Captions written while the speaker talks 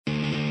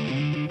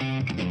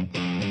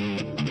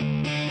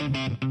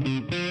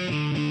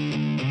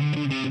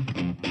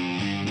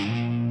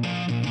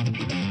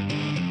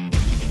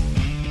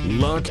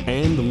lock,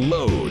 and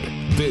load.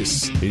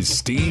 This is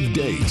Steve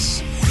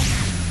Deace.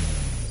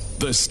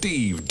 The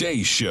Steve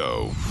Deace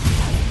Show.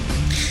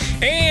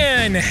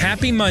 And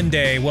happy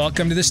Monday.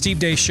 Welcome to the Steve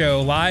Deace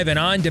Show, live and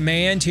on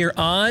demand here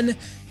on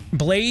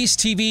Blaze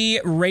TV,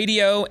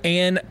 radio,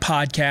 and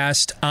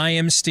podcast. I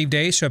am Steve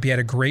Deace. Hope you had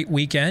a great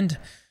weekend.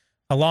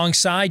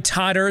 Alongside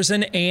Todd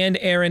Erzin and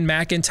Aaron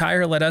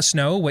McIntyre, let us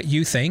know what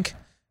you think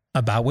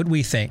about what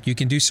we think. You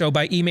can do so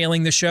by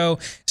emailing the show,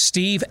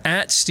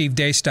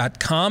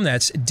 steve@stevedeace.com.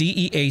 That's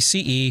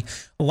DEACE.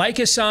 Like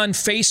us on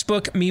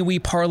Facebook,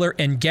 MeWe, Parler,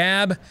 and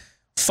Gab.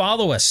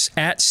 Follow us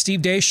at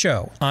Steve Deace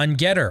Show on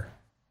Getter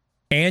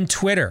and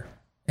Twitter.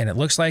 And it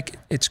looks like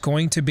it's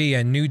going to be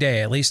a new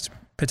day, at least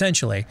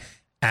potentially,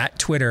 at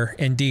Twitter,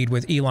 indeed,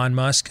 with Elon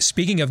Musk.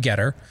 Speaking of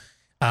Getter,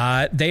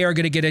 they are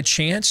going to get a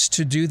chance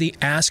to do the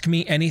Ask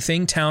Me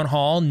Anything town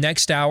hall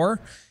next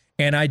hour.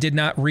 And I did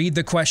not read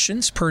the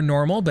questions per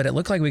normal, but it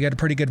looked like we got a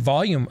pretty good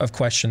volume of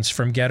questions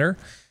from Getter.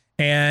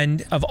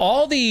 And of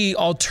all the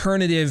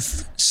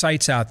alternative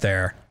sites out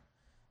there,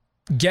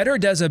 Getter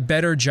does a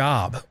better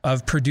job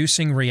of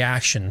producing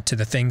reaction to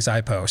the things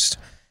I post.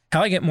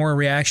 Hell, I get more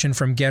reaction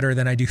from Getter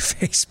than I do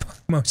Facebook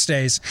most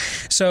days.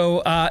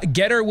 So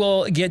Getter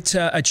will get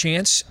a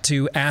chance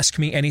to ask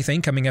me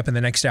anything coming up in the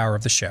next hour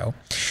of the show.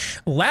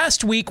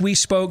 Last week, we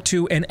spoke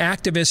to an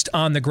activist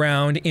on the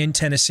ground in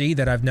Tennessee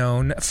that I've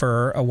known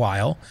for a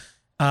while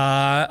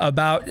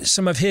about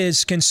some of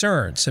his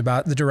concerns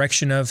about the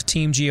direction of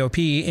Team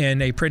GOP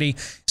in a pretty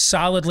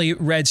solidly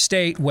red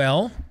state.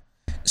 Well,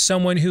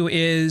 someone who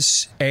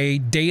is a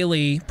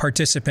daily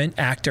participant,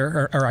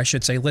 actor, or I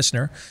should say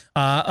listener,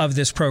 of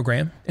this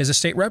program is a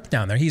state rep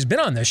down there. He's been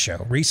on this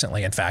show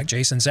recently, in fact,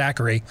 Jason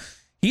Zachary.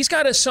 He's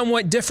got a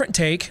somewhat different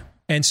take.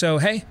 And so,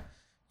 hey,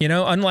 you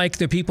know, unlike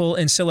the people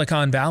in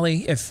Silicon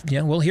Valley,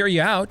 we'll hear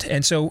you out.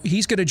 And so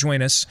he's going to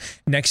join us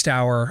next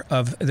hour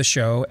of the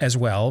show as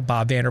well.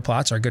 Bob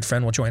Vanderplatz, our good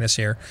friend, will join us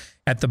here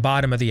at the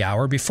bottom of the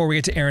hour. Before we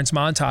get to Aaron's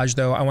montage,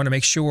 though, I want to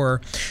make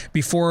sure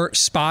before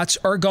spots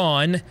are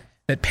gone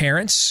that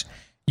parents,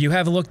 you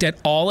have looked at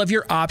all of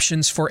your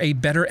options for a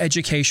better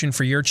education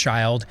for your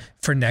child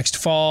for next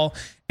fall.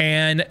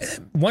 And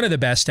one of the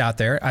best out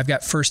there, I've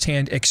got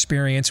firsthand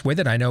experience with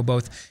it. I know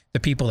both the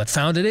people that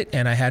founded it,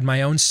 and I had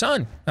my own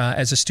son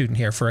as a student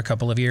here for a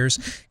couple of years.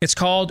 It's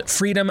called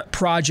Freedom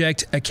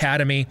Project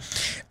Academy.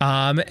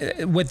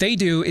 What they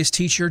do is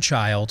teach your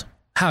child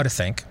how to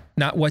think,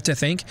 not what to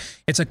think.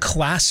 It's a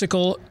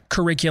classical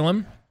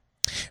curriculum.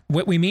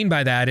 What we mean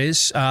by that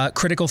is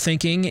critical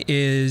thinking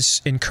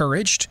is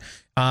encouraged,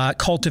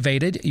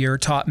 cultivated. You're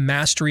taught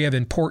mastery of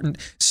important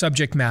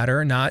subject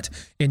matter, not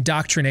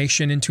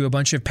indoctrination into a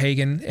bunch of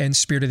pagan and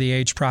spirit of the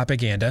age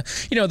propaganda.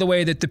 You know, the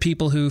way that the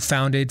people who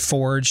founded,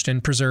 forged,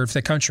 and preserved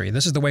the country.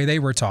 This is the way they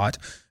were taught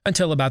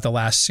until about the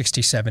last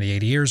 60, 70,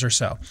 80 years or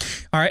so.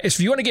 All right, if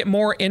you want to get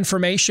more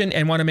information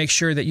and want to make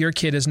sure that your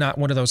kid is not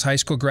one of those high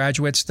school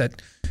graduates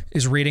that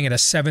is reading at a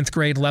 7th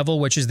grade level,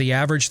 which is the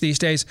average these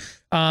days,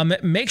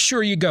 make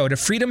sure you go to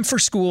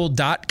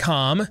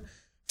freedomforschool.com.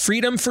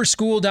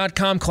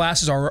 freedomforschool.com.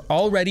 Classes are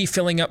already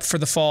filling up for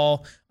the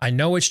fall. I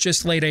know it's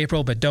just late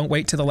April, but don't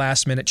wait till the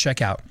last minute.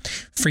 Check out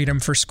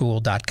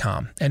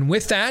freedomforschool.com. And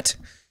with that,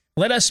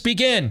 let us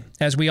begin,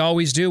 as we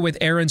always do, with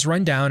Aaron's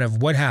rundown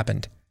of what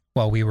happened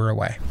while we were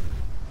away.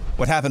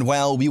 What happened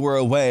while we were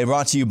away,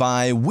 brought to you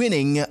by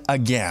Winning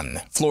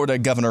Again. Florida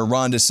Governor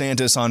Ron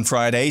DeSantis on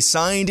Friday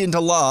signed into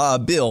law a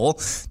bill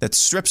that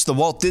strips the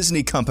Walt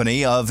Disney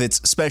Company of its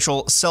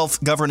special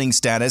self-governing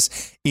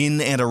status in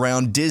and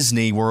around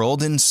Disney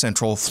World in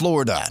Central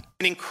Florida.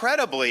 And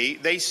incredibly,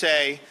 they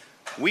say,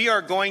 we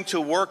are going to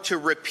work to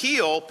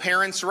repeal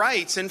parents'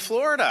 rights in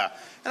Florida.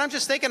 And I'm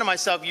just thinking to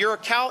myself, you're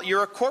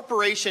a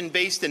corporation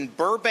based in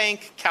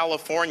Burbank,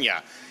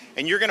 California,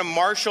 and you're going to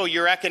marshal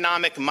your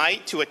economic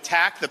might to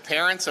attack the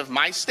parents of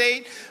my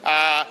state?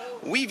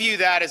 We view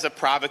that as a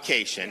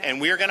provocation,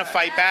 and we are going to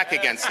fight back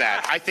against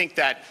that. I think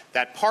that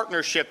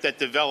partnership that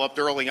developed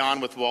early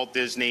on with Walt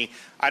Disney,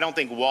 I don't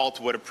think Walt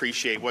would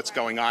appreciate what's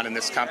going on in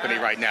this company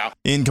right now.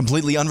 In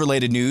completely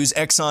unrelated news,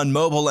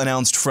 ExxonMobil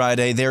announced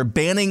Friday they're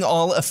banning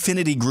all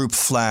affinity group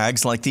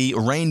flags like the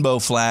rainbow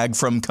flag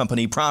from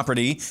company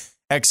property.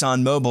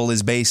 ExxonMobil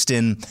is based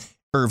in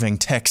Irving,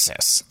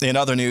 Texas. In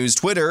other news,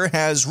 Twitter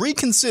has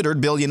reconsidered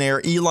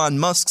billionaire Elon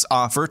Musk's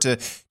offer to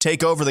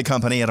take over the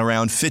company at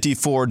around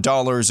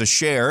 $54 a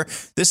share.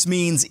 This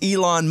means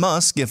Elon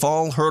Musk, if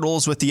all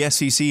hurdles with the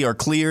SEC are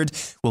cleared,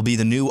 will be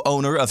the new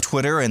owner of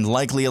Twitter, and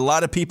likely a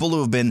lot of people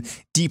who have been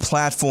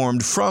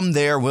deplatformed from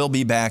there will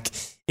be back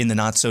in the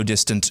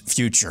not-so-distant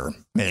future,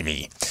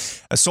 maybe.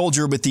 A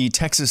soldier with the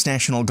Texas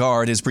National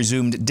Guard is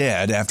presumed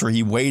dead after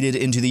he waded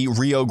into the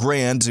Rio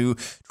Grande to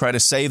try to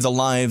save the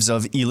lives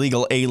of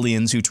illegal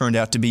aliens who turned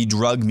out to be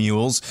drug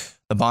mules.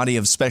 The body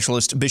of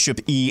Specialist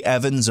Bishop E.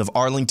 Evans of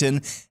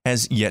Arlington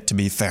has yet to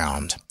be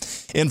found.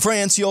 In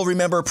France, you'll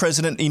remember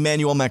President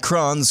Emmanuel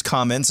Macron's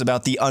comments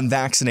about the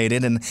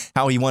unvaccinated and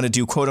how he wanted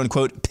to,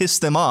 quote-unquote, piss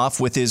them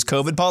off with his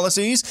COVID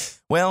policies.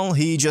 Well,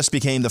 he just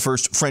became the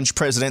first French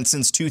president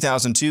since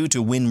 2002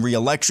 to win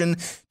re-election,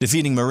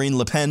 defeating Marine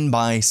Le Pen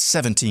by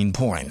 17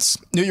 points.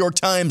 New York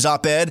Times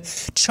op-ed,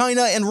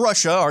 China and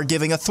Russia are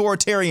giving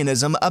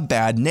authoritarianism a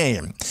bad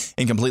name.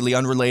 In completely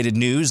unrelated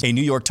news, a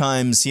New York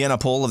Times Siena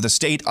poll of the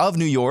state of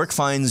New York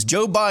finds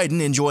Joe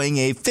Biden enjoying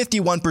a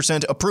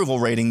 51% approval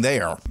rating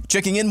there.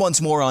 Checking in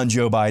once more on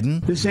Joe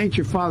Biden. This ain't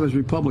your father's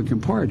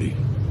Republican Party.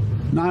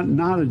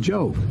 Not a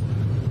joke.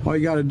 All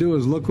you got to do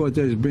is look what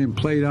is being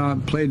played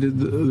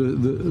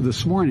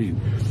this morning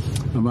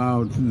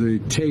about the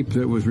tape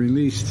that was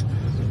released.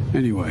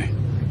 Anyway,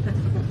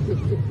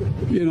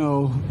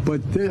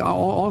 but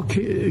all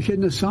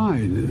kidding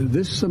aside,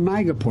 this is a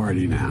MAGA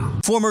party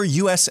now. Former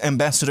U.S.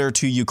 Ambassador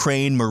to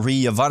Ukraine,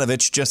 Marie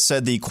Yovanovitch, just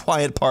said the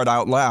quiet part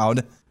out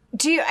loud.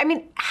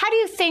 How do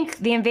you think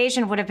the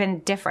invasion would have been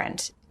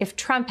different if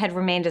Trump had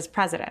remained as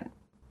president?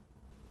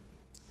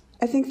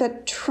 I think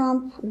that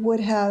Trump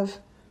would have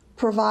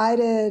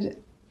provided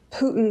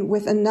Putin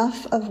with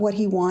enough of what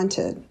he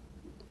wanted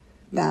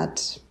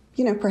that,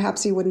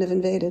 perhaps he wouldn't have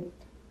invaded.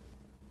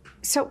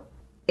 So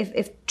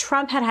if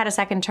Trump had a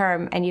second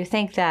term and you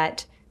think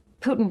that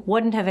Putin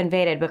wouldn't have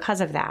invaded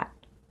because of that,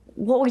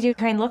 what would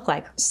Ukraine look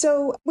like?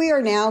 So we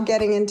are now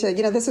getting into,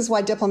 this is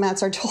why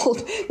diplomats are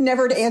told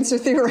never to answer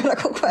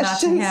theoretical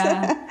questions.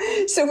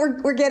 So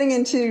we're getting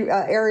into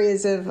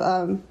areas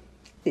of,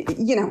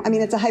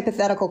 it's a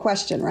hypothetical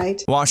question,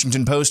 right?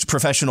 Washington Post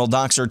professional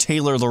doxer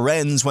Taylor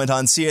Lorenz went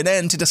on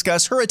CNN to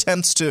discuss her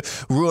attempts to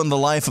ruin the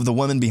life of the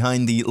woman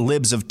behind the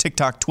Libs of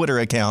TikTok Twitter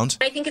account.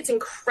 I think it's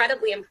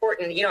incredibly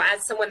important,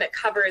 as someone that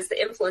covers the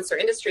influencer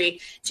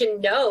industry, to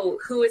know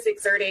who is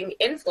exerting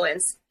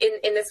influence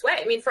in this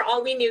way. For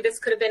all we knew, this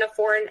could have been a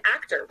foreign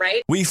actor,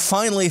 right? We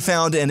finally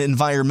found an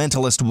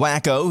environmentalist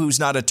wacko who's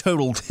not a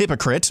total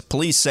hypocrite.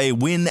 Police say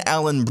Wynn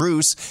Allen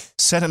Bruce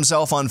set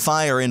himself on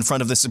fire in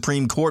front of the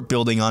Supreme Court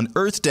building on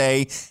Earth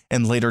Day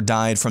and later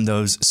died from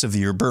those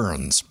severe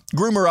burns.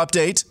 Groomer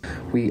update.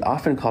 We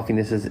often call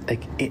penises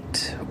like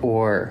it,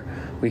 or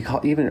we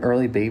call even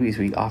early babies,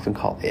 we often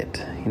call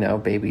it,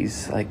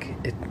 babies like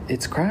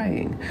it's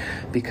crying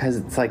because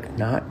it's like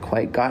not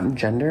quite gotten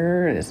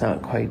gender and it's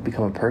not quite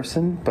become a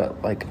person.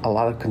 But like a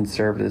lot of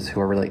conservatives who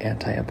are really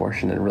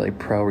anti-abortion and really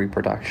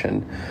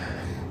pro-reproduction,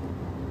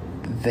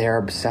 they're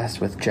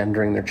obsessed with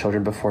gendering their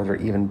children before they're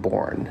even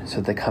born. So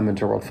they come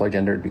into the world fully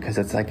gendered because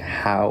it's like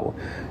how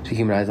to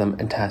humanize them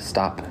and to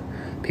stop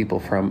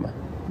people from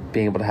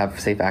being able to have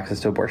safe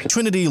access to abortion.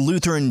 Trinity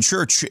Lutheran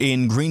Church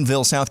in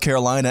Greenville, South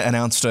Carolina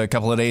announced a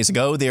couple of days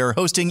ago they're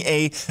hosting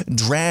a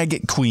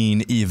drag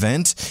queen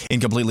event.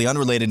 In completely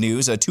unrelated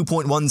news, a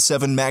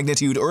 2.17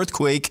 magnitude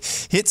earthquake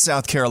hit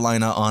South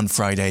Carolina on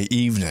Friday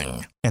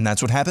evening. And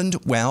that's what happened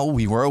while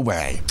we were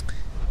away.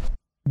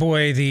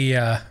 Boy,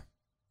 the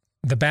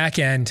back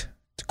end,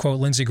 to quote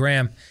Lindsey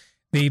Graham,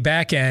 the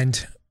back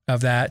end of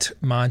that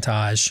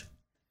montage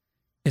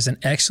is an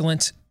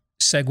excellent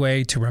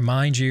segue to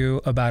remind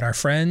you about our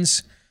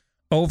friends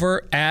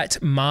over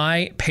at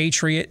My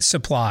Patriot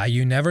Supply.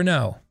 You never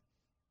know.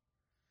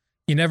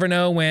 You never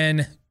know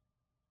when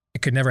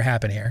it could never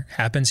happen here.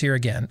 Happens here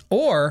again.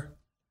 Or,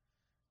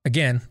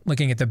 again,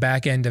 looking at the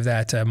back end of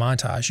that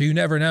montage, you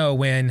never know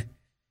when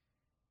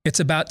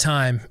it's about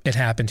time it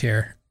happened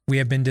here. We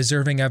have been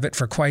deserving of it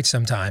for quite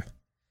some time.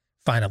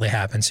 Finally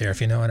happens here, if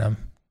you know what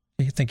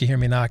you think you hear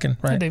me knocking,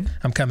 right?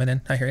 I'm coming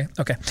in. I hear you.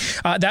 Okay.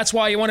 That's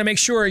why you want to make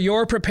sure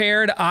you're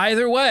prepared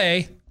either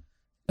way,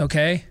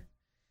 okay?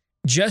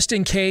 Just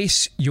in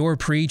case your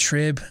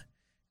pre-trib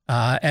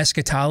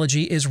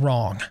eschatology is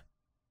wrong.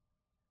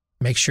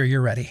 Make sure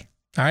you're ready.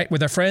 All right,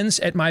 with our friends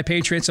at My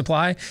Patriot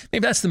Supply,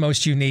 maybe that's the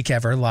most unique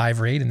ever live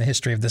read in the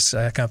history of this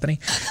company.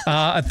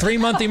 A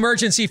 3-month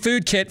emergency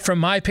food kit from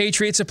My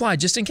Patriot Supply,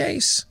 just in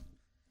case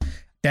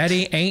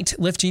Daddy ain't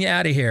lifting you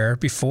out of here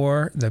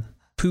before the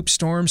poop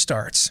storm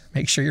starts.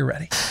 Make sure you're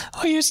ready.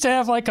 We used to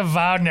have like a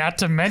vow not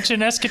to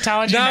mention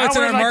eschatology. No, now it's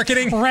in we're our like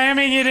marketing.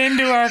 Ramming it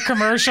into our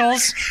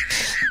commercials.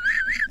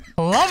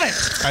 Love it.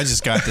 I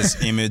just got this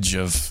image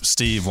of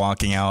Steve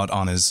walking out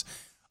on his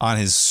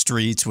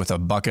street with a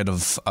bucket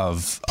of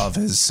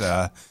his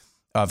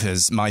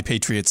My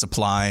Patriot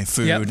Supply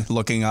food,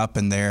 looking up,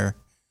 and there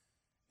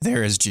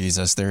is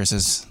Jesus. There's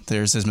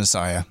his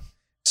Messiah.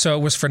 So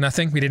it was for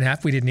nothing? We didn't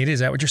need it?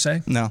 Is that what you're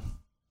saying? No.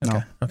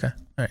 Okay. All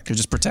right. You're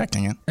just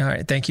protecting it. All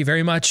right. Thank you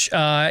very much.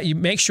 You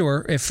make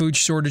sure if food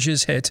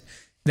shortages hit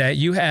that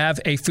you have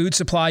a food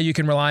supply you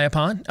can rely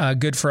upon,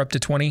 good for up to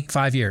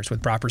 25 years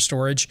with proper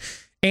storage.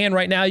 And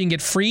right now you can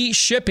get free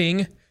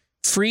shipping,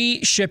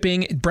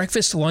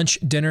 breakfast, lunch,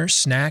 dinner,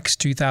 snacks,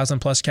 2,000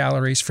 plus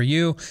calories for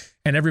you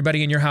and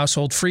everybody in your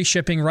household. Free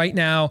shipping right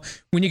now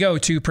when you go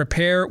to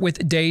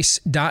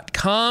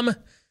preparewithdace.com.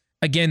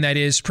 Again, that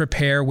is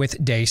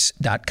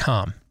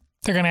preparewithdace.com.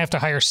 They're going to have to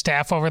hire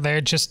staff over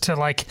there just to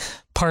like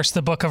parse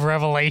the book of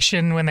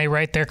Revelation when they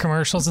write their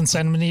commercials and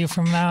send them to you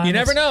from now on. You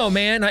never know,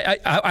 man.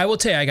 I will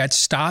tell you, I got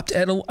stopped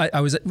at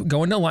I was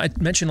going to lunch.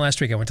 I mentioned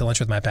last week I went to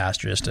lunch with my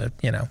pastor just to,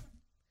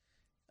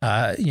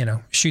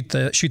 shoot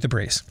the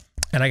breeze.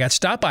 And I got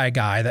stopped by a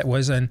guy that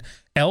was an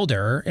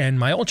elder in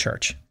my old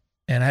church.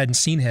 And I hadn't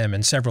seen him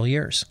in several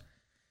years.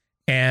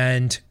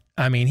 And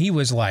I mean, he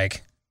was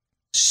like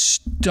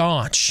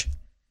staunch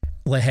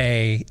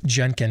LaHaye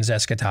Jenkins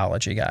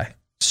eschatology guy.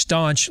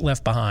 Staunch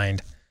Left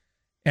Behind.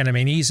 And I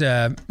mean, he's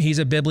a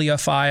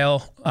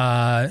bibliophile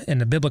in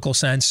the biblical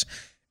sense.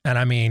 And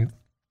I mean,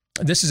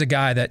 this is a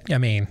guy that, I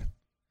mean,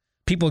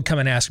 people would come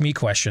and ask me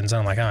questions. And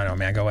I'm like, I don't know,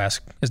 man, go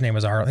ask. His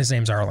name's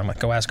Arlen. I'm like,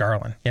 go ask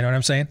Arlen. You know what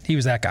I'm saying? He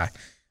was that guy.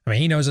 I mean,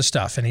 he knows his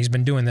stuff, and he's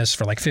been doing this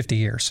for like 50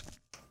 years.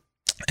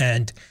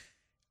 And,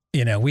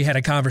 we had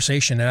a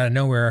conversation, and out of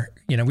nowhere,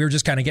 we were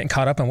just kind of getting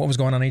caught up on what was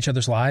going on in each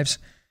other's lives.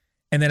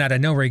 And then out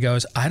of nowhere, he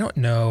goes, I don't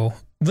know,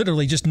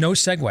 literally just no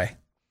segue.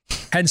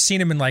 Hadn't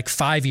seen him in like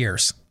 5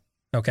 years.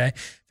 Okay. In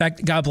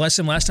fact, God bless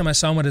him. Last time I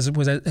saw him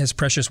was at his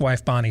precious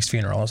wife Bonnie's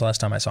funeral. It was the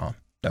last time I saw him.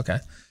 Okay.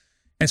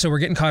 And so we're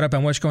getting caught up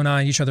on what's going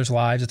on in each other's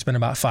lives. It's been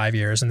about 5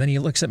 years. And then he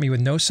looks at me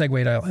with no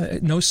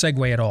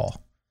segue at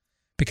all,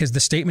 because the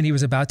statement he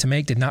was about to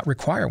make did not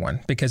require one.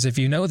 Because if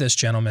you know this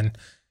gentleman,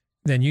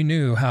 then you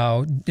knew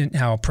how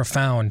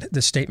profound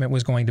the statement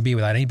was going to be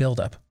without any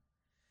buildup.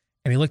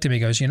 And he looked at me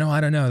and goes,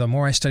 I don't know. The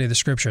more I study the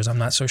scriptures, I'm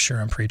not so sure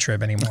I'm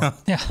pre-trib anymore.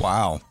 Yeah.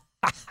 Wow.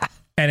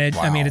 And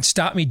it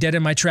stopped me dead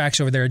in my tracks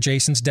over there at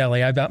Jason's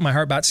Deli. My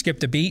heart about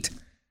skipped a beat.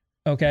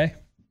 Okay.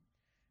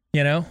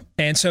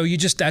 And so you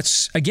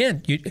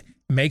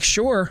make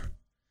sure,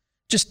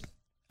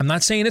 I'm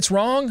not saying it's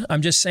wrong.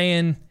 I'm just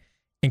saying,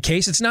 in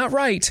case it's not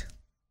right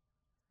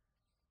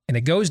and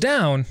it goes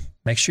down,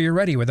 make sure you're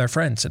ready with our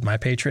friends at My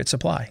Patriot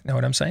Supply. Know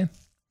what I'm saying?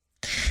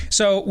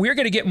 So we're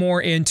going to get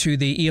more into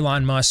the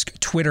Elon Musk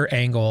Twitter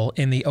angle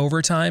in the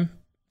overtime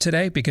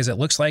today, because it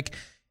looks like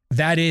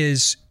that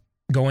is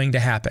going to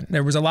happen.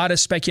 There was a lot of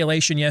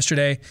speculation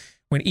yesterday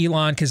when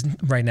Elon, because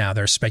right now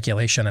there's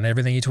speculation on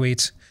everything he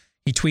tweets.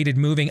 He tweeted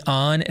moving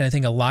on, and I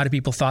think a lot of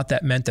people thought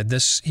that meant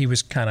that he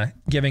was kind of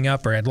giving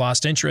up or had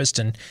lost interest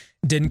and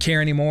didn't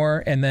care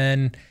anymore. And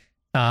then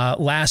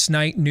last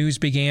night, news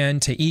began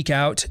to eke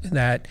out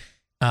that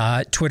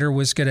Twitter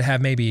was going to have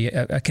maybe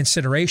a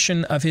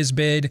consideration of his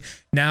bid.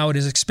 Now it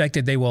is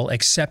expected they will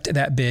accept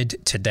that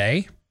bid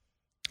today.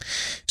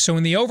 So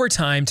in the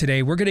overtime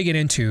today, we're going to get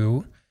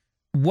into,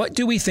 what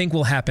do we think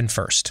will happen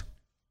first?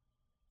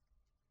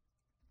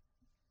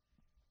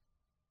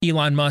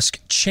 Elon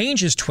Musk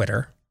changes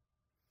Twitter,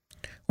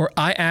 or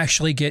I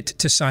actually get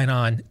to sign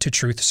on to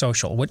Truth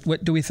Social?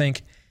 What do we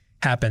think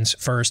happens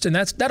first? And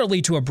that'll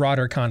lead to a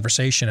broader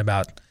conversation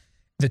about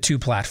the two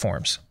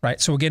platforms, right?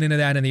 So we'll get into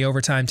that in the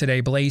overtime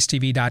today.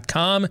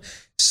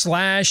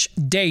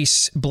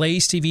 BlazeTV.com/Deace.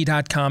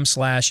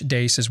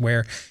 BlazeTV.com/Deace is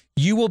where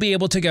you will be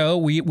able to go.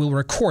 We will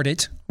record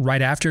it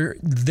right after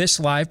this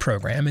live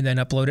program and then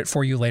upload it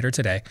for you later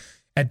today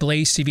at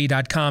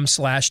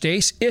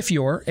BlazeTV.com/Deace if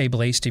you're a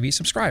Blaze TV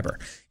subscriber.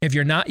 If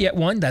you're not yet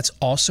one, that's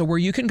also where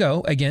you can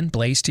go. Again,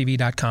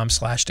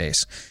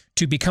 BlazeTV.com/Deace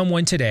to become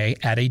one today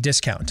at a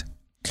discount.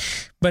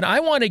 But I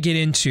want to get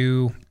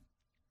into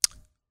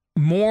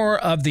more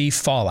of the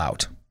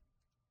fallout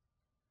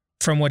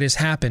from what has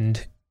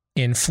happened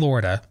in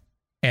Florida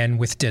and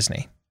with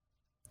Disney.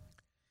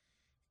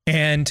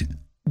 And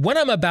what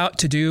I'm about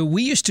to do,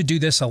 we used to do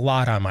this a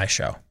lot on my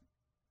show,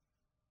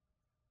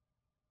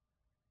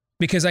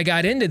 because I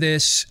got into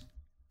this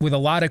with a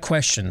lot of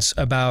questions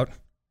about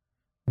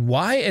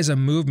why as a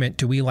movement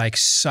do we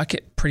suck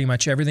at pretty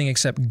much everything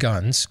except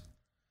guns?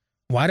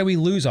 Why do we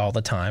lose all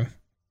the time?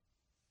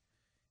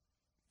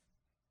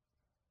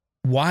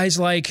 Why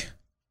is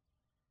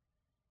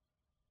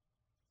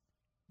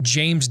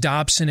James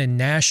Dobson and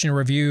National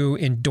Review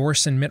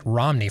endorsing Mitt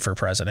Romney for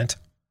president?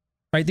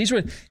 Right? These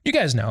were, you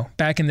guys know,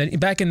 back in the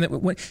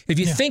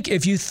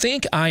if you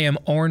think I am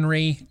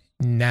ornery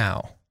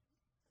now,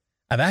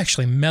 I've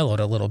actually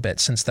mellowed a little bit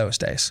since those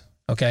days.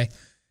 Okay?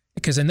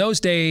 Because in those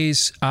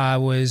days I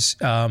was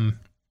a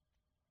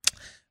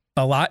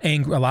lot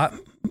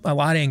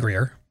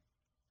angrier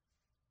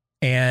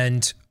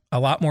and a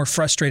lot more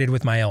frustrated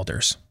with my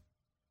elders.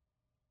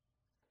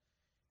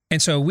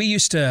 And so we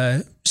used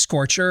to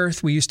scorch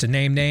earth. We used to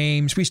name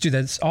names. We used to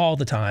do this all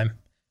the time.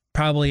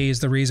 Probably is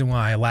the reason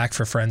why I lack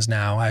for friends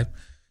now.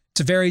 It's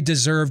a very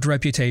deserved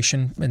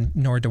reputation, and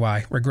nor do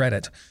I regret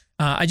it.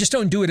 I just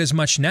don't do it as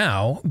much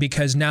now,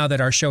 because now that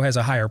our show has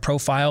a higher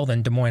profile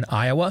than Des Moines,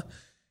 Iowa,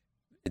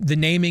 the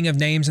naming of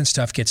names and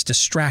stuff gets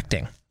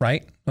distracting,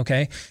 right?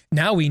 Okay.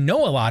 Now we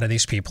know a lot of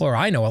these people, or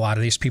I know a lot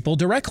of these people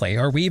directly,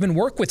 or we even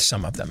work with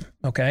some of them.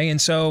 Okay.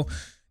 And so,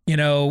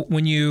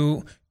 when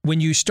you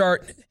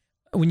start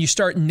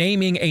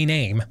naming a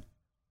name,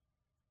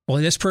 well,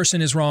 this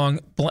person is wrong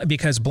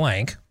because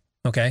blank,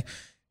 okay,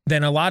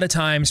 then a lot of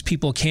times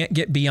people can't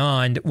get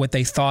beyond what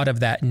they thought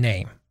of that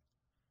name,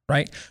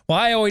 right? Well,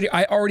 I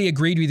already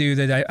agreed with you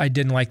that I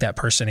didn't like that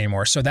person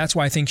anymore. So that's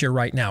why I think you're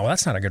right now. Well,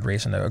 that's not a good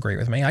reason to agree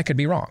with me. I could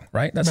be wrong,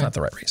 right? That's not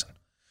the right reason.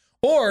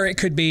 Or it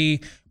could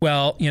be,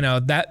 well,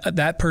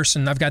 that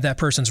person, I've got that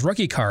person's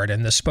rookie card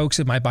and the spokes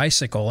of my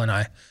bicycle, and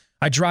I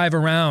drive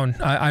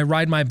around, I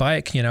ride my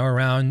bike,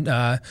 around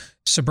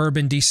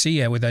suburban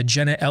DC with a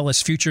Jenna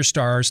Ellis Future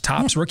Stars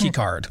Topps rookie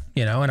card,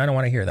 and I don't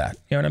want to hear that.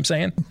 You know what I'm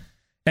saying?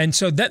 And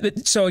so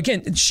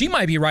again, she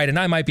might be right and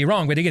I might be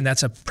wrong, but again,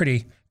 that's a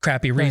pretty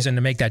crappy reason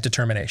to make that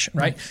determination,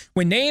 right?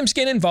 When names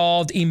get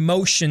involved,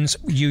 emotions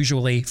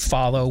usually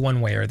follow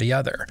one way or the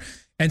other.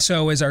 And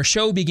so as our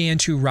show began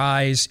to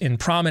rise in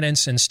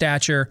prominence and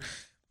stature,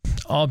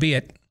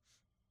 albeit,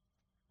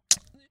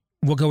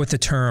 we'll go with the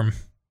term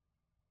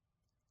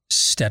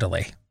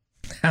steadily.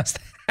 How's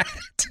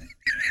that?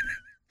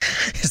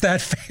 Is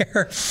that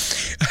fair?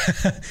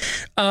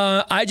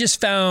 I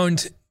just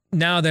found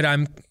now that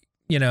I'm,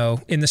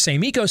 in the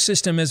same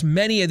ecosystem as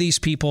many of these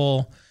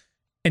people,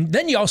 and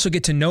then you also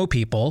get to know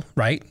people,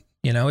 right?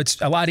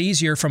 It's a lot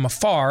easier from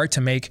afar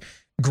to make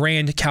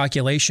grand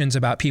calculations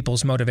about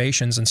people's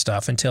motivations and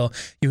stuff until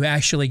you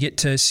actually get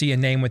to see a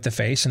name with the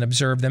face and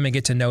observe them and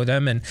get to know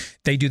them, and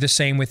they do the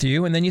same with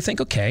you. And then you think,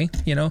 okay,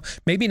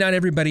 maybe not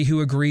everybody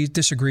who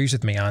disagrees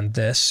with me on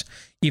this,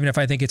 even if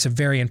I think it's a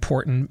very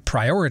important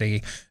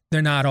priority,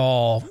 they're not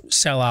all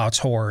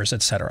sellouts, whores,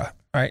 etc.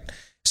 Right?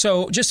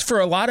 So just for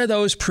a lot of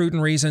those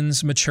prudent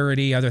reasons,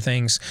 maturity, other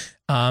things,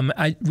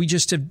 we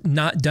just have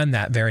not done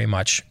that very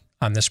much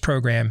on this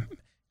program,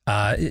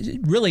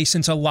 really,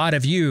 since a lot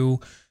of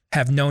you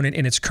have known it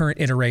in its current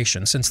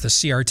iteration, since the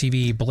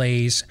CRTV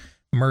Blaze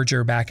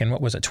merger back in,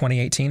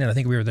 2018? And I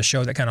think we were the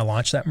show that kind of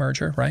launched that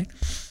merger, right?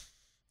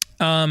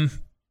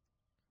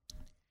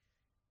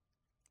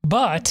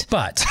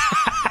 But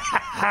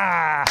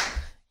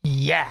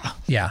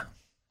yeah.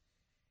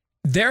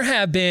 There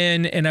have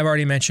been, and I've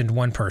already mentioned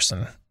one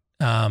person.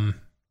 I've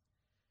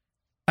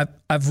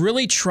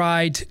really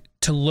tried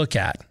to look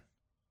at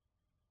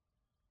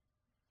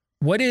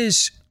what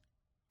is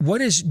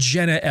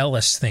Jenna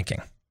Ellis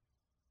thinking?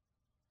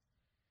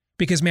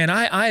 Because, man,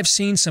 I have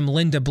seen some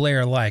Linda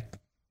Blair-like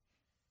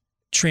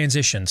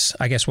transitions,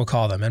 I guess we'll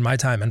call them, in my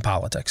time in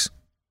politics.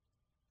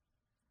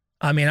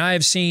 I mean, I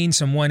have seen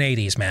some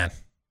 180s, man.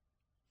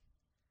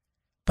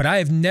 But I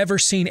have never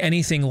seen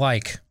anything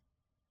like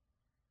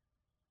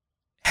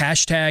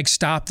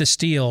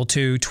 #StopTheSteal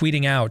to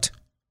tweeting out,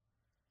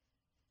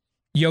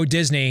 yo,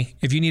 Disney,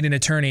 if you need an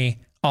attorney,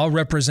 I'll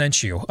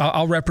represent you.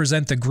 I'll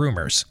represent the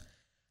groomers.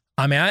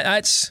 I mean,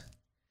 that's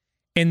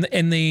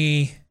in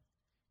the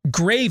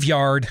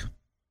graveyard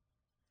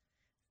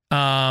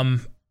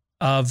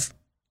of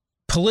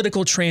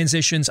political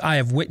transitions I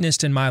have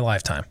witnessed in my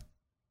lifetime,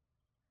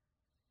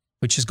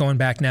 which is going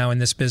back now in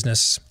this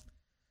business.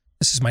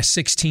 This is my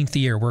 16th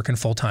year working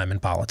full-time in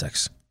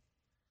politics.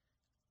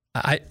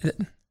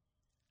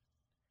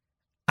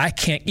 I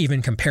can't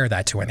even compare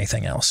that to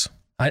anything else.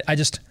 I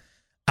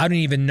don't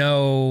even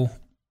know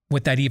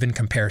what that even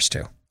compares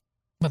to.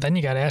 But then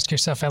you got to ask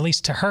yourself, at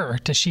least to her,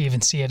 does she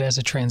even see it as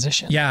a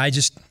transition? Yeah, I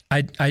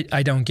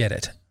don't get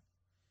it.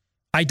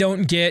 I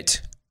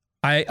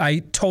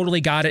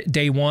totally got it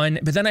day one,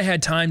 but then I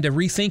had time to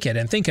rethink it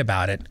and think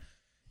about it.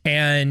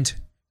 And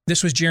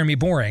this was Jeremy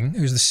Boring,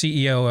 who's the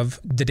CEO of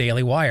the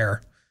Daily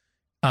Wire,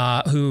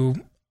 who,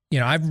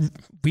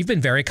 we've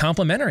been very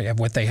complimentary of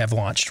what they have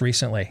launched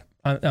recently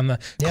on the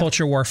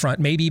culture war front,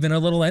 maybe even a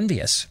little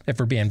envious, if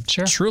we're being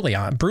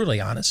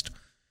brutally honest.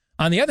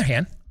 On the other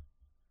hand,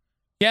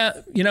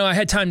 I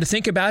had time to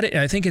think about it,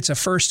 and I think it's a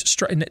first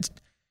strike.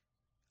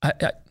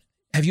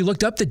 Have you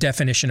looked up the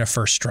definition of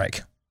first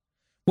strike?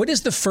 What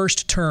is the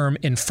first term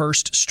in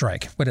first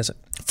strike? What is it?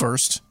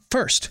 First.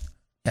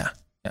 Yeah.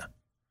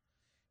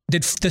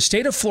 Did the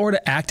state of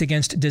Florida act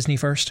against Disney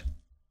first?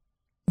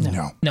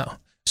 No.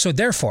 So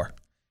therefore,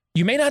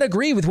 you may not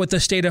agree with what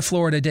the state of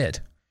Florida did,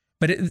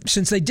 but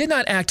since they did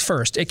not act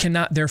first, it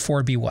cannot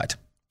therefore be what?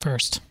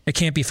 First. It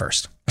can't be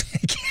first.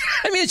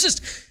 I mean, it's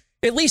just,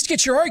 at least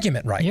get your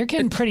argument right. You're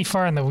getting pretty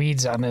far in the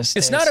weeds on this.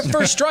 It's not a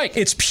first strike.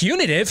 It's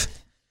punitive.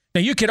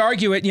 Now, you could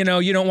argue it, you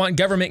don't want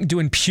government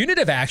doing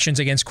punitive actions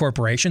against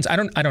corporations. I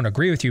don't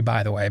agree with you,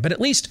 by the way. But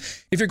at least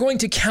if you're going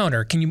to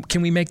counter,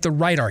 can we make the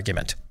right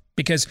argument?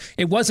 Because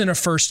it wasn't a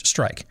first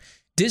strike.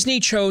 Disney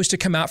chose to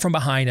come out from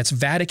behind its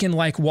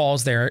Vatican-like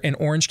walls there in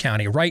Orange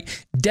County,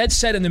 right dead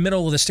set in the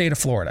middle of the state of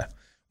Florida,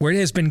 where it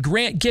has been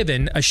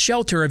given a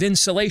shelter of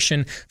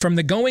insulation from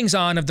the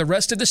goings-on of the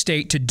rest of the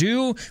state to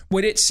do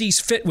what it sees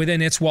fit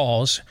within its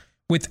walls,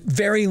 with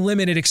very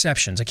limited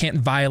exceptions. It can't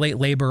violate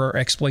labor or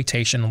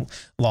exploitation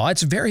law.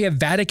 It's a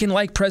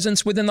Vatican-like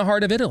presence within the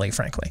heart of Italy,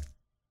 frankly.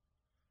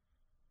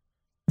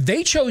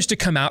 They chose to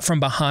come out from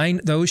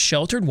behind those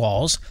sheltered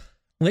walls,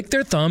 lick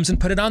their thumbs, and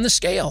put it on the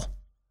scale.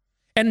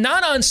 And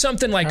not on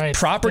something like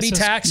property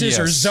taxes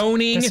or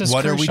zoning.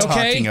 What are we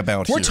talking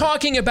about here? We're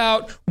talking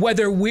about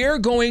whether we're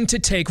going to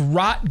take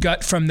rot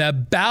gut from the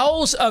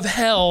bowels of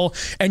hell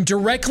and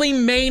directly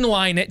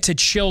mainline it to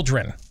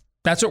children.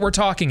 That's what we're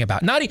talking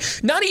about. Not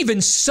even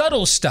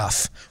subtle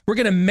stuff. We're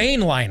going to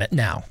mainline it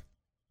now.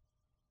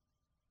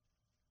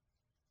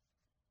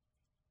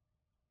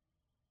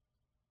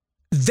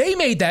 They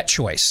made that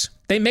choice.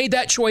 They made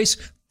that choice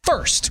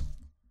first.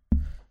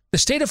 The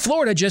state of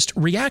Florida just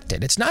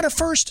reacted. It's not a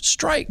first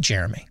strike,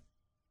 Jeremy.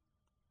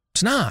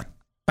 It's not.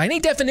 By any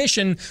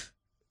definition,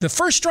 the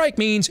first strike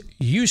means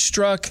you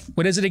struck,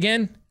 what is it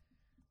again?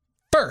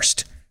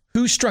 First.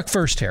 Who struck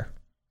first here?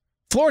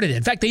 Florida did.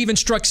 In fact, they even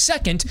struck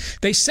second.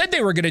 They said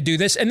they were going to do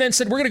this and then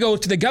said, we're going to go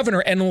to the governor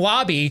and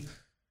lobby.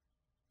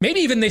 Maybe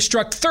even they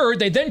struck third.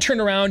 They then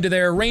turned around to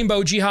their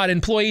Rainbow Jihad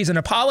employees and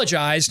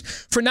apologized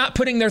for not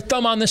putting their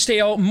thumb on the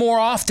scale more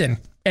often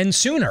and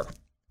sooner.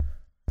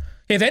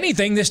 If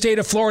anything, the state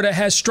of Florida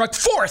has struck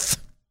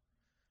fourth.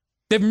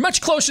 They're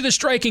much closer to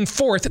striking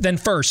fourth than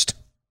first.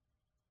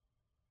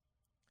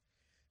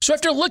 So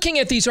after looking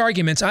at these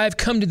arguments, I have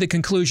come to the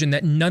conclusion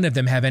that none of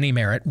them have any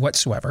merit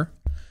whatsoever.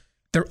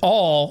 They're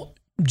all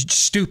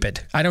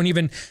stupid. I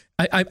mean,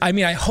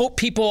 I hope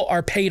people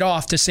are paid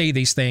off to say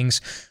these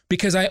things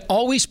because I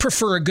always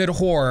prefer a good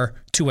whore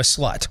to a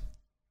slut.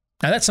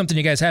 Now, that's something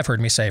you guys have heard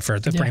me say for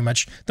pretty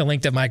much the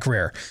length of my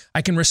career.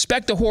 I can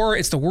respect the whore.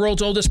 It's the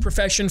world's oldest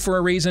profession for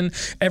a reason.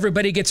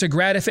 Everybody gets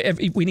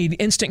we need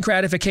instant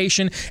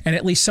gratification, and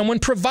at least someone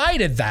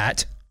provided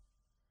that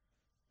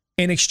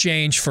in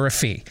exchange for a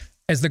fee.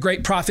 As the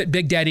great prophet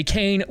Big Daddy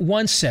Kane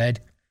once said,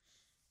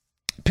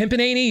 pimping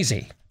ain't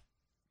easy,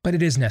 but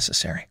it is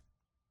necessary.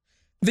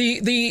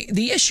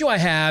 The issue I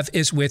have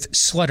is with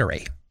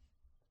sluttery.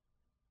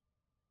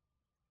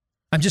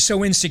 I'm just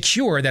so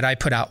insecure that I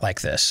put out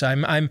like this.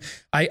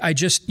 I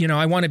just,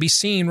 I want to be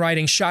seen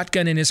riding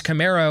shotgun in his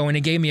Camaro and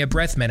he gave me a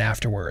breath mint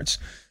afterwards.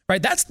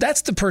 Right?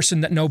 That's the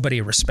person that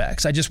nobody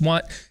respects. I just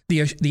want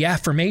the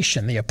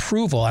affirmation, the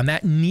approval. I'm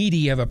that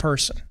needy of a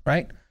person,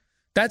 right?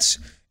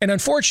 And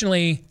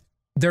unfortunately,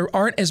 there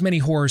aren't as many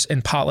whores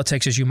in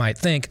politics as you might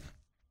think,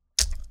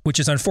 which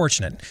is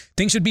unfortunate.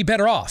 Things would be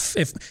better off.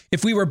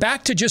 If we were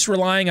back to just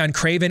relying on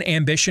craven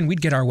ambition,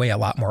 we'd get our way a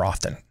lot more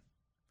often.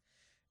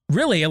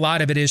 Really, a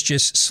lot of it is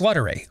just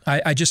sluttery.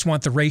 I just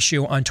want the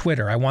ratio on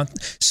Twitter. I want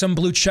some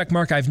blue check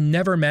mark I've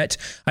never met.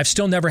 I've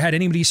still never had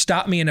anybody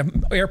stop me in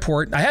an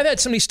airport. I have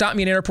had somebody stop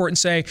me in an airport and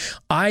say,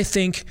 let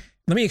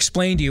me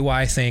explain to you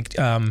why I think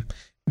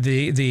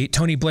the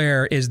Tony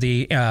Blair is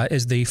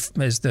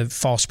the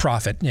false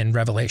prophet in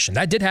Revelation.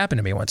 That did happen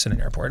to me once in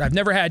an airport. I've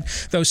never had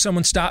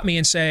someone stop me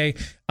and say,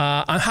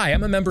 hi,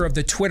 I'm a member of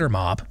the Twitter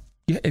mob.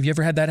 Have you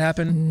ever had that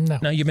happen? No.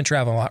 No, you've been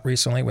traveling a lot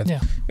recently with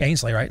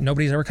Ainsley, right?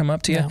 Nobody's ever come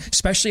up to you,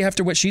 especially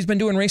after what she's been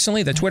doing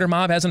recently. The Twitter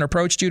mob hasn't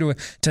approached you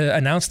to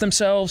announce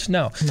themselves.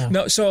 No.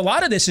 So a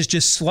lot of this is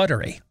just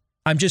sluttery.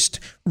 I'm just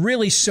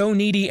really so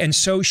needy and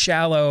so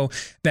shallow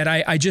that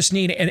I just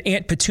need an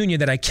Aunt Petunia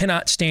that I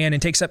cannot stand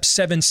and takes up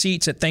 7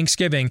 seats at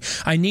Thanksgiving.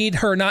 I need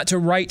her not to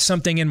write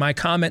something in my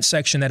comment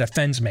section that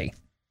offends me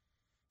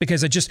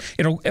because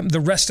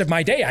the rest of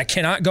my day, I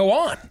cannot go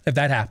on if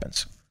that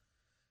happens.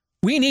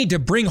 We need to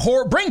bring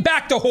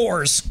back the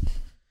whores.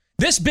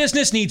 This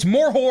business needs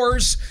more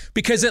whores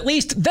because at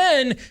least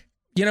then,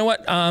 you know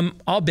what?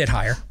 I'll bid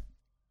higher.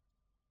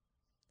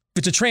 If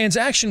it's a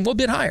transaction, we'll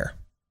bid higher.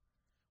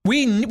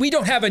 We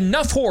don't have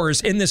enough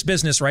whores in this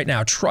business right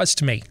now.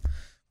 Trust me.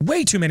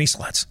 Way too many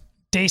sluts.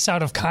 Dace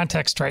out of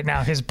context right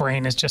now. His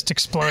brain is just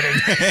exploding.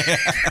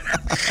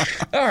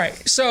 All right.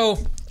 So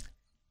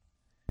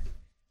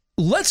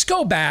let's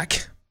go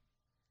back.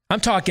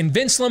 I'm talking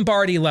Vince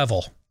Lombardi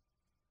level.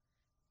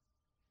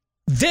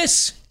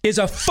 This is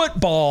a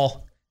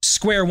football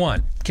square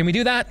one. Can we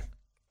do that?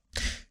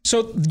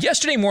 So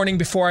yesterday morning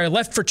before I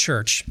left for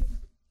church,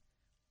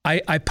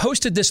 I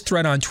posted this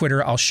thread on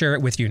Twitter. I'll share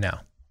it with you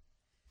now.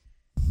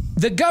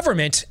 The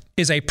government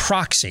is a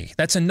proxy.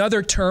 That's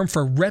another term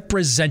for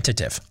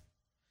representative.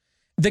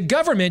 The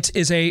government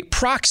is a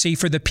proxy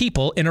for the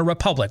people in a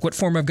republic. What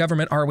form of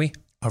government are we?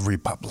 A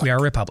republic. We are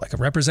a republic, a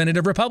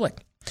representative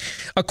republic.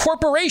 A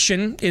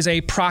corporation is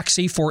a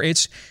proxy for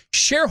its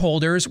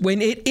shareholders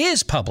when it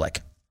is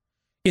public.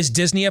 Is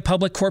Disney a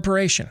public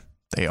corporation?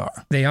 They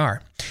are. They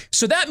are.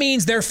 So that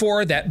means,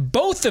 therefore, that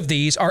both of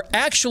these are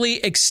actually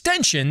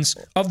extensions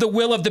of the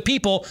will of the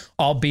people,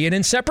 albeit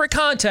in separate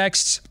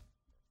contexts,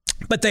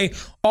 but they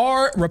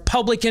are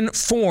Republican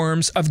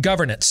forms of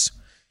governance,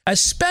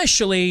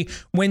 especially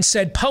when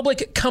said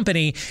public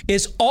company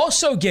is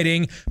also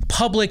getting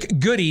public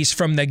goodies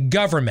from the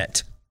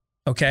government.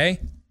 Okay?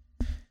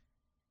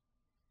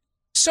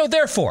 So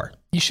therefore,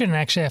 you shouldn't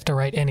actually have to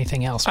write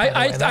anything else.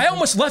 I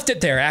almost left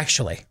it there,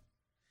 actually.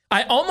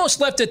 I almost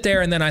left it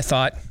there, and then I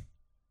thought,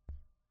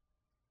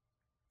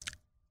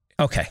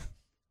 okay,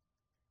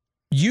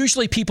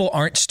 usually people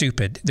aren't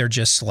stupid. They're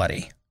just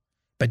slutty.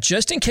 But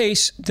just in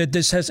case that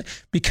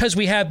because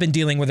we have been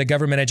dealing with a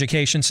government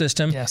education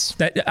system, yes,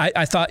 that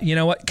I thought, you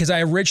know what, because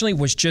I originally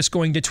was just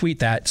going to tweet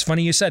that. It's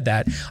funny you said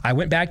that. I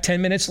went back 10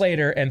 minutes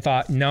later and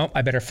thought, no,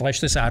 I better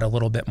flesh this out a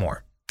little bit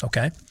more.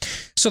 Okay.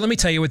 So let me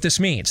tell you what this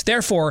means.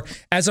 Therefore,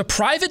 as a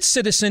private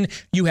citizen,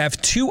 you have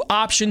 2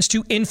 options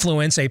to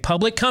influence a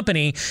public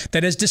company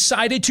that has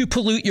decided to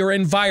pollute your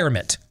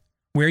environment.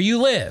 where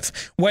you live,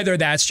 whether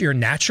that's your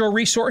natural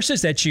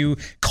resources that you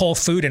cull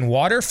food and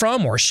water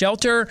from or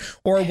shelter,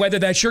 or whether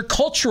that's your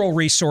cultural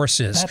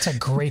resources. That's a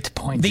great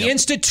point. The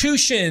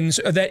institutions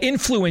that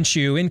influence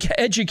you and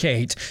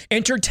educate,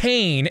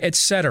 entertain,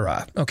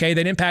 etc., okay,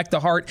 that impact the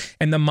heart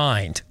and the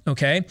mind,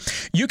 okay?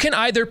 You can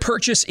either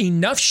purchase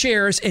enough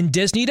shares in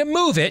Disney to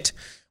move it,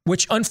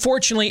 which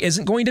unfortunately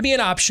isn't going to be an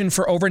option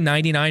for over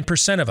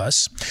 99% of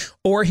us.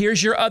 Or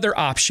here's your other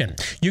option.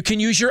 You can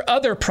use your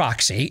other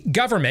proxy,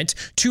 government,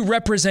 to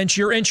represent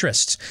your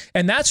interests.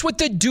 And that's what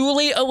the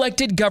duly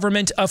elected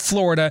government of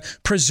Florida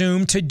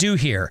presumed to do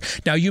here.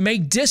 Now, you may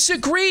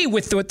disagree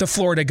with what the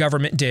Florida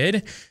government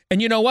did.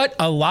 And you know what?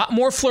 A lot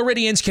more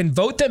Floridians can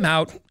vote them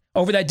out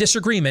over that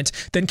disagreement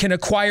than can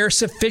acquire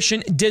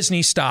sufficient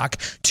Disney stock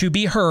to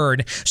be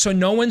heard. So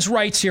no one's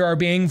rights here are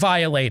being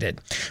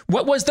violated.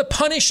 What was the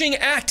punishing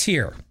act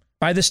here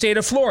by the state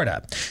of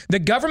Florida? The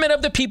government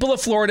of the people of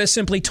Florida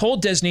simply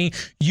told Disney,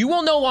 you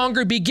will no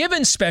longer be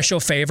given special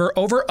favor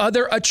over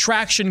other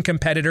attraction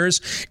competitors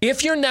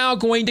if you're now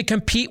going to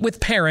compete with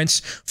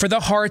parents for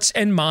the hearts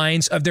and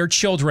minds of their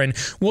children.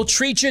 We'll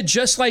treat you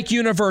just like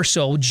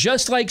Universal,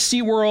 just like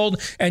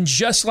SeaWorld, and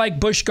just like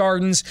Busch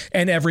Gardens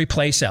and every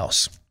place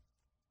else.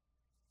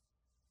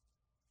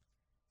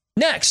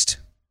 Next,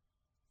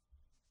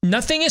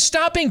 nothing is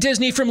stopping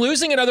Disney from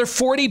losing another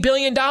 $40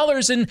 billion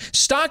in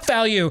stock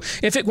value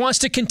if it wants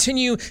to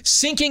continue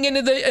sinking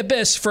into the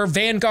abyss for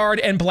Vanguard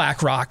and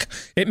BlackRock.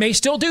 It may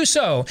still do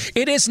so.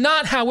 It is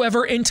not,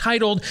 however,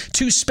 entitled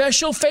to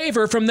special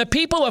favor from the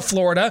people of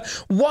Florida.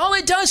 While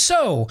it does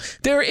so,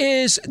 there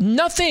is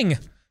nothing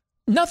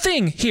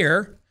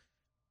here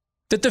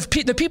that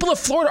the people of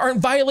Florida aren't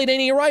violating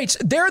any rights.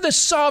 They're the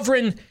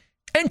sovereign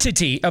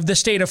entity of the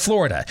state of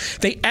Florida.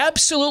 They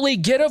absolutely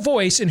get a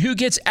voice in who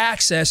gets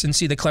access, and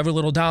see the clever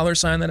little dollar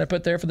sign that I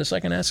put there for the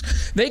second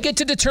S? They get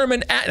to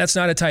determine, that's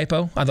not a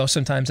typo, although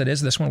sometimes it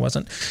is, this one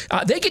wasn't.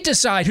 They get to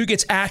decide who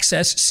gets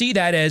access, see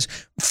that as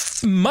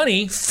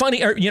money,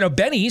 funny, or,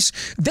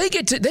 bennies. They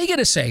get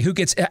to say who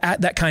gets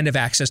that kind of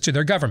access to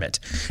their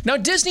government. Now,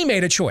 Disney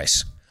made a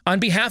choice.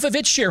 On behalf of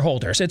its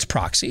shareholders, its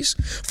proxies.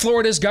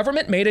 Florida's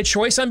government made a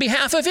choice on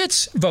behalf of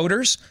its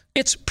voters,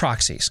 its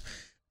proxies.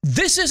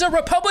 This is a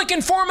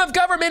Republican form of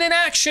government in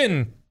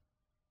action.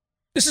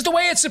 This is the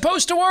way it's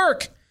supposed to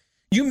work.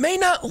 You may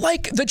not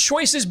like the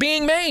choices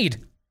being made.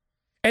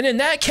 And in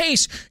that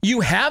case,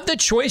 you have the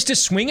choice to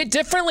swing it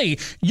differently.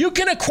 You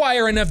can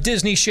acquire enough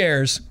Disney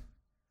shares.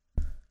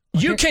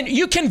 You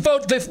can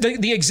vote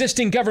the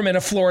existing government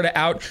of Florida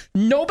out.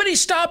 Nobody's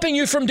stopping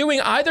you from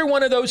doing either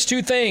one of those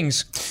two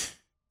things.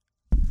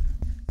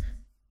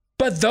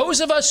 But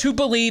those of us who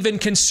believe in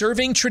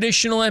conserving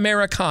traditional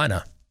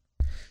Americana,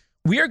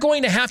 we are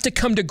going to have to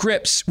come to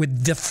grips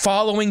with the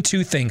following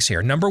two things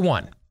here. Number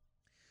one,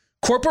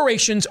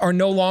 corporations are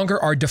no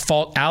longer our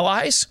default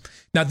allies.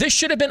 Now, this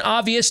should have been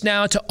obvious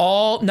now to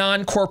all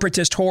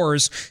non-corporatist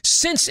horrors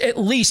since at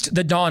least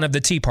the dawn of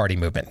the Tea Party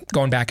movement,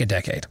 going back a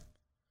decade.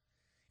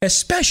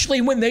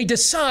 Especially when they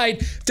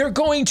decide they're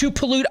going to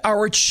pollute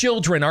our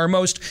children, our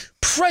most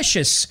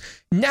precious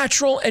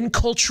natural and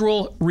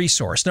cultural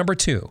resource. Number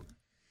two,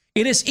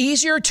 it is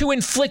easier to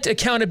inflict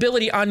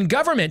accountability on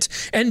government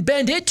and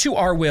bend it to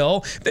our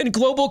will than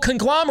global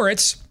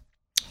conglomerates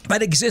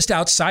that exist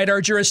outside our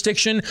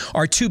jurisdiction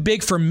are too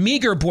big for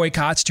meager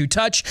boycotts to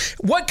touch.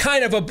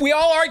 We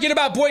all argued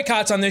about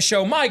boycotts on this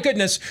show. My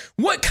goodness,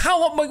 what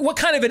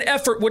kind of an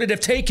effort would it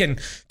have taken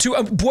to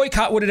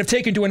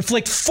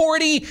inflict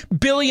 $40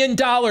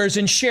 billion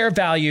in share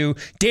value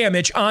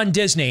damage on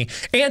Disney?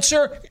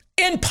 Answer,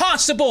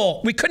 impossible.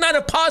 We could not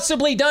have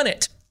possibly done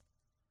it.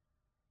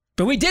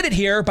 But we did it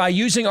here by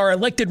using our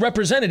elected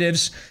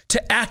representatives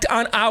to act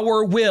on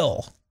our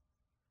will.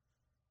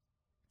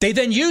 They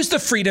then use the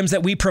freedoms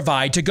that we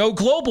provide to go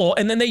global,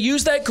 and then they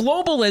use that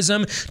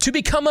globalism to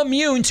become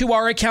immune to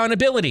our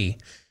accountability.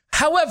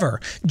 However,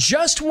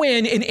 just as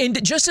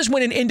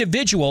when an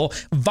individual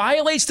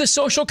violates the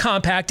social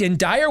compact in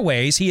dire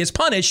ways, he is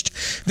punished,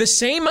 the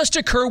same must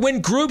occur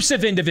when groups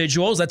of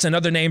individuals, that's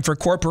another name for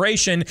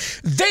corporation,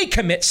 they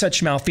commit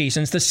such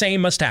malfeasance. The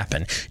same must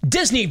happen.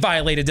 Disney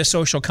violated the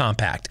social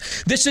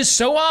compact. This is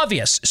so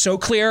obvious, so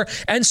clear,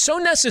 and so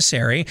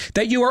necessary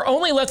that you are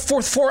only left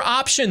with four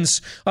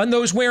options on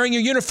those wearing a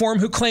uniform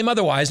who claim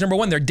otherwise. Number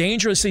one, they're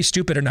dangerously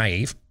stupid or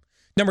naive.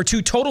 Number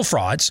two, total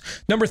frauds.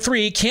 Number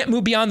three, can't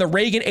move beyond the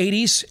Reagan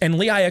 80s and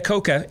Lee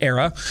Iacocca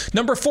era.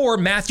 Number four,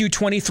 Matthew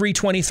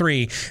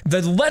 23:23.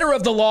 The letter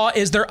of the law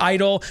is their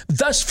idol,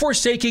 thus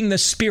forsaking the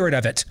spirit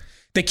of it.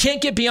 They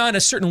can't get beyond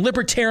a certain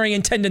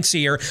libertarian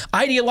tendency or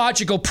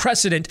ideological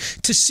precedent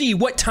to see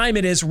what time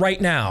it is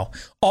right now.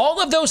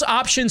 All of those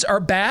options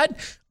are bad.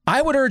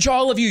 I would urge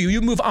all of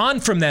you move on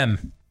from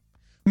them.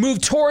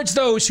 Move towards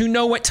those who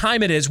know what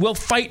time it is. We'll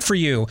fight for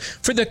you.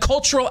 For the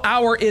cultural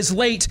hour is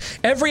late.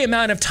 Every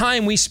amount of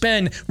time we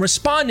spend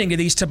responding to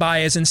these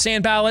Tobias and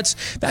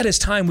Sanballats, that is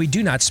time we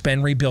do not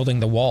spend rebuilding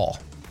the wall.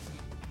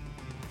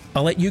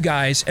 I'll let you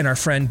guys and our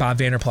friend Bob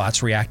Vander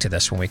Plaats react to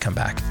this when we come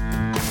back.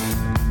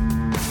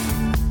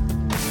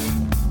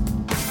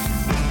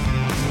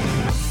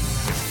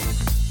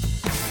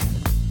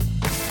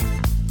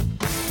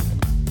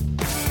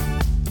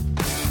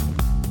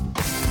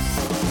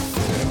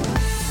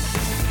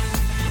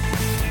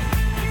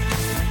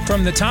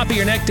 from the top of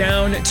your neck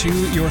down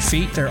to your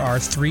feet, there are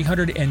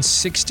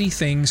 360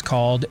 things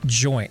called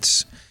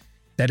joints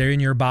that are in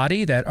your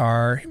body that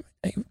are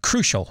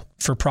crucial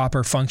for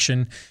proper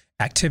function,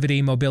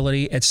 activity,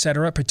 mobility,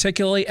 etc.,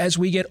 particularly as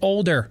we get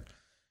older.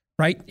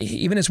 Right?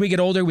 Even as we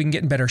get older, we can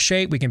get in better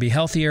shape, we can be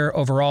healthier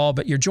overall,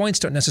 but your joints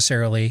don't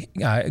necessarily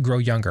grow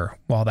younger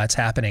while that's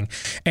happening.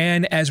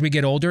 And as we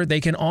get older,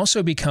 they can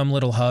also become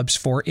little hubs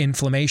for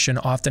inflammation,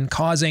 often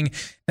causing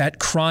that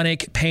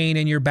chronic pain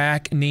in your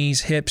back,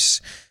 knees,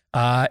 hips,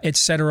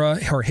 etc.,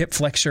 or hip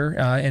flexor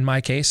in my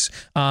case.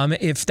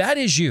 If that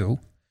is you,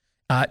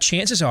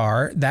 chances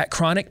are that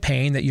chronic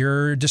pain that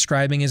you're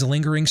describing as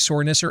lingering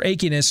soreness or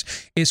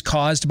achiness is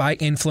caused by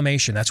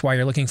inflammation. That's why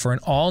you're looking for an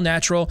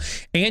all-natural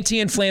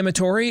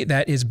anti-inflammatory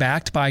that is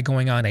backed by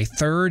going on a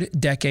third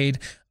decade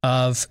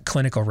of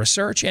clinical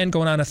research and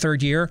going on a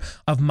third year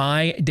of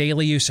my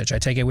daily usage. I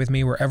take it with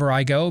me wherever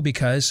I go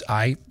because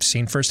I've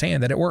seen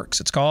firsthand that it works.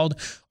 It's called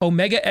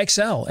Omega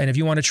XL. And if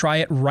you want to try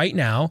it right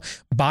now,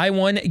 buy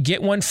one,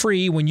 get one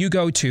free when you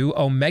go to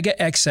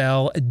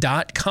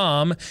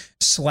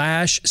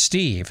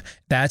omegaxl.com/Steve.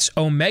 That's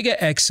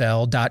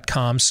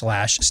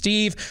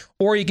omegaxl.com/Steve.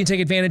 Or you can take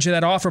advantage of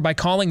that offer by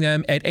calling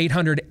them at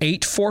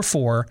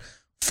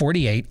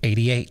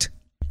 800-844-4888.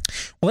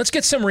 Well, let's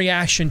get some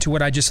reaction to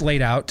what I just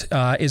laid out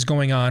is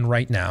going on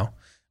right now.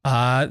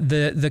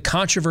 The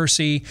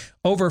controversy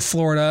over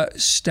Florida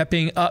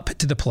stepping up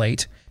to the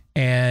plate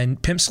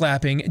and pimp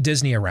slapping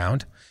Disney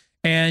around,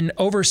 and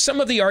over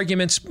some of the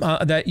arguments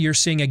that you're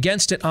seeing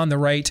against it on the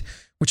right,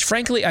 which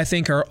frankly I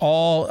think are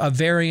all a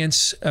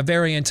variant of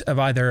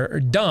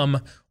either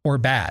dumb or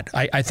bad.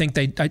 I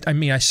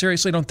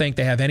seriously don't think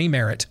they have any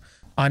merit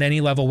on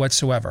any level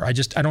whatsoever. I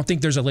don't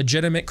think there's a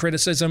legitimate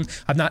criticism.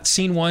 I've not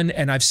seen one,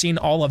 and I've seen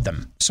all of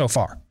them so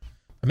far.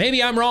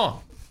 Maybe I'm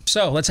wrong.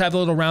 So let's have a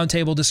little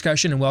roundtable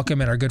discussion and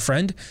welcome in our good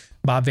friend,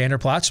 Bob Vander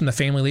Plaats from the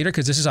Family Leader,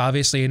 because this is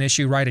obviously an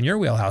issue right in your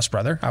wheelhouse,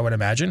 brother, I would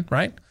imagine,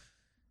 right?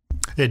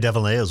 It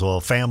definitely is. Well,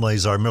 family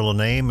is our middle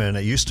name, and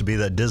it used to be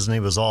that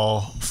Disney was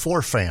all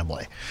for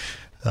family.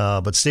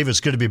 But Steve, it's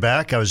good to be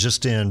back. I was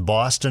just in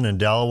Boston and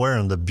Delaware,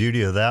 and the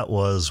beauty of that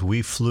was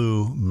we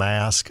flew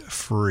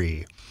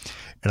mask-free.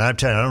 And I'm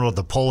telling you, I don't know what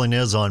the polling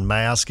is on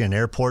masks in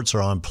airports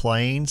or on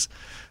planes,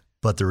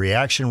 but the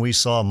reaction we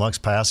saw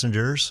amongst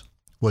passengers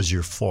was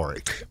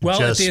euphoric.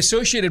 Well, if the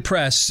Associated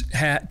Press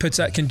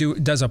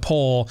does a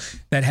poll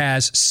that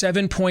has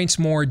 7 points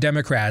more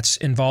Democrats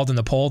involved in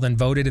the poll than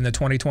voted in the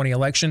 2020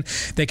 election,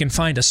 they can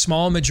find a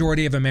small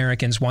majority of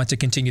Americans want to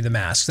continue the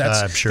masks.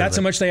 That's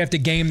how much they have to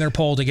game their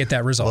poll to get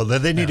that result. Well,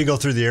 they need to go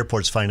through the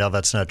airports to find out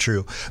that's not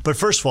true. But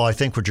first of all, I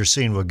think what you're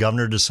seeing with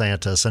Governor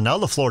DeSantis and now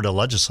the Florida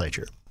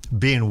legislature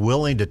being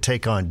willing to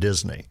take on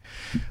Disney.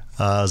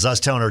 As I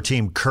was telling our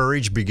team,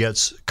 courage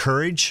begets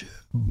courage,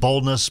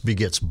 boldness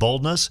begets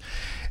boldness.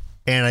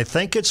 And I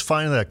think it's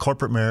finally that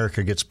corporate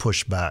America gets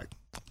pushed back.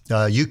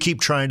 You keep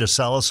trying to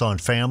sell us on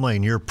family,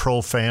 and you're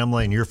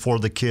pro-family, and you're for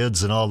the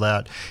kids and all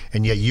that,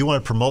 and yet you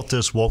want to promote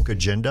this woke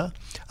agenda.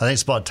 I think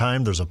it's about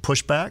time there's a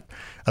pushback.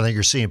 I think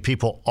you're seeing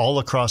people all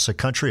across the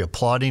country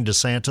applauding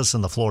DeSantis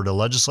in the Florida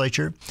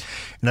legislature.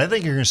 And I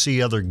think you're going to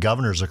see other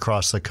governors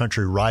across the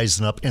country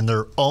rising up in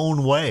their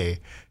own way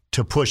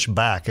to push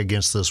back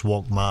against this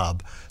woke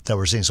mob that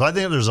we're seeing. So I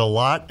think there's a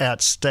lot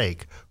at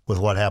stake with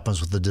what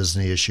happens with the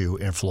Disney issue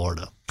in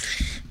Florida.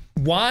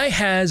 Why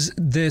has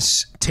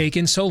this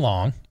taken so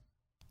long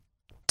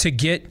to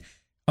get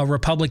a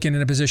Republican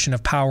in a position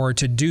of power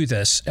to do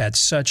this at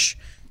such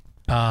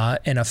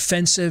an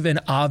offensive and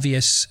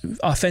obvious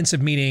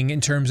offensive meaning in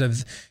terms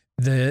of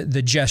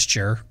the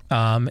gesture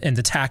and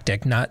the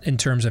tactic, not in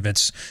terms of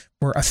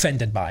we're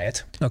offended by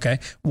it. Okay.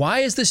 Why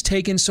has this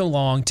taken so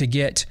long to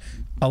get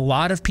a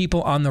lot of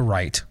people on the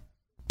right,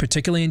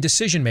 particularly in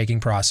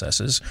decision-making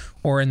processes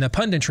or in the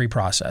punditry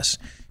process,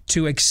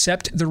 to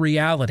accept the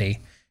reality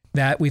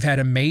that we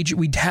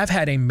have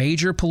had a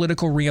major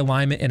political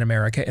realignment in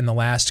America in the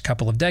last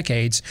couple of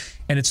decades,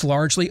 and it's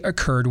largely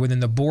occurred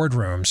within the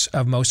boardrooms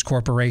of most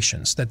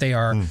corporations, that they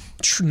are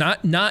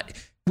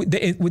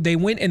they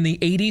went in the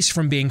 80s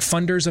from being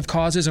funders of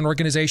causes and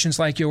organizations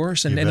like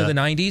yours and into the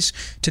 90s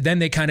to then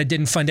they kind of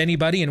didn't fund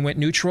anybody and went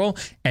neutral,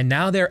 and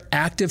now they're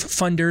active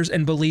funders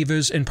and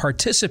believers and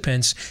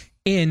participants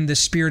in the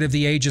spirit of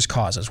the ages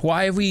causes.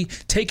 Why have we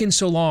taken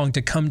so long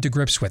to come to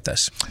grips with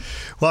this?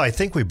 Well, I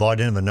think we bought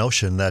into the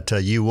notion that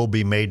you will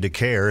be made to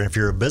care. And if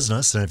you're a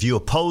business and if you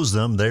oppose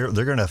them, they're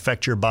going to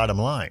affect your bottom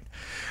line.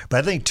 But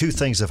I think two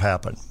things have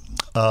happened.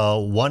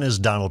 One is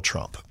Donald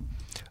Trump.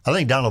 I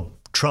think Donald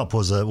Trump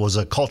was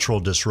a cultural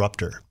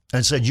disruptor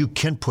and said you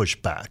can push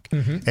back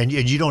and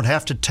you don't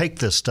have to take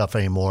this stuff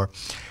anymore.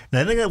 And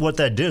I think that what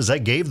that did is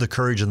that gave the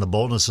courage and the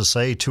boldness to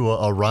say to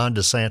a Ron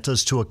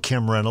DeSantis, to a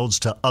Kim Reynolds,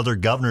 to other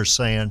governors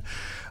saying,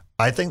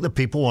 I think the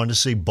people want to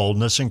see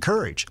boldness and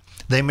courage.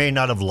 They may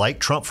not have liked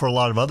Trump for a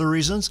lot of other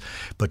reasons,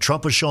 but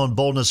Trump was showing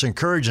boldness and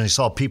courage, and he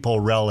saw people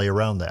rally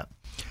around that.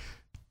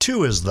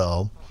 Two is,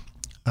 though,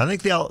 I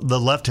think the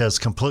left has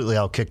completely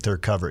outkicked their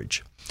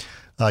coverage.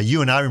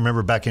 You and I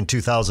remember back in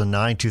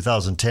 2009,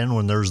 2010,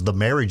 when there was the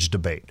marriage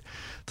debate.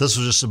 This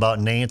was just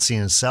about Nancy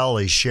and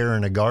Sally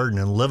sharing a garden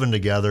and living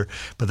together,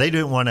 but they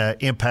didn't want to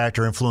impact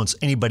or influence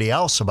anybody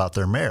else about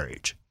their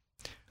marriage.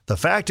 The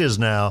fact is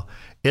now,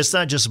 it's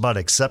not just about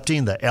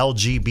accepting the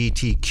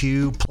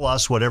LGBTQ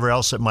plus whatever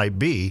else it might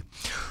be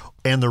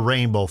and the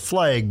rainbow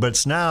flag, but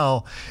it's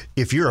now,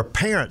 if you're a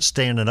parent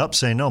standing up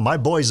saying, no, my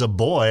boy's a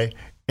boy,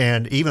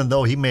 and even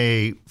though he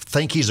may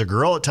think he's a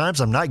girl at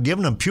times, I'm not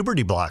giving him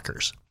puberty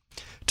blockers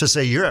to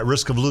say you're at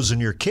risk of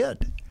losing your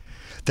kid.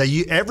 That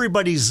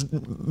everybody's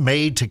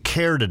made to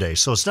care today.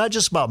 So it's not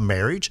just about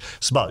marriage.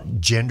 It's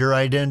about gender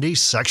identity,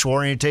 sexual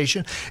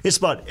orientation. It's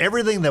about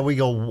everything that we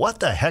go, what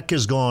the heck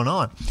is going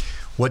on?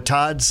 What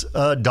Todd's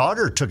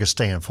daughter took a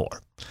stand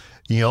for.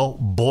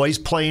 Boys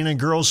playing in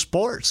girls'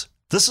 sports.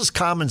 This is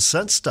common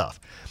sense stuff.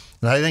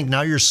 And I think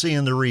now you're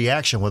seeing the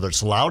reaction, whether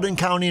it's Loudoun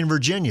County in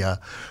Virginia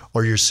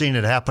or you're seeing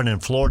it happen in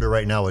Florida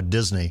right now at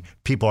Disney.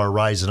 People are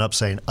rising up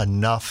saying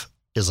enough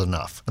is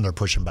enough, and they're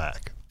pushing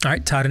back. All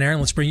right, Todd and Aaron,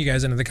 let's bring you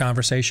guys into the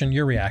conversation.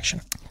 Your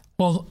reaction.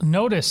 Well,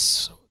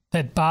 notice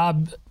that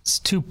Bob's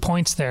 2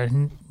 points there,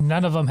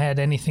 none of them had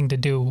anything to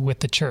do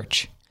with the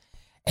church.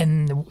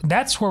 And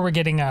that's where we're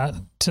getting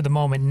to the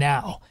moment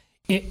now.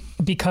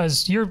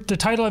 Because the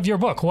title of your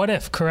book, What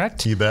If,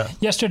 correct? You bet.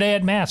 Yesterday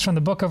at Mass from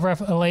the book of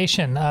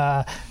Revelation,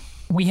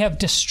 we have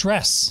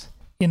distress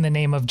in the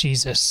name of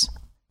Jesus.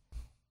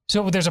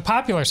 So there's a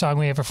popular song,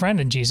 We Have a Friend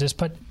in Jesus,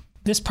 but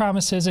this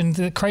promises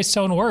in Christ's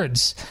own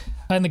words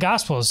in the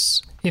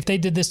Gospels, if they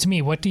did this to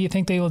me, what do you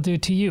think they will do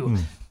to you?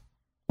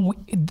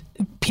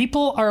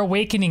 People are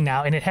awakening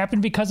now, and it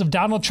happened because of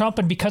Donald Trump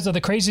and because of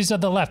the crazies of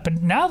the left.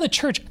 But now the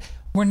church,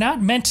 we're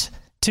not meant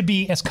to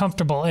be as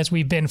comfortable as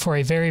we've been for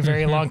a very,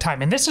 very long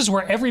time. And this is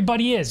where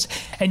everybody is.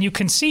 And you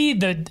can see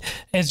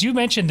as you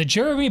mentioned, the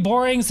Jeremy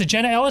Borings, the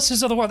Jenna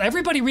Ellises of the world,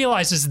 everybody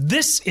realizes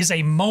this is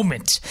a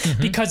moment.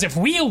 Because if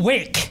we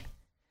awake,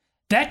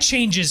 that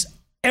changes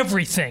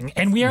everything.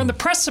 And we are on the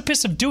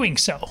precipice of doing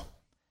so.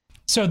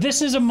 So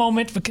this is a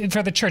moment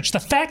for the church. The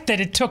fact that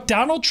it took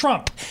Donald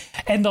Trump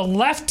and the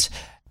left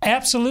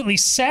absolutely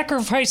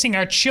sacrificing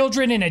our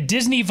children in a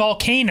Disney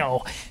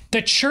volcano,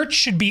 the church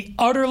should be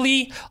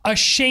utterly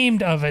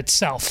ashamed of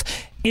itself.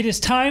 It is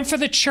time for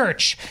the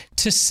church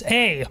to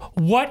say,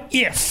 what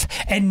if,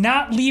 and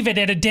not leave it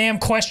at a damn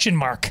question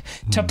mark,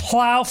 to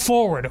plow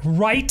forward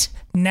right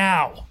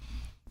now.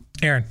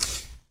 Aaron.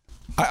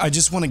 I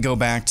just want to go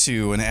back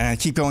to, and I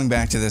keep going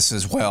back to this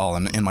as well,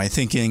 in my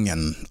thinking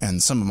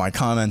and some of my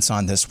comments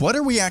on this. What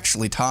are we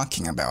actually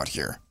talking about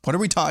here? What are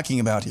we talking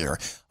about here?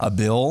 A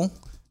bill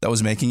that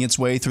was making its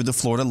way through the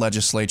Florida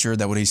legislature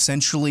that would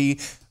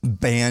essentially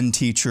ban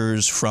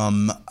teachers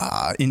from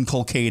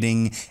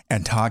inculcating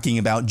and talking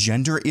about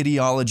gender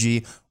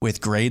ideology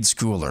with grade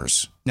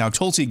schoolers. Now,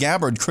 Tulsi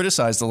Gabbard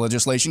criticized the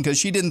legislation because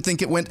she didn't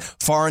think it went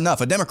far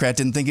enough. A Democrat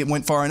didn't think it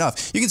went far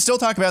enough. You can still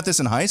talk about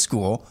this in high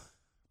school,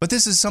 but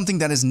this is something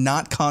that is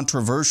not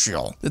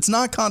controversial. It's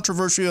not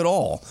controversial at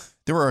all.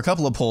 There were a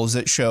couple of polls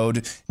that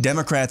showed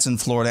Democrats in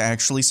Florida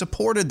actually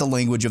supported the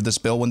language of this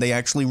bill when they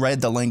actually read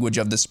the language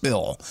of this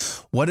bill.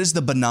 What is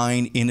the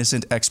benign,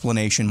 innocent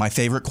explanation? My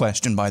favorite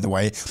question, by the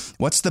way.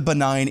 What's the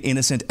benign,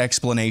 innocent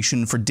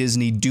explanation for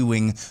Disney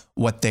doing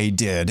what they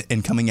did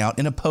and coming out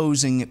and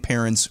opposing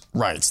parents'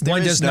 rights?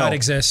 One does not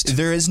exist.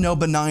 There is no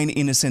benign,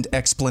 innocent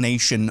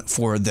explanation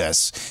for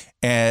this.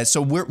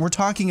 So we're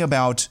talking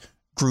about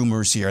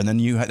groomers here. And then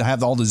you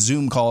have all the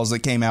Zoom calls that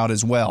came out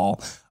as well,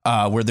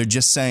 where they're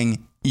just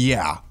saying,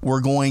 yeah,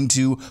 we're going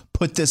to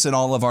put this in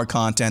all of our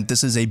content.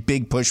 This is a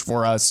big push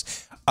for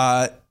us.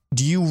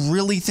 Do you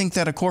really think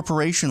that a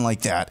corporation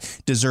like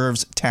that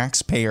deserves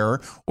taxpayer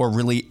or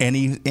really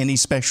any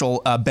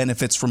special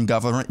benefits from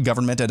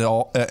government at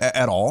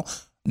all?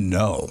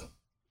 No.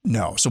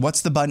 So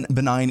what's the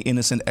benign,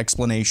 innocent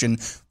explanation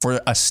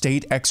for a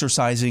state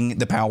exercising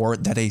the power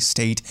that a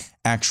state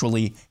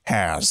actually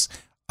has?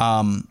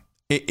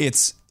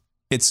 It's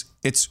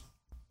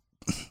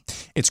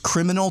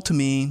criminal to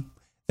me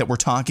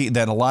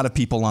that a lot of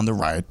people on the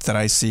right that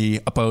I see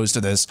opposed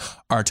to this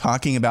are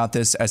talking about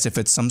this as if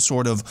it's some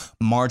sort of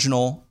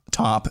marginal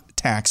top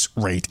tax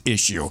rate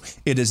issue.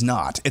 It is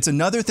not. It's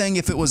another thing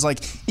if it was like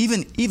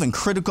even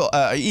critical,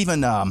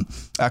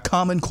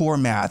 Common Core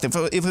math.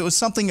 If it was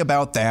something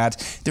about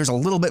that, there's a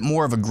little bit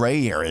more of a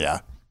gray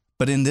area.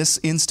 But in this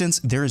instance,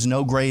 there is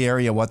no gray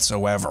area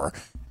whatsoever.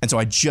 And so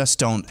I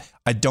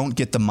don't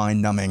get the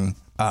mind-numbing,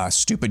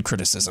 stupid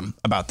criticism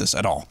about this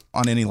at all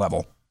on any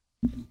level.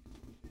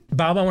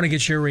 Bob, I want to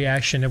get your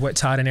reaction to what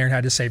Todd and Aaron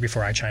had to say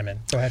before I chime in.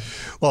 Go ahead.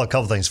 Well, a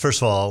couple things.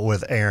 First of all,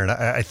 with Aaron,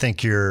 I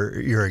think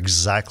you're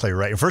exactly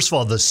right. First of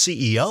all, the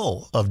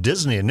CEO of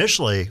Disney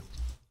initially,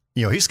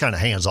 he's kind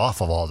of hands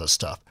off of all this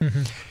stuff.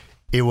 Mm-hmm.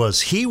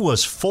 He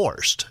was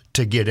forced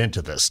to get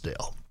into this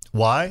deal.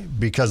 Why?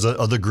 Because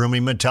of the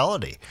grooming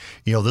mentality.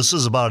 This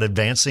is about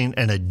advancing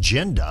an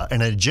agenda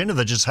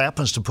that just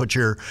happens to put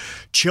your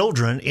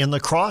children in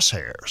the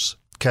crosshairs.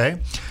 Okay?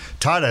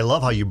 Todd, I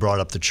love how you brought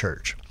up the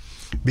church.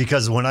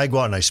 Because when I go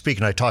out and I speak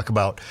and I talk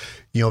about,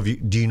 do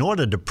you know what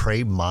a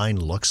depraved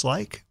mind looks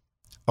like?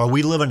 Are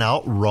we living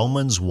out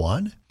Romans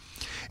 1?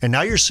 And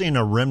now you're seeing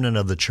a remnant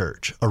of the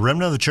church,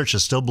 that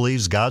still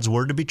believes God's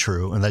word to be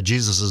true and that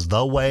Jesus is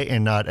the way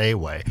and not a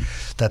way,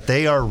 that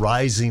they are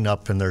rising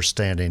up and they're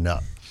standing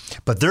up.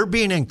 But they're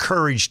being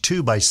encouraged,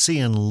 too, by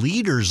seeing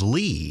leaders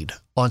lead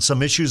on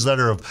some issues that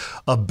are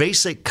of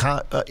basic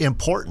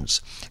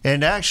importance.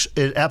 And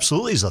actually, it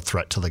absolutely is a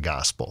threat to the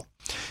gospel.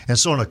 And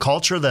so in a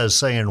culture that is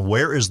saying,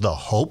 where is the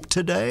hope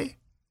today?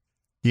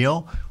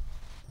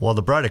 Well,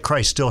 the bride of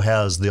Christ still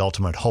has the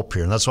ultimate hope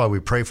here. And that's why we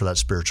pray for that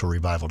spiritual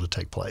revival to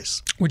take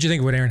place. What do you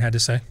think of what Aaron had to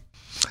say?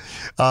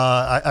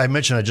 I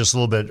mentioned it just a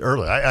little bit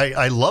earlier.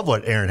 I love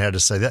what Aaron had to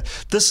say. That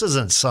this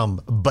isn't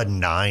some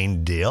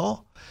benign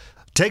deal.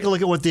 Take a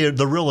look at what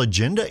the real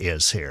agenda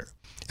is here.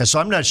 And so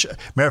I'm not sure.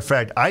 Matter of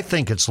fact, I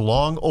think it's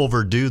long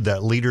overdue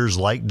that leaders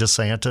like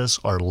DeSantis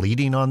are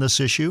leading on this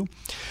issue.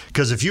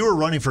 Because if you were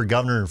running for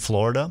governor in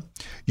Florida,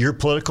 your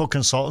political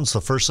consultants,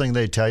 the first thing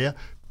they tell you,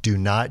 do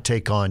not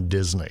take on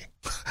Disney.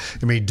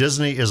 I mean,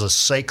 Disney is a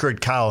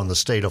sacred cow in the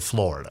state of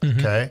Florida,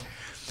 okay?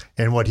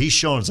 And what he's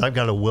shown is I've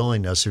got a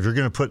willingness. If you're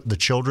going to put the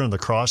children in the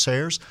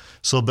crosshairs,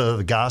 so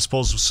the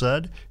Gospels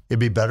said, it'd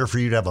be better for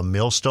you to have a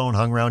millstone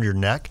hung around your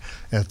neck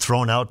and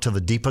thrown out to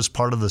the deepest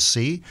part of the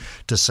sea.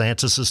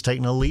 DeSantis is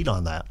taking a lead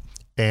on that.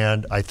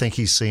 And I think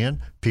he's seeing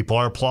people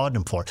are applauding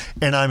him for it.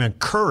 And I'm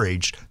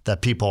encouraged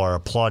that people are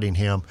applauding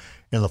him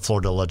in the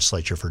Florida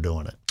legislature for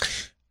doing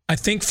it. I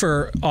think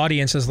for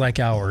audiences like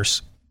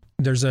ours,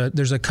 there's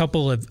a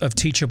couple of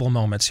teachable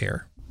moments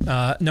here.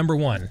 Number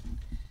one,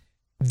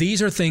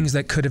 these are things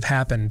that could have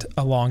happened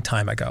a long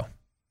time ago.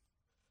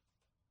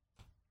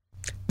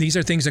 These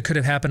are things that could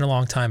have happened a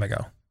long time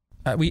ago.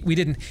 We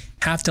didn't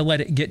have to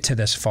let it get to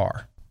this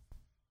far.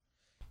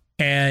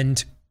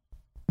 And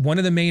one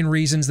of the main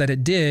reasons that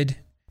it did,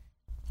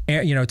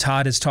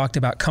 Todd has talked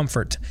about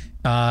comfort.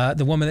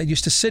 The woman that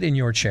used to sit in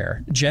your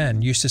chair,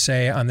 Jen, used to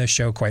say on this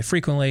show quite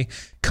frequently,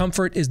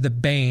 comfort is the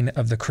bane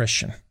of the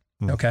Christian.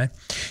 Okay?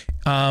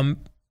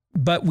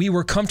 But we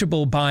were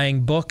comfortable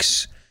buying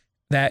books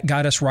that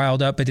got us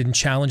riled up but didn't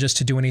challenge us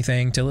to do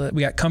anything.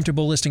 We got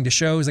comfortable listening to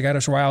shows that got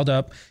us riled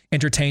up,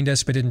 entertained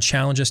us, but didn't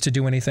challenge us to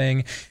do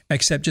anything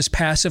except just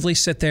passively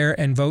sit there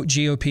and vote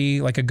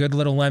GOP like a good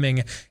little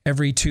lemming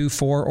every 2,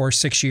 4, or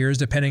 6 years,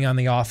 depending on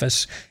the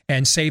office,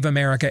 and save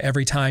America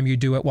every time you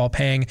do it while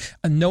paying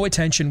no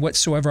attention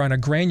whatsoever on a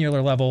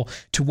granular level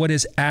to what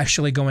is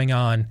actually going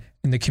on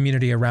in the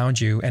community around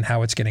you and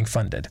how it's getting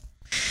funded.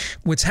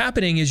 What's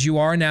happening is you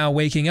are now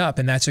waking up,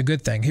 and that's a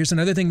good thing. Here's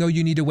another thing, though,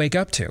 you need to wake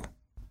up to,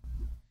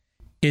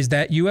 is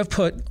that you have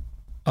put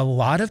a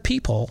lot of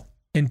people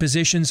in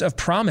positions of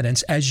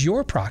prominence as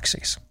your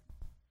proxies,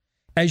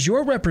 as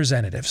your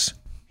representatives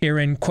here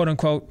in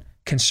quote-unquote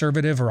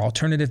conservative or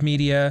alternative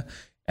media,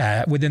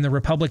 within the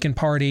Republican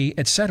Party,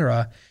 et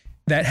cetera,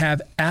 that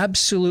have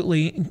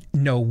absolutely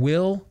no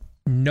will,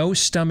 no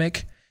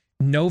stomach,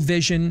 no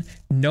vision,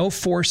 no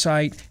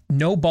foresight,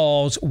 no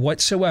balls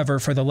whatsoever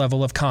for the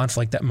level of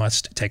conflict that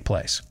must take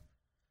place.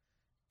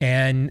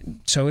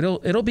 And so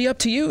it'll be up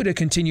to you to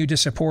continue to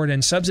support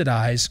and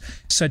subsidize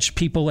such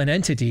people and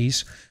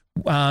entities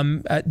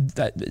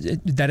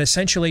that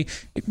essentially,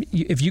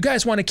 if you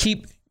guys want to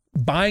keep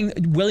buying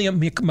William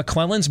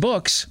McClellan's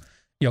books,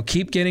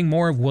 keep getting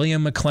more of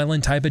William McClellan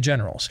type of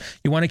generals.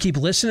 You want to keep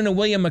listening to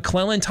William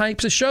McClellan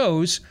types of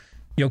shows,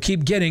 you'll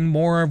keep getting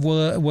more of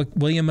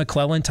William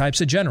McClellan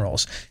types of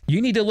generals.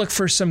 You need to look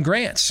for some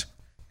grants.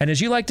 And as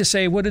you like to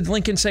say, what did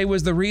Lincoln say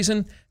was the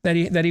reason that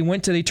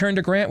he turned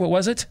to Grant? What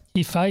was it?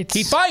 He fights.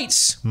 He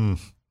fights.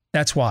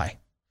 That's why.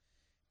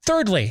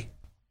 Thirdly,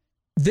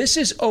 this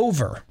is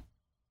over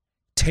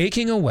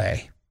taking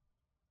away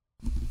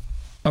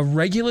a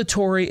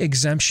regulatory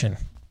exemption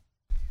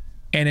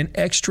and an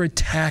extra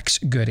tax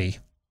goodie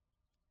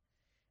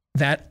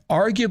that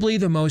arguably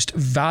the most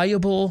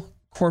valuable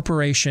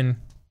corporation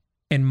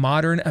in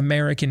modern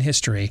American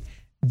history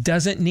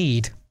doesn't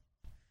need.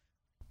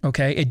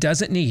 Okay? It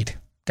doesn't need.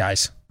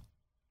 Guys,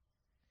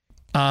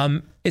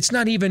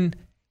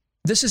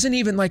 this isn't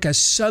even like a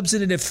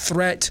substantive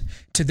threat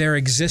to their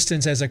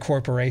existence as a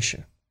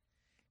corporation.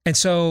 And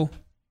so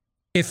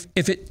if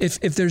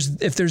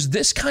there's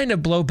this kind of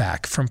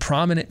blowback from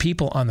prominent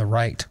people on the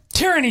right,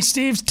 tyranny,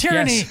 Steve,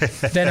 tyranny,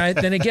 yes,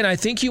 then again, I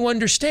think you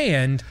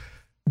understand.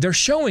 They're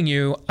showing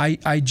you,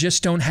 I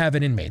just don't have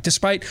it in me.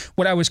 Despite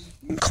what I was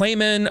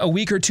claiming a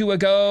week or two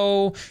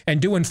ago and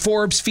doing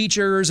Forbes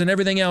features and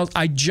everything else,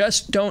 I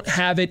just don't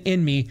have it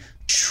in me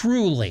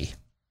truly.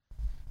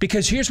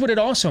 Because here's what it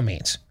also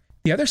means.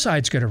 The other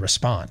side's going to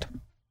respond.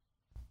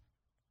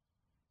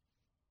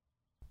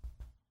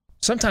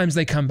 Sometimes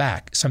they come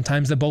back.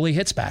 Sometimes the bully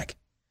hits back.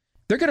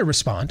 They're going to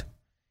respond.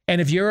 And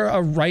if you're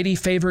a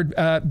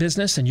righty-favored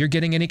business and you're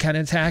getting any kind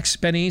of tax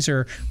bennies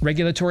or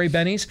regulatory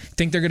bennies,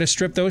 think they're going to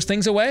strip those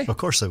things away? Of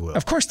course they will.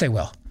 Of course they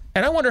will.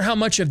 And I wonder how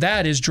much of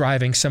that is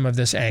driving some of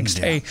this angst.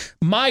 Yeah. Hey,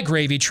 my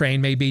gravy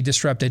train may be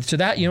disrupted. To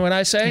that, you know what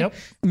I say? Yep.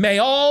 May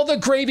all the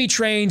gravy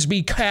trains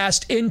be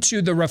cast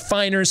into the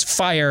refiner's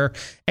fire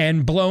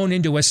and blown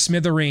into a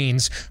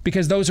smithereens,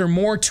 because those are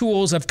more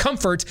tools of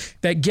comfort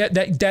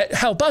that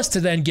help us to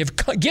then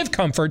give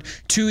comfort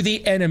to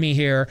the enemy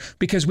here,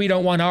 because we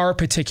don't want our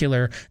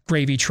particular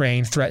gravy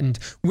train threatened.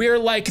 We're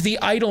like the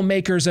idol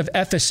makers of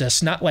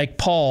Ephesus, not like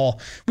Paul.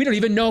 We don't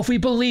even know if we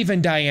believe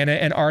in Diana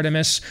and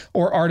Artemis,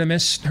 or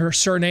Artemis, her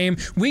surname.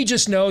 We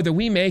just know that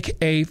we make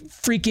a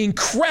freaking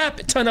crap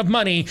ton of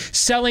money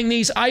selling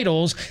these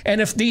idols.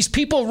 And if these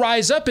people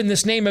rise up in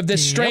this name of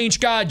this strange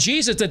God,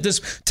 Jesus, that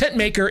this tent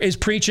maker is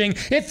preaching,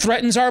 it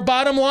threatens our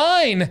bottom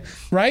line,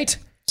 right?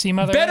 See,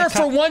 Mother, better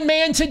for one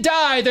man to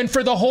die than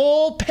for the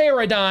whole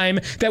paradigm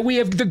that we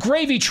have, the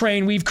gravy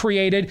train we've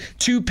created,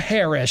 to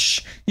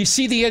perish. You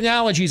see the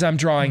analogies I'm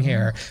drawing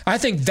here? I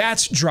think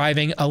that's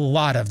driving a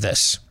lot of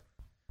this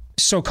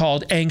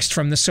so-called angst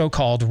from the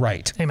so-called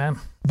right. Amen.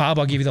 Bob,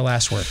 I'll give you the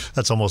last word.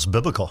 That's almost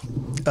biblical.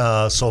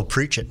 So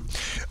preach it.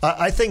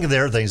 I think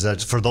there are things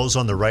that, for those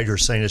on the right who are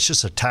saying it's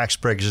just a tax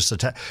break, just a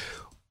tax.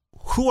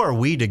 Who are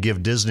we to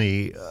give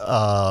Disney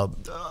a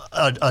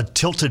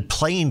tilted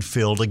playing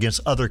field against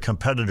other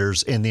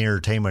competitors in the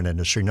entertainment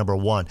industry? Number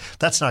one,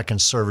 that's not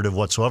conservative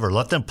whatsoever.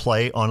 Let them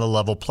play on a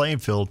level playing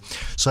field.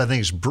 So I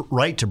think it's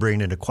right to bring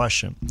it into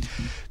question.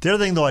 The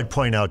other thing, though, I'd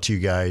point out to you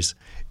guys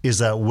is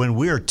that when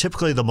we are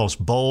typically the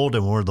most bold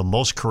and we're the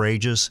most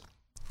courageous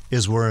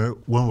is when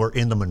we're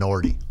in the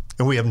minority.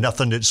 And we have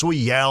nothing to, so we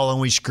yell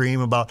and we scream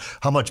about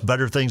how much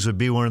better things would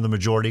be when we're in the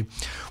majority.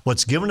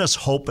 What's given us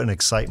hope and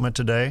excitement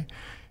today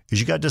is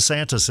you got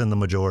DeSantis in the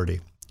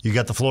majority. You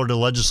got the Florida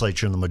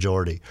legislature in the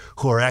majority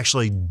who are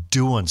actually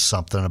doing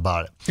something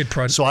about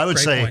it. So I would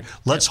say,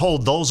 let's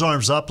hold those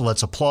arms up.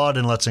 Let's applaud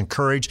and let's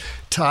encourage.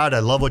 Todd, I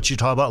love what you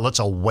talk about. Let's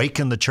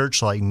awaken the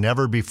church like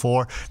never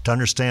before to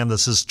understand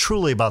this is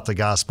truly about the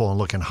gospel and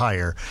looking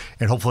higher.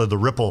 And hopefully the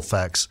ripple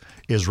effects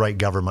is right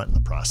government in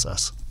the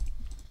process.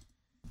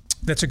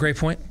 That's a great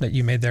point that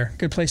you made there.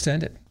 Good place to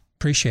end it.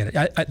 Appreciate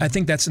it. I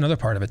think that's another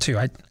part of it too.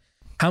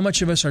 How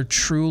much of us are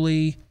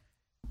truly,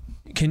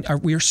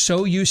 we're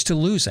so used to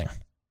losing.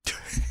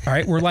 All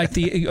right, we're like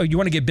you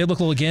want to get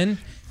biblical again?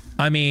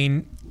 I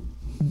mean,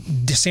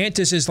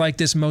 DeSantis is like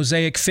this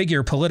mosaic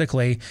figure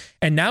politically,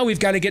 and now we've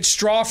got to get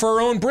straw for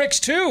our own bricks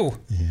too.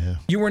 Yeah.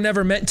 You were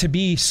never meant to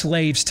be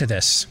slaves to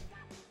this.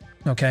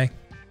 Okay?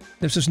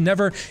 We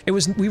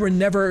were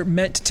never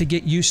meant to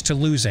get used to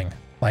losing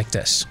like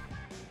this.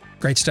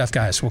 Great stuff,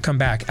 guys. We'll come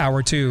back.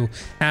 Hour 2,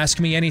 Ask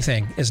Me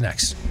Anything is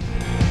next.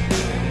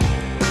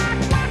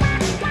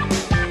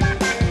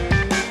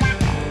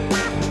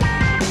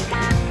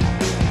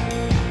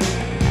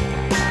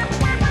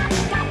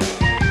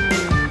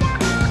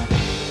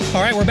 All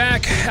right, we're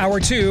back.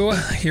 Hour 2.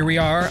 Here we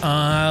are,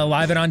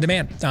 live and on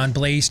demand on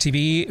Blaze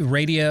TV,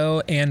 radio,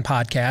 and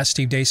podcast.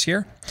 Steve Deace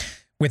here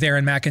with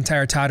Aaron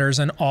McIntyre, Todders,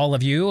 and all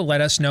of you. Let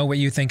us know what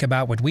you think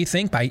about what we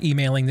think by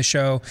emailing the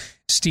show,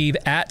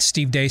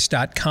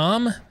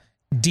 steve@stevedeace.com.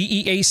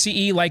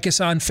 DEACE. Like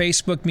us on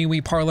Facebook,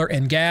 MeWe, Parler,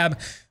 and Gab.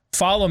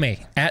 Follow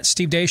me at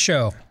Steve Deace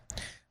Show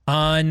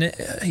and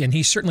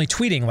he's certainly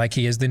tweeting like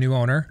he is the new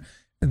owner,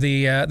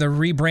 the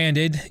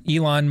rebranded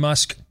Elon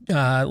Musk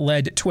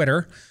led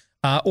Twitter.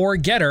 Or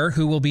Getter,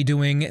 who will be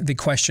doing the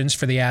questions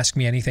for the Ask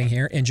Me Anything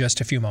here in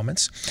just a few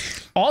moments.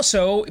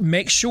 Also,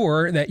 make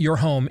sure that your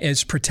home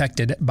is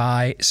protected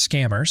by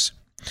scammers,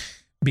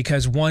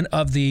 because one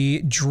of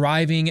the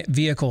driving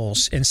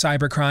vehicles in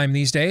cybercrime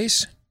these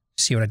days,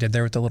 see what I did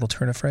there with the little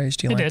turn of phrase?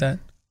 Do you like that?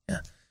 Yeah.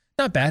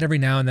 Not bad. Every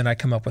now and then I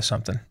come up with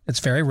something. It's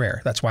very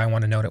rare. That's why I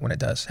want to note it when it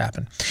does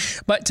happen.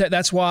 But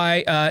that's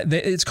why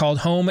it's called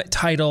home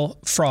title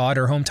fraud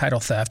or home title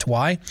theft.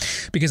 Why?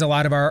 Because a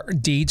lot of our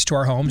deeds to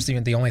our homes,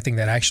 the only thing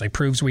that actually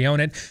proves we own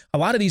it, a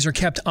lot of these are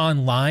kept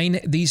online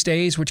these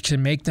days, which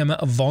can make them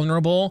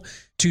vulnerable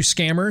to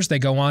scammers. They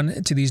go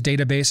on to these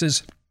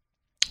databases,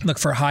 look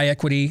for high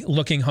equity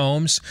looking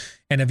homes,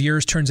 and if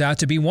yours turns out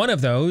to be one of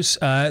those,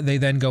 they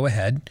then go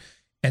ahead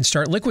and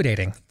start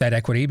liquidating that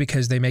equity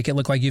because they make it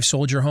look like you've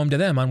sold your home to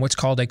them on what's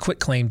called a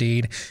quitclaim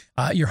deed.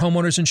 Your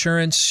homeowner's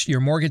insurance, your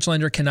mortgage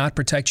lender cannot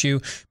protect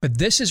you, but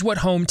this is what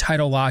Home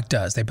Title Lock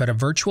does. They put a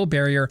virtual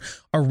barrier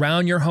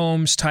around your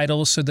home's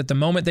titles so that the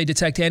moment they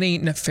detect any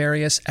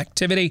nefarious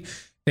activity,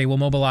 they will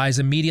mobilize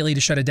immediately to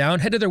shut it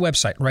down. Head to their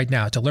website right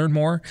now to learn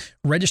more.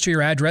 Register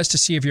your address to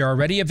see if you're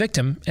already a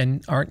victim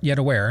and aren't yet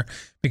aware,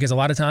 because a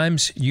lot of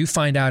times you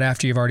find out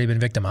after you've already been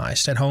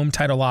victimized at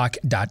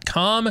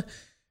HomeTitleLock.com.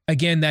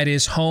 Again, that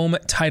is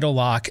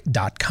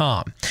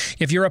HomeTitleLock.com.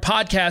 If you're a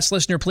podcast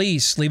listener,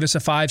 please leave us a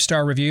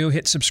 5-star review,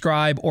 hit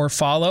subscribe or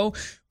follow.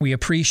 We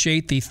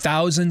appreciate the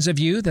thousands of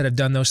you that have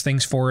done those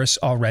things for us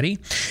already.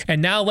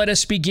 And now let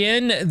us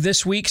begin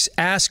this week's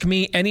Ask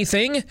Me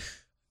Anything.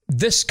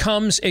 This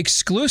comes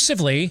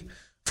exclusively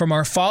from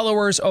our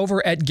followers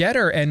over at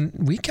Getter, and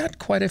we got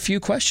quite a few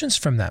questions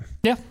from them.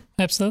 Yeah,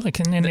 absolutely.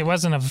 And it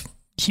wasn't a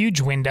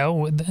huge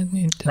window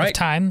of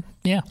time.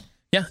 Yeah.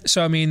 Yeah.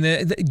 So, I mean,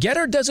 the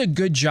Getter does a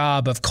good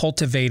job of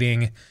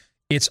cultivating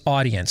its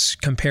audience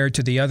compared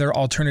to the other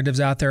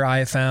alternatives out there I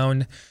have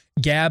found.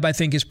 Gab, I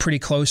think, is pretty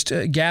close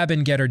to. Gab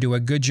and Getter do a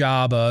good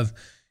job of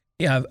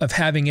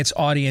having its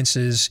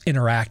audiences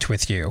interact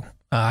with you.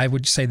 I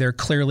would say they're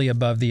clearly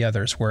above the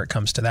others where it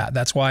comes to that.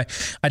 That's why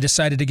I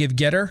decided to give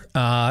Getter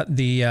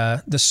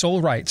the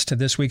sole rights to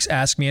this week's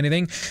Ask Me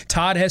Anything.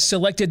 Todd has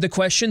selected the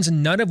questions,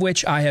 none of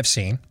which I have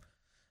seen.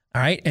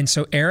 All right, and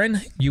so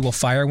Aaron, you will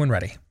fire when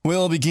ready.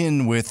 We'll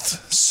begin with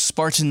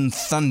Spartan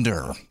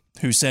Thunder,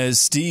 who says,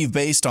 Steve,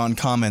 based on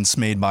comments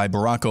made by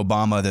Barack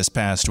Obama this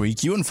past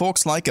week, you and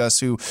folks like us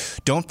who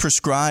don't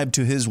prescribe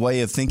to his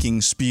way of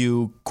thinking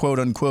spew, quote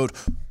unquote,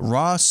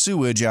 raw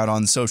sewage out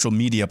on social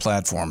media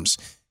platforms.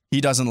 He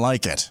doesn't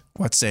like it.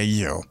 What say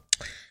you?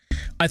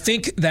 I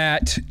think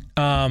that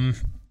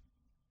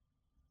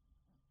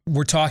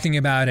we're talking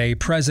about a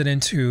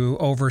president who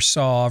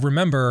oversaw,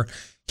 remember,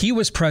 he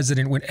was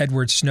president when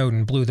Edward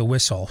Snowden blew the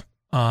whistle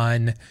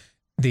on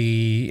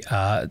the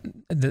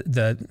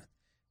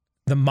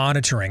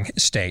monitoring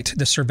state,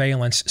 the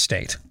surveillance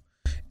state.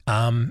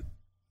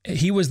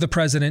 He was the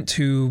president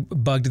who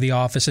bugged the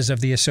offices of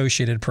the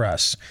Associated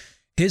Press.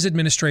 His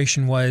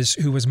administration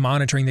who was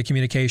monitoring the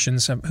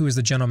communications. Who was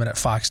the gentleman at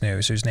Fox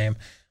News whose name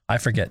I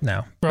forget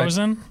now?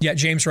 Rosen? Yeah,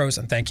 James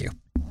Rosen. Thank you.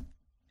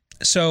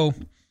 So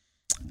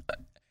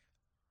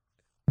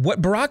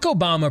what Barack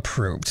Obama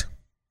proved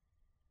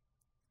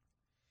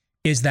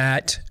is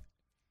that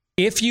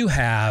if you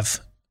have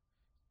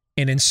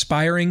an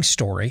inspiring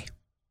story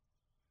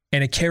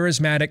and a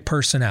charismatic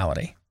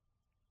personality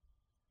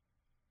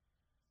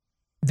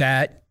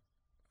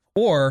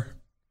or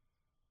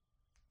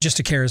just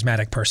a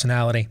charismatic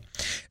personality,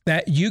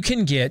 that you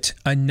can get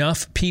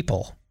enough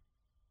people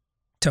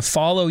to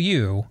follow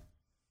you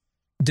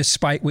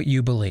despite what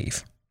you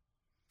believe.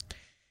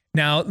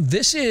 Now,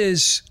 this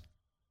is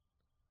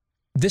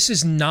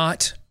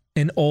not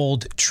an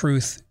old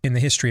truth in the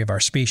history of our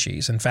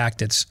species. In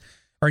fact,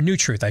 or new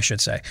truth, I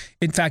should say.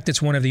 In fact,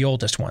 it's one of the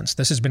oldest ones.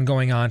 This has been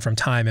going on from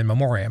time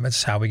immemorial.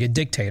 It's how we get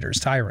dictators,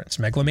 tyrants,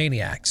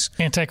 megalomaniacs.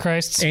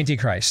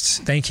 Antichrists.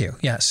 Thank you.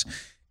 Yes.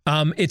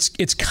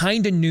 It's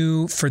kind of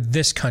new for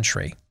this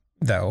country,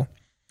 though.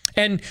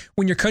 And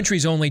when your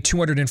country's only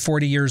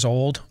 240 years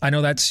old, I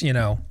know that's,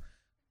 a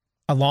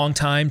long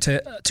time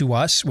to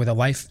us with a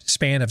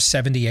lifespan of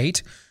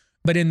 78.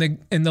 But in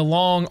the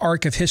long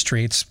arc of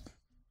history,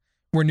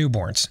 we're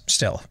newborns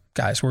still,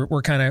 guys.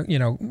 We're kind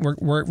of,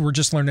 we're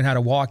just learning how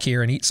to walk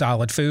here and eat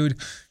solid food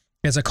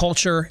as a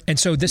culture. And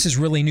so this is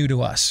really new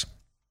to us.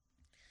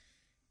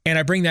 And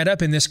I bring that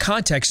up in this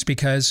context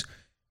because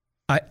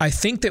I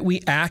think that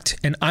we act,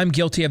 and I'm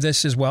guilty of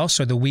this as well,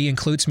 so the we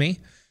includes me.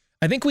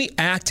 I think we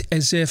act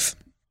as if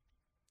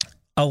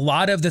a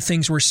lot of the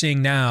things we're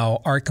seeing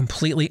now are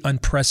completely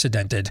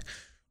unprecedented,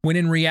 when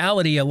in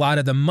reality, a lot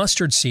of the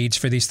mustard seeds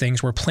for these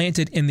things were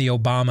planted in the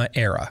Obama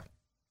era.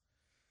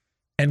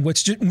 And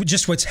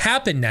what's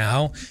happened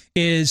now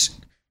is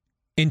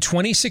in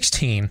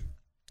 2016,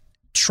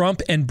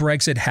 Trump and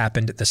Brexit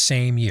happened the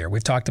same year.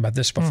 We've talked about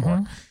this before.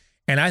 Mm-hmm.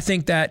 And I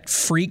think that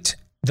freaked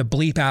the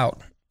bleep out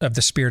of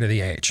the spirit of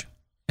the age.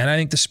 And I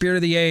think the spirit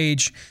of the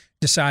age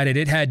decided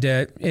it had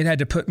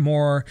to put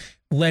more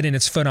lead in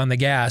its foot on the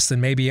gas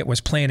than maybe it was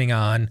planning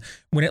on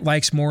when it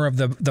likes more of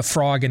the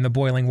frog in the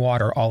boiling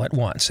water all at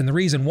once. And the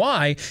reason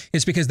why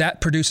is because that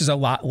produces a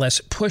lot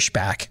less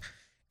pushback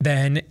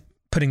than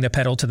putting the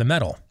pedal to the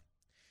metal.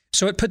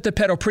 So it put the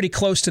pedal pretty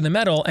close to the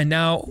metal, and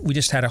now we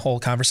just had a whole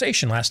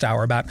conversation last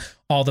hour about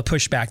all the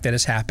pushback that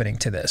is happening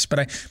to this.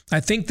 But I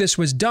think this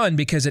was done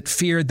because it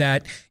feared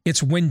that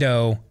its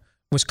window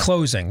was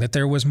closing, that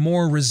there was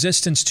more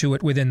resistance to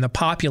it within the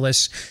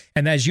populace.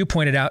 And as you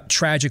pointed out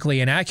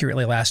tragically and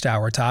accurately last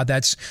hour, Todd,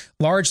 that's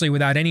largely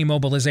without any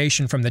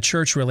mobilization from the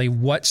church really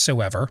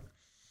whatsoever.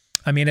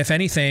 I mean, if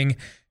anything,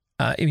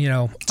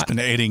 it's been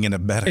aiding and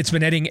abetting. It's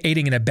been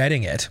aiding and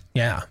abetting it.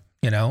 Yeah.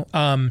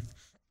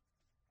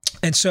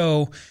 And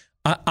so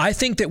I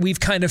think that we've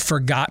kind of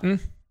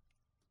forgotten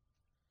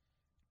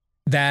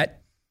that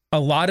a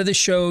lot of the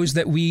shows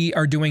that we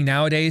are doing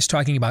nowadays,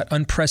 talking about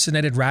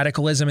unprecedented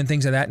radicalism and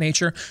things of that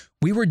nature,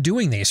 we were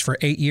doing these for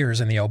 8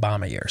 years in the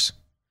Obama years.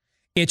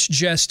 It's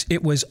just,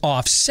 it was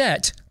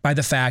offset by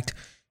the fact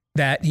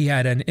that he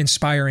had an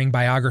inspiring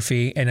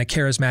biography and a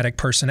charismatic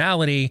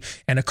personality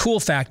and a cool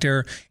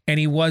factor, and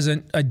he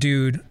wasn't a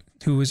dude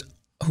who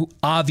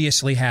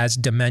obviously has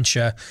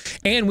dementia,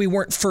 and we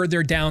weren't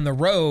further down the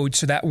road,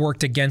 so that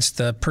worked against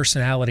the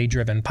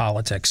personality-driven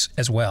politics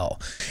as well.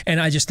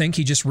 And I just think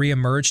he just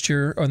reemerged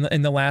here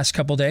in the last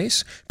couple of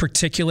days,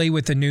 particularly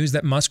with the news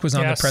that Musk was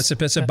on the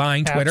precipice of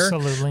buying Twitter.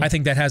 Absolutely. I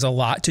think that has a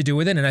lot to do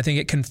with it, and I think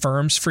it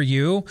confirms for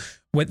you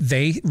what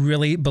they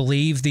really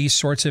believe these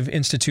sorts of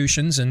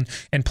institutions and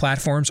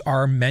platforms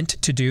are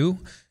meant to do.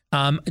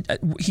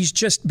 He's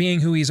just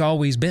being who he's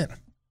always been.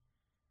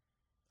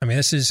 I mean,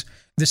 this is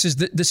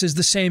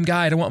the same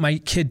guy. I don't want my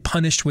kid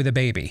punished with a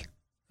baby.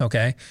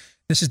 Okay.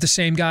 This is the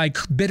same guy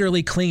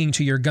bitterly clinging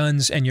to your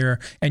guns and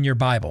your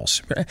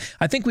Bibles.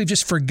 I think we've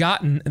just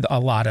forgotten a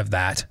lot of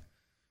that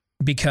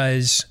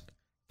because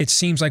it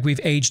seems like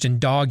we've aged in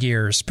dog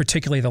years,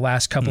 particularly the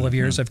last couple of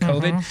years of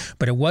COVID.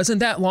 But it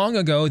wasn't that long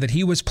ago that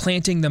he was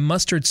planting the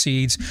mustard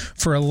seeds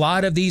for a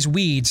lot of these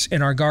weeds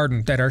in our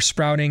garden that are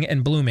sprouting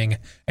and blooming,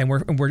 and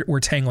we're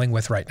tangling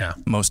with right now.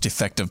 Most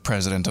effective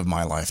president of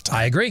my lifetime.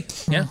 I agree.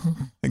 Yeah.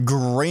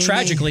 Gramey,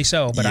 tragically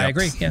so, but I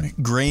agree. Yeah.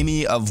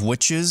 Gramey of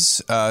Witches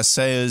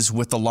says,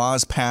 with the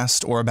laws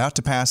passed or about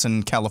to pass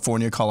in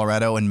California,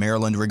 Colorado, and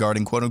Maryland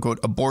regarding quote-unquote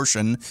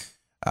abortion,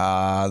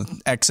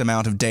 X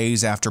amount of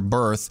days after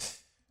birth,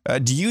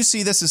 do you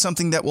see this as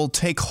something that will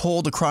take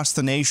hold across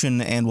the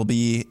nation and will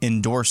be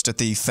endorsed at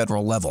the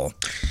federal level?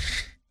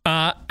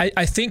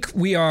 I think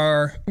we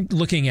are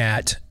looking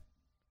at,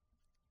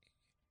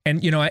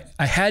 and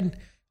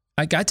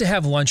I got to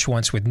have lunch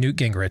once with Newt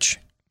Gingrich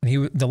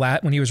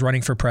when he was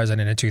running for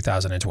president in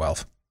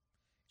 2012.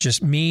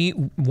 Just me,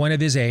 one of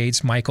his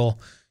aides, Michael,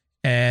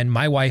 and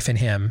my wife and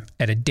him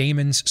at a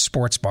Damon's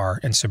Sports Bar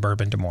in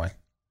suburban Des Moines.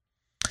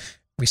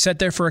 We sat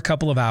there for a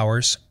couple of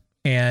hours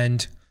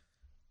and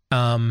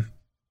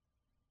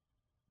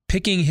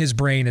picking his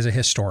brain as a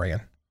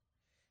historian.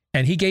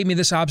 And he gave me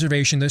this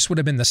observation. This would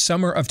have been the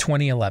summer of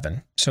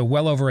 2011, so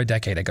well over a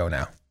decade ago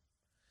now.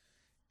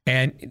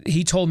 And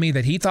he told me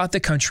that he thought the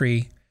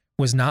country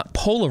was not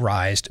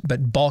polarized,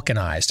 but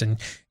balkanized. And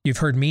you've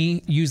heard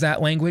me use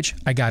that language.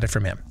 I got it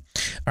from him.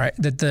 All right,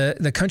 that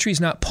the country's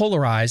not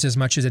polarized as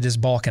much as it is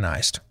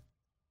balkanized.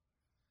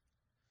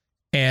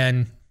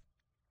 And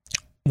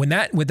what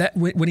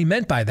he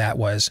meant by that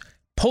was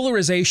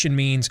polarization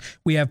means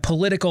we have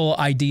political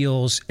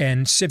ideals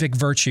and civic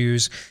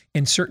virtues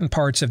in certain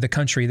parts of the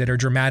country that are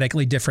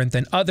dramatically different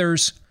than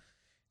others.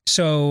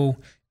 So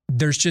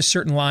there's just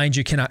certain lines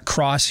you cannot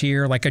cross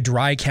here, like a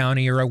dry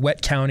county or a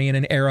wet county in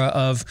an era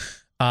of,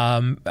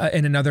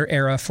 in another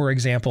era, for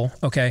example.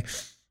 Okay.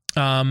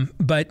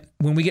 But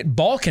when we get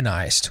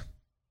balkanized,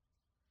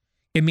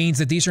 it means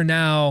that these are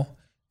now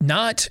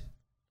not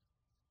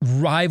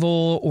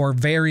rival or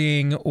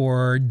varying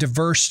or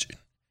diverse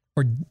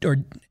or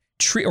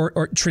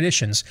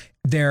traditions.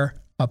 They're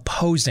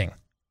opposing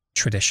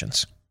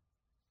traditions.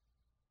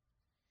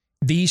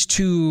 These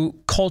two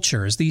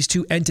cultures, these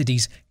two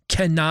entities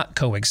cannot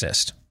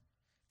coexist.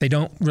 They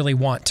don't really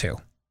want to.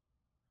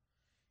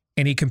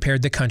 And he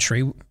compared the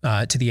country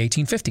to the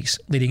 1850s,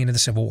 leading into the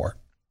Civil War.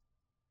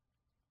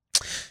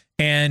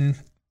 And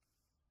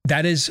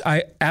that is,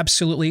 I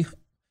absolutely,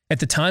 at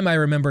the time I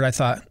remembered, I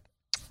thought,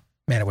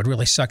 man, it would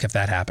really suck if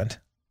that happened.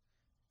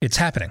 It's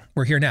happening.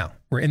 We're here now.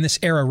 We're in this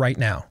era right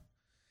now.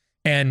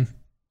 And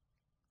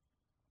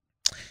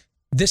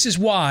this is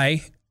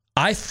why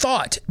I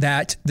thought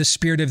that the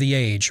spirit of the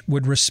age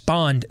would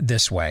respond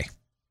this way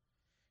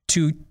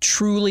to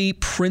truly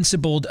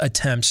principled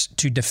attempts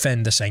to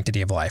defend the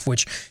sanctity of life,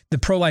 which the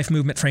pro-life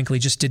movement, frankly,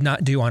 just did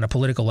not do on a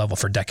political level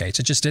for decades.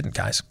 It just didn't,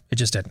 guys. It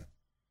just didn't.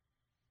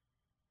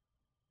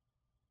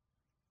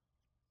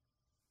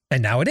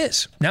 And now it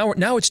is.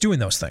 Now it's doing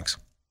those things.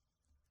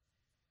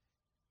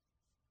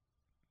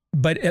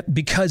 But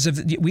because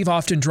we've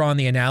often drawn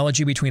the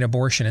analogy between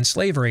abortion and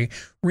slavery.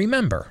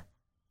 Remember,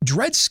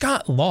 Dred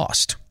Scott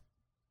lost.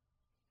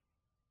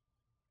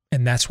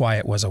 And that's why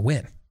it was a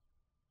win.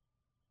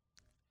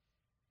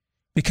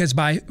 Because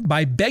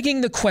by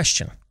begging the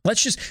question,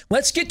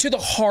 let's get to the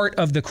heart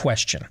of the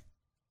question.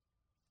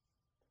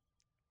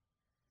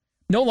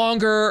 No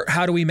longer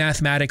how do we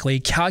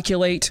mathematically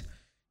calculate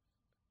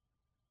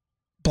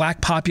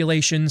black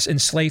populations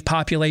and slave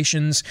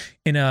populations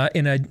in a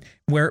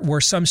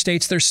where some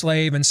states they're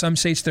slave and some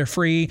states they're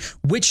free.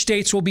 Which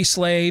states will be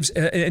slaves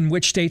and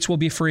which states will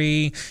be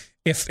free?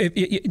 If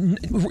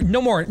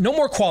no more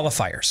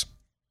qualifiers.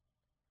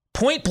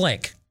 Point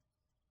blank.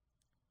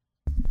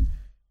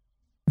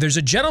 There's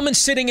a gentleman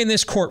sitting in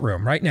this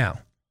courtroom right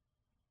now.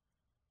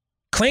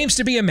 Claims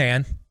to be a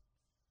man,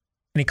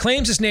 and he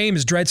claims his name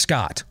is Dred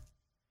Scott.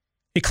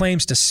 He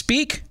claims to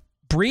speak,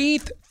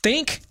 breathe,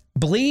 think,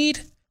 bleed,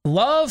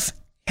 love,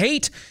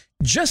 hate,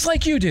 just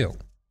like you do,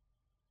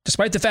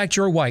 despite the fact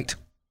you're white.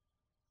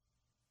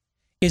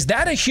 Is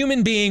that a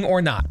human being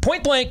or not?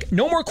 Point blank,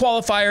 no more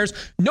qualifiers,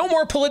 no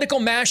more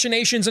political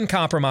machinations and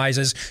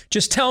compromises.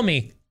 Just tell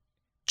me,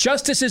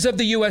 justices of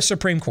the U.S.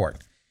 Supreme Court,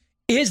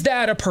 is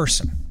that a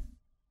person?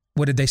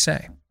 What did they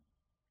say?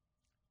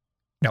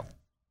 No.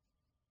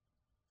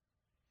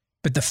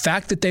 But the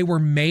fact that they were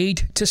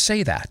made to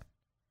say that,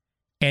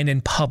 and in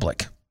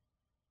public,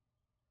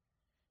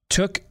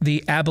 took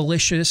the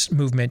abolitionist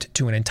movement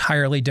to an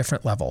entirely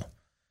different level.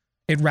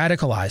 It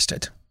radicalized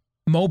it,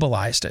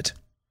 mobilized it,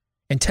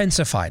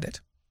 intensified it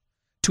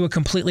to a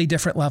completely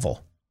different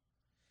level.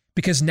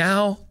 Because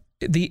now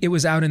it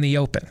was out in the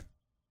open.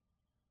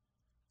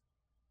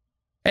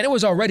 And it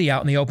was already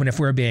out in the open if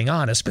we were being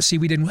honest. But see,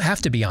 we didn't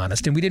have to be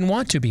honest, and we didn't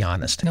want to be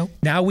honest. Nope.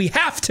 Now we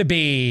have to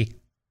be.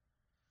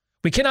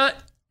 We cannot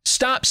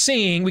stop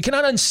seeing, we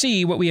cannot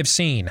unsee what we have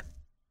seen.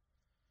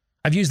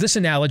 I've used this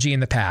analogy in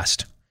the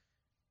past.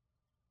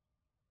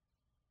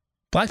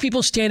 Black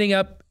people standing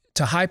up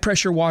to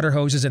high-pressure water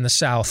hoses in the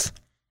South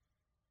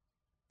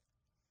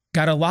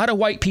got a lot of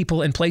white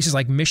people in places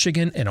like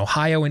Michigan and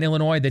Ohio and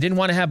Illinois. They didn't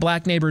want to have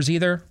black neighbors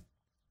either.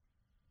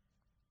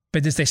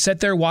 But as they sit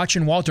there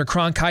watching Walter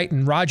Cronkite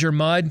and Roger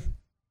Mudd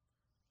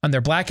on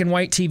their black and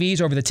white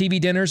TVs over the TV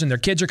dinners, and their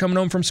kids are coming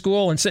home from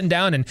school and sitting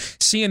down and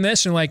seeing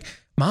this and like,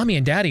 Mommy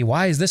and Daddy,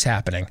 why is this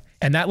happening?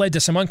 And that led to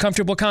some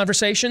uncomfortable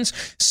conversations.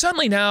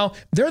 Suddenly now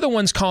they're the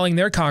ones calling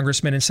their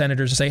congressmen and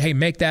senators and say, hey,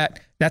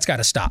 that's got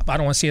to stop. I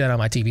don't want to see that on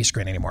my TV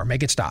screen anymore.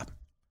 Make it stop.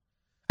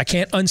 I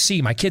can't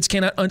unsee. My kids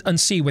cannot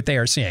unsee what they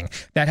are seeing.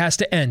 That has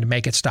to end.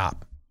 Make it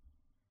stop.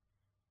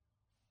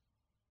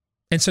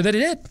 And so that it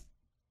did.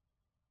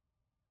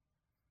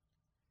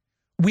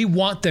 We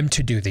want them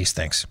to do these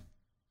things,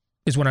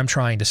 is what I'm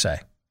trying to say.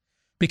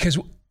 Because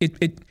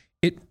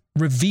it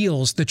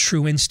reveals the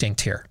true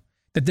instinct here.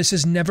 That this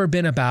has never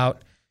been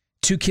about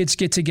two kids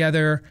get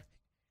together,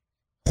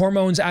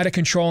 hormones out of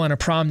control on a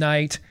prom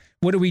night.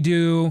 What do we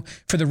do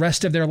for the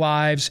rest of their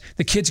lives?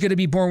 The kid's going to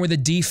be born with a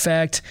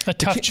defect. A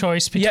tough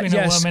choice between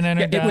a woman and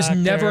a doctor. It was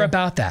never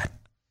about that.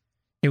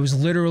 It was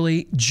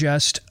literally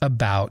just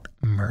about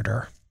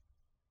murder.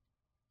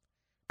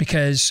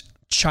 Because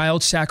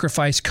child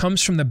sacrifice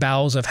comes from the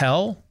bowels of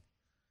hell,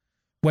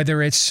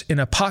 whether it's in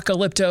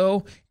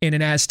apocalypto, in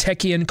an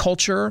Aztecian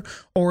culture,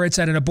 or it's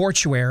at an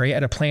abortuary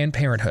at a Planned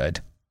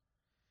Parenthood.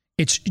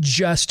 It's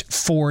just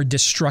for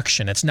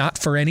destruction. It's not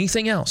for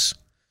anything else.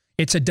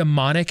 It's a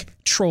demonic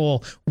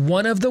troll,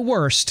 one of the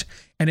worst,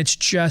 and it's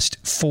just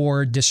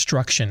for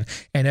destruction.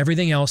 And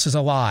everything else is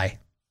a lie.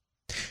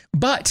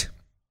 But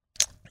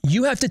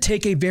you have to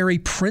take a very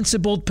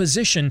principled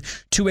position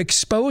to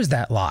expose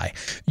that lie.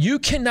 You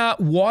cannot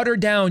water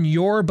down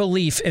your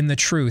belief in the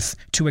truth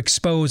to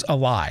expose a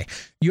lie.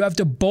 You have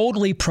to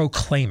boldly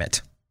proclaim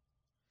it.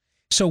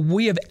 So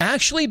we have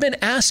actually been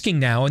asking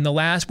now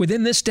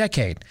within this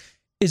decade,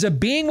 is a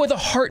being with a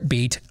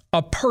heartbeat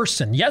a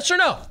person? Yes or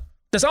no?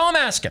 That's all I'm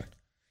asking.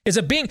 Is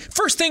a being,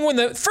 first thing when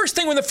the first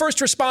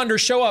responders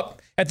show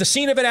up at the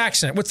scene of an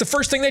accident, what's the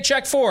first thing they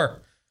check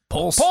for?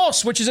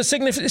 Pulse, which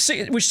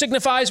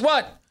signifies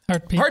what?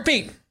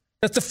 Heartbeat.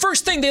 That's the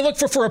first thing they look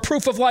for a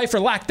proof of life or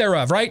lack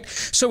thereof, right?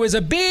 So as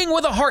a being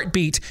with a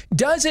heartbeat,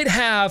 is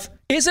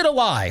it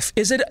alive?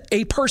 Is it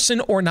a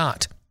person or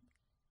not?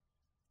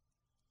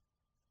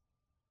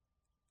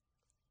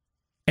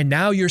 And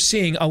now you're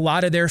seeing a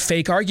lot of their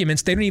fake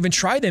arguments. They don't even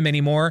try them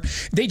anymore.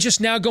 They just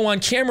now go on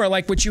camera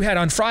like what you had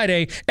on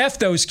Friday. F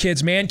those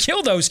kids, man.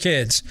 Kill those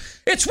kids.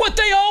 It's what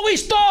they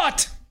always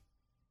thought.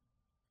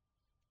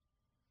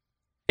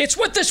 It's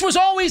what this was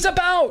always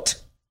about.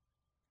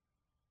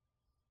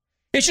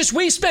 It's just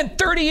we spent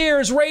 30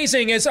 years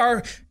raising as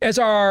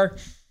our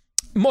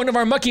one of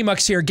our mucky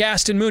mucks here,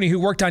 Gaston Mooney,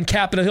 who worked on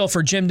Capitol Hill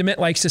for Jim DeMint,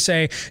 likes to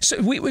say,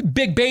 so we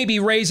big baby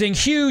raising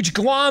huge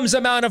gloms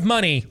amount of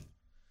money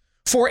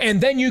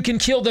and then you can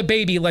kill the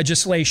baby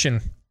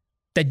legislation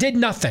that did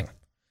nothing,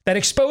 that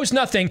exposed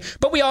nothing,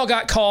 but we all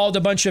got called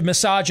a bunch of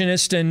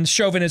misogynists and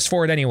chauvinists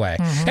for it anyway.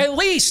 Mm-hmm. At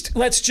least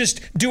let's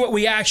just do what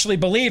we actually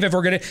believe if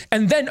we're going to,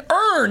 and then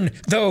earn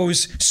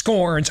those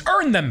scorns,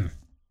 earn them.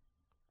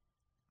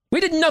 We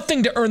did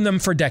nothing to earn them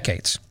for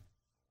decades.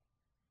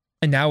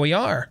 And now we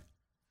are.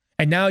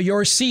 And now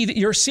you're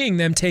seeing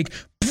them take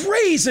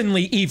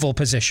brazenly evil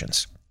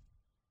positions.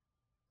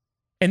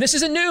 And this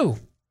isn't new.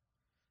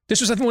 This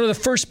was one of the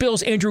first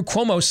bills Andrew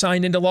Cuomo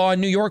signed into law in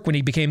New York when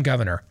he became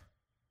governor.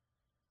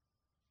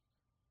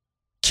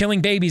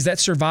 Killing babies that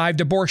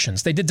survived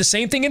abortions. They did the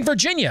same thing in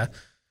Virginia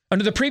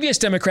under the previous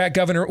Democrat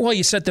governor. Well,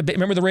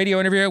 remember the radio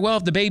interview? Well,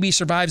 if the baby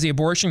survives the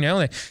abortion,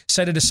 they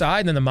set it aside,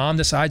 and then the mom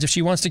decides if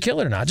she wants to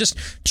kill it or not. Just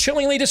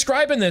chillingly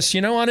describing this,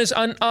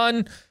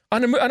 on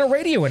a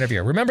radio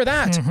interview. Remember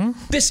that? Mm-hmm.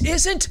 This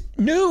isn't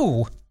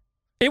new.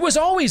 It was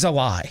always a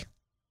lie.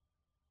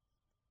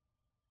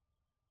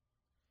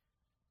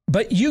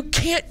 But you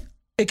can't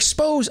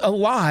expose a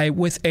lie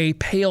with a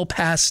pale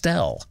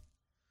pastel.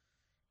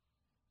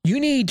 You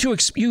need to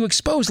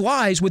expose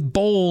lies with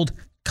bold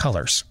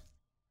colors.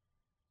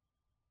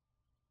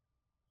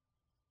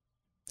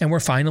 And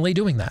we're finally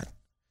doing that.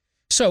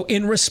 So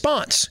in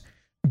response,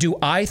 do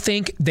I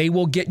think they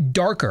will get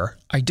darker?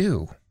 I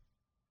do.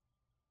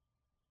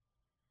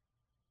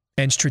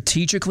 And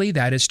strategically,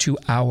 that is to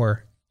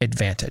our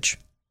advantage.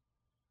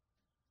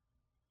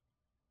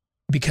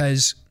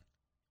 Because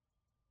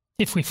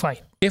if we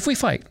fight,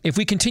 if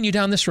we continue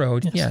down this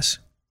road, yes.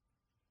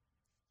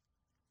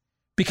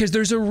 Because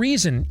there's a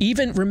reason,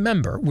 even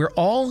remember, we're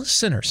all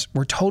sinners.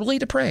 We're totally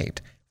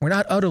depraved. We're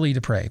not utterly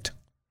depraved.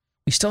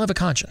 We still have a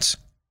conscience.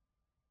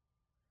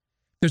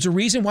 There's a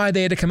reason why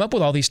they had to come up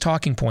with all these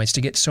talking points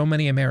to get so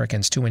many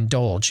Americans to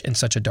indulge in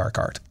such a dark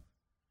art.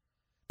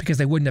 Because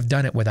they wouldn't have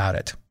done it without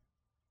it.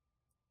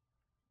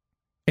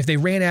 If they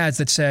ran ads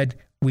that said,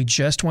 we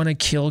just want to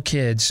kill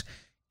kids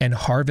and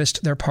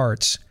harvest their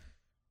parts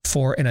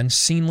for an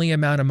unseemly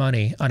amount of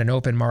money on an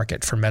open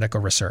market for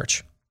medical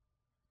research.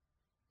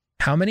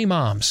 How many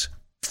moms,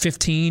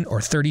 15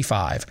 or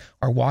 35,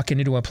 are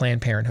walking into a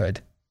Planned Parenthood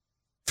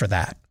for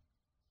that?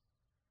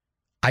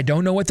 I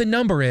don't know what the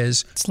number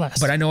is, it's less.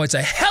 But I know it's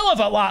a hell of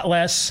a lot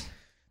less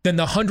than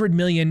the 100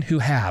 million who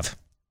have,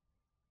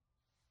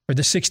 or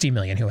the 60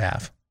 million who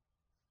have.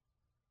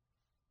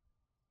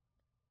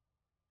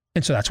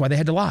 And so that's why they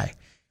had to lie.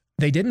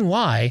 They didn't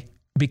lie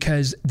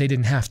because they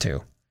didn't have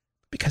to,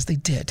 because they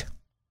did.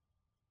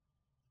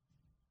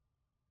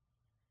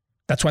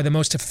 That's why the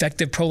most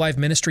effective pro-life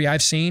ministry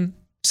I've seen,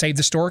 Save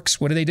the Storks,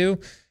 what do?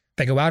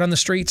 They go out on the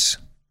streets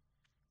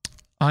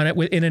on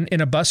it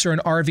in a bus or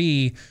an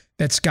RV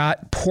that's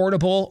got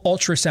portable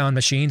ultrasound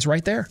machines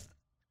right there.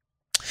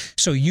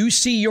 So you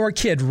see your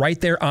kid right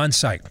there on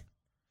site.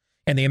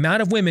 And the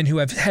amount of women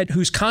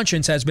whose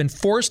conscience has been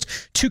forced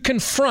to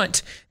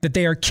confront that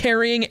they are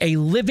carrying a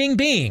living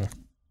being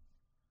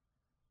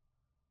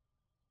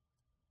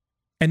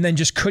and then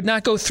just could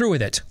not go through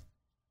with it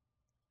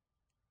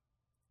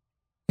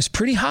is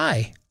pretty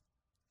high,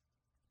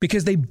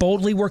 because they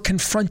boldly were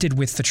confronted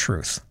with the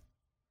truth.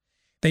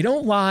 They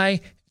don't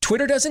lie.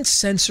 Twitter doesn't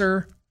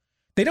censor.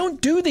 They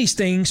don't do these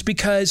things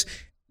because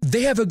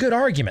they have a good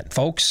argument,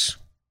 folks.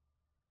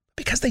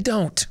 Because they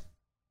don't.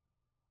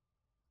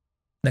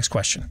 Next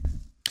question.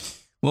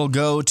 We'll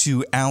go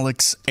to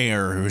Alex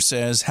Ayer, who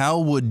says, how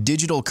would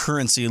digital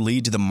currency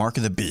lead to the mark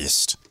of the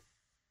beast?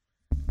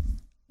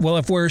 Well,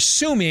 if we're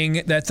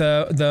assuming that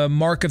the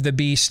mark of the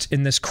beast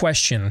in this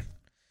question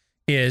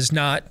is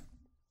not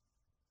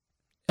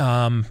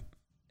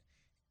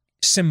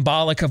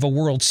symbolic of a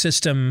world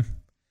system,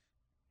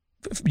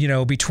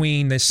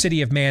 between the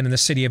city of man and the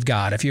city of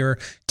God, if you're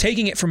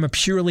taking it from a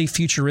purely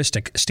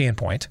futuristic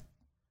standpoint,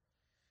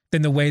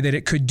 then the way that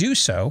it could do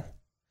so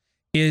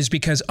is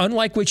because,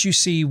 unlike what you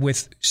see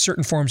with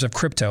certain forms of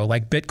crypto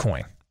like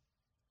Bitcoin,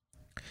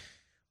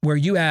 where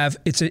you have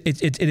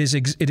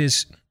it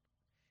is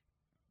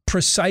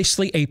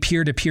precisely a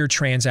peer-to-peer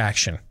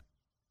transaction,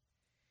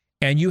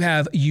 and you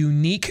have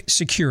unique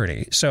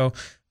security. So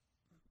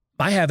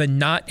I have a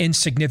not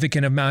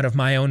insignificant amount of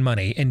my own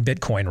money in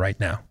Bitcoin right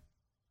now.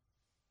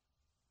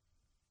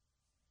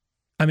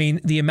 I mean,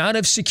 the amount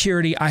of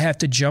security I have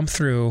to jump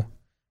through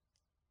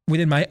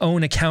within my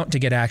own account to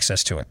get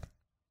access to it.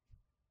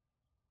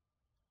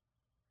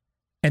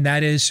 And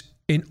that is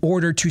in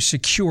order to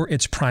secure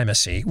its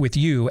primacy with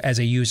you as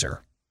a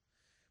user.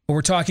 What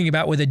we're talking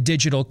about with a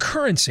digital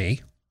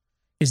currency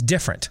is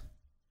different.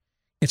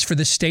 It's for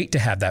the state to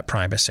have that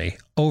primacy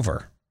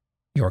over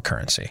your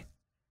currency,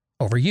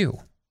 over you.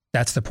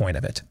 That's the point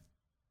of it.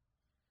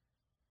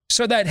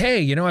 So that,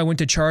 hey, I went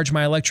to charge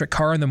my electric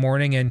car in the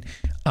morning and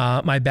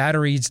my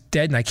battery's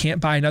dead and I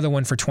can't buy another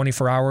one for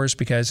 24 hours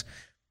because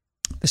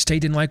the state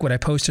didn't like what I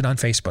posted on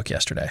Facebook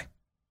yesterday.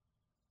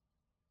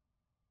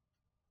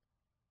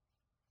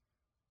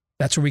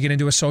 That's where we get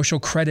into a social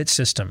credit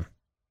system.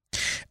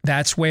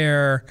 That's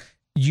where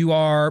you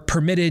are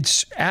permitted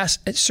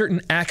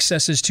certain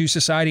accesses to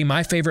society.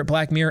 My favorite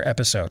Black Mirror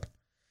episode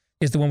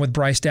is the one with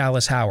Bryce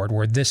Dallas Howard,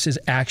 where this is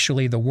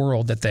actually the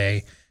world that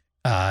they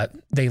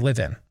live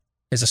in,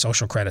 is a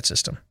social credit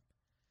system.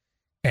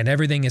 And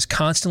everything is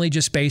constantly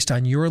just based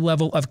on your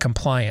level of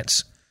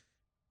compliance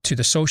to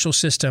the social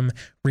system,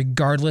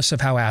 regardless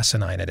of how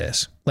asinine it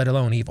is, let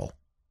alone evil.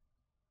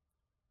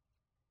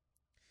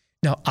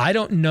 Now, I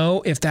don't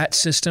know if that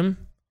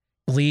system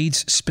leads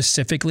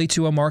specifically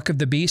to a mark of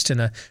the beast in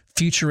a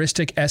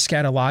futuristic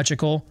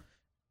eschatological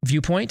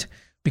viewpoint,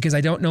 because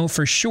I don't know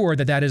for sure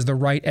that that is the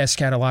right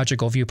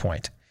eschatological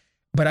viewpoint.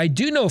 But I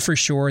do know for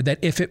sure that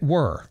if it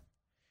were,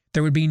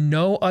 there would be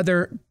no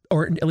other,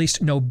 or at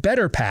least no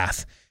better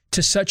path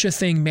to such a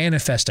thing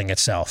manifesting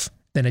itself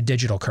than a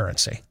digital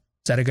currency.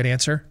 Is that a good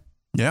answer?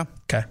 Yeah.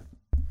 Okay.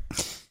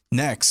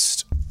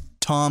 Next,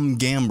 Tom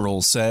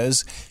Gambrell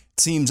says, it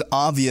seems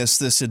obvious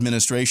this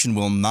administration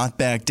will not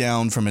back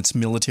down from its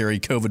military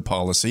COVID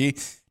policy.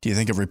 Do you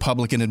think a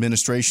Republican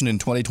administration in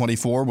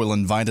 2024 will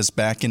invite us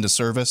back into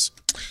service?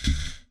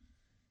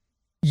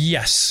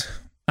 Yes,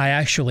 I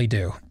actually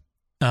do.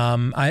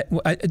 I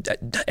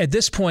at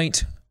this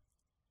point,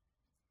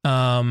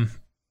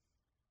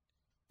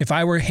 if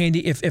I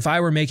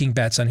were making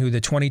bets on who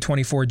the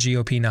 2024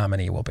 GOP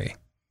nominee will be,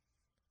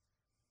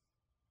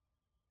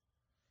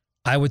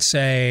 I would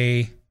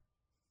say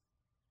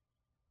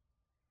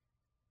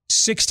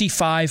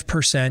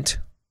 65%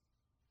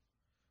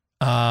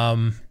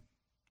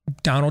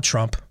 Donald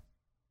Trump,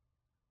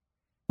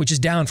 which is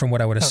down from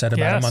what I would have said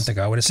about a month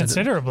ago. I would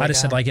have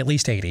said like at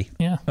least 80.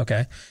 Yeah.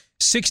 Okay.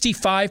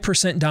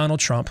 65% Donald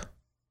Trump,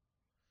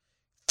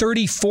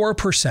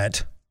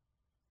 34%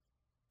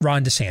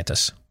 Ron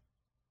DeSantis,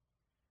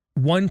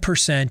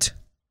 1%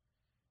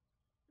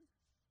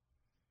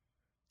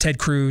 Ted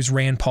Cruz,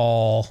 Rand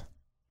Paul,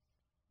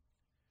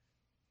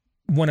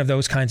 one of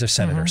those kinds of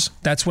senators. Mm-hmm.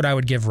 That's what I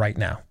would give right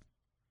now.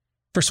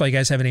 First of all, you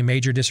guys have any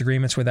major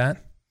disagreements with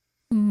that?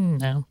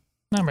 No,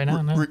 not right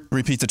now. No.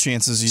 Repeat the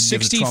chances. You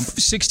give Trump.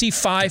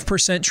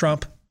 65%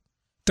 Trump,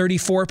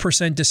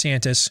 34%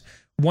 DeSantis,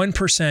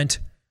 1%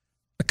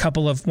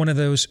 one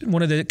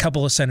of the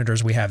couple of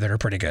senators we have that are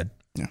pretty good.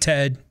 Yeah.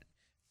 Ted,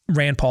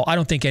 Rand Paul. I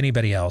don't think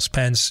anybody else.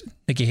 Pence,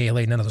 Nikki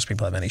Haley. None of those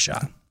people have any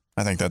shot.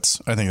 I think that's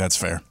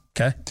fair.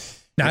 Okay.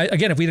 Now,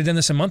 again, if we'd have done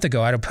this a month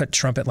ago, I'd have put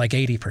Trump at like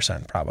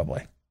 80%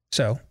 probably.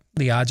 So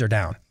the odds are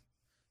down.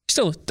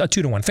 Still a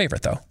 2-1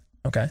 favorite though.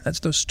 Okay.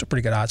 Those still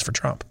pretty good odds for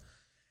Trump.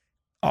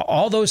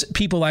 All those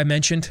people I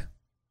mentioned,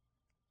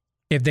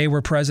 if they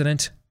were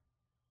president,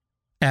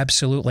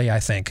 absolutely, I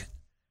think,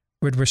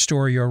 would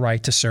restore your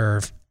right to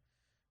serve.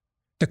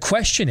 The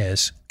question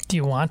is, do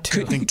you want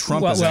to? I think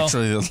Trump is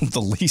actually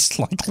the least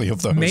likely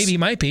of those. Maybe,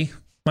 might be.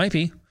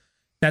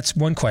 That's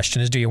one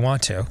question: is do you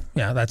want to?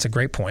 Yeah, that's a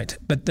great point.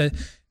 But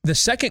the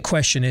second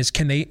question is,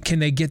 can they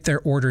get their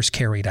orders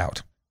carried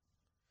out?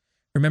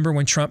 Remember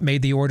when Trump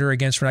made the order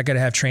against we're not going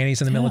to have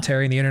trannies in the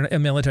military, and the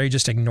military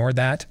just ignored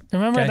that?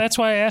 Remember, that's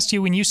why I asked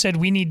you when you said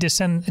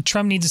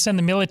Trump needs to send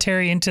the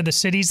military into the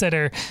cities that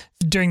are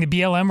during the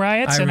BLM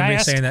riots. I remember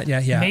saying that.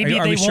 Yeah. Maybe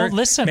they won't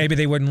listen. Maybe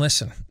they wouldn't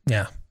listen.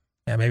 Yeah.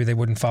 Maybe they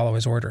wouldn't follow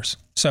his orders.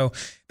 So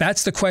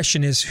that's the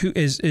question: is who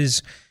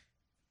is?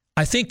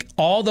 I think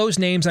all those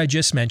names I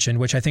just mentioned,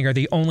 which I think are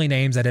the only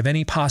names that have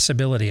any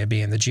possibility of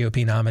being the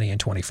GOP nominee in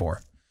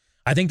 24,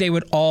 I think they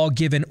would all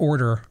give an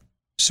order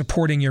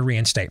supporting your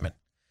reinstatement.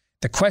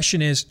 The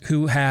question is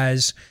who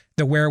has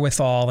the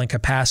wherewithal and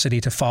capacity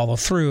to follow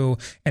through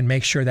and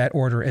make sure that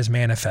order is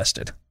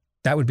manifested.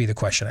 That would be the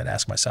question I'd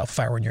ask myself if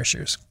I were in your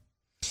shoes.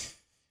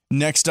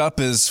 Next up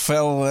is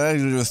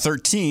Fel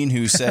 13,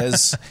 who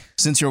says,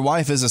 since your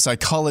wife is a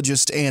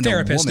psychologist and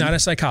therapist, a woman, not a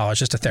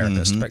psychologist, a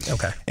therapist. But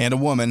okay. And a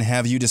woman,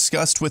 have you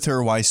discussed with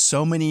her why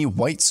so many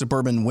white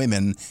suburban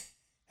women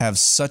have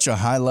such a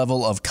high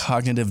level of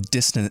cognitive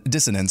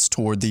dissonance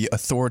toward the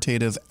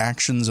authoritative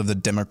actions of the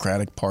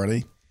Democratic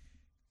Party?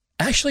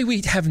 Actually,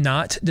 we have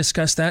not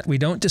discussed that. We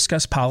don't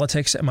discuss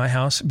politics at my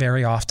house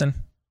very often.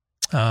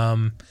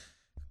 A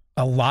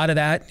lot of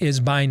that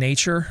is by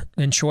nature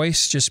and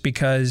choice, just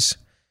because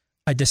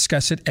I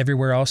discuss it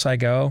everywhere else I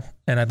go,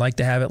 and I'd like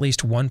to have at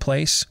least one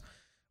place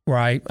where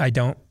I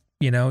don't,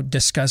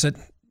 discuss it,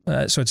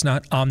 so it's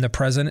not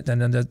omnipresent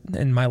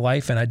in my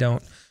life, and I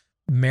don't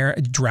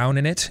drown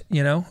in it,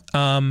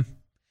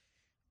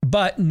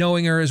 But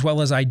knowing her as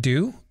well as I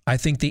do, I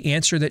think the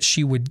answer that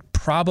she would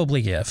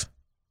probably give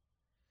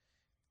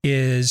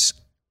is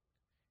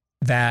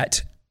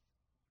that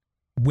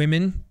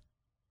women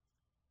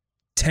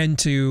tend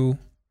to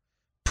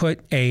put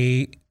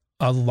a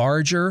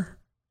larger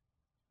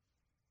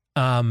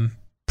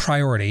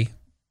priority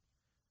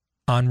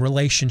on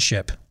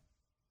relationship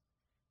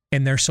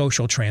in their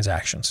social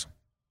transactions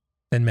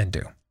than men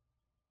do.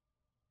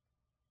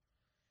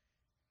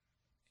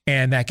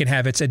 And that can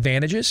have its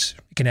advantages.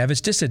 It can have its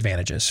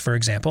disadvantages. For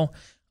example,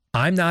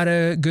 I'm not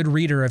a good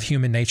reader of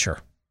human nature.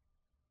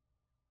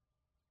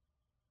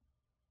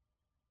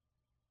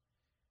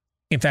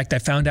 In fact, I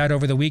found out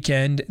over the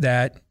weekend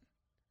that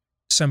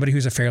somebody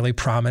who's a fairly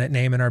prominent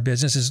name in our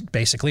business is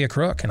basically a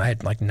crook, and I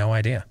had no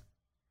idea.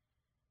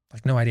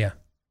 No idea.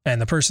 And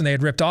the person they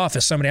had ripped off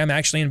is somebody I'm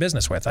actually in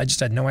business with. I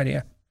just had no idea.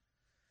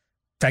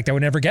 In fact, I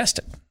would never guessed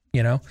it,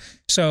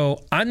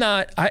 So I'm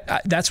not,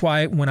 that's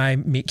why when I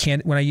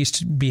when I used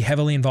to be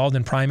heavily involved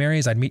in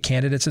primaries, I'd meet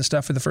candidates and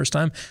stuff for the first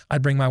time,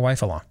 I'd bring my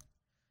wife along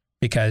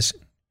because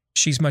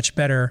she's much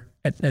better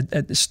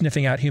at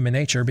sniffing out human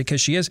nature,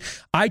 because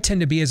I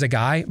tend to be, as a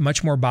guy,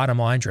 much more bottom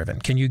line driven.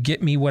 Can you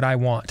get me what I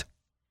want?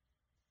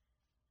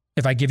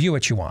 If I give you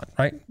what you want,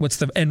 right? What's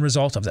the end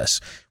result of this?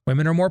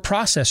 Women are more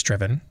process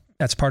driven.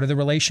 That's part of the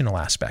relational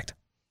aspect.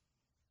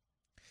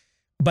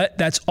 But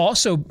that's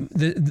also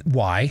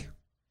why,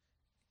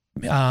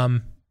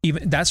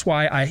 that's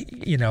why I,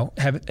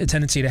 have a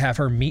tendency to have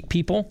her meet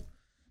people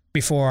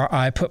before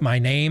I put my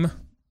name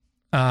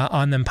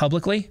on them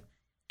publicly.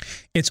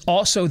 It's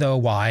also, though,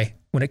 why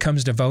when it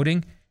comes to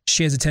voting,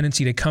 she has a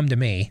tendency to come to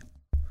me,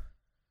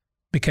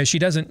 because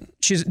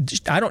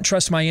I don't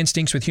trust my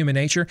instincts with human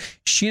nature.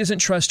 She doesn't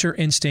trust her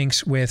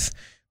instincts with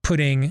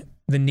putting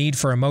the need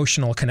for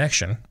emotional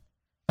connection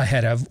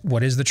ahead of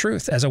what is the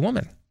truth as a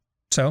woman.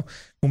 So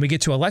when we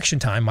get to election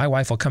time, my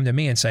wife will come to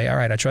me and say, all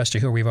right, I trust you.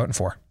 Who are we voting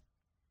for?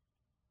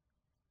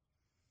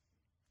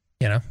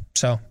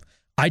 So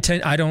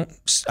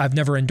I've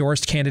never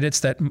endorsed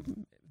candidates that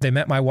they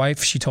met my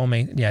wife. She told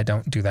me, yeah,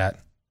 don't do that.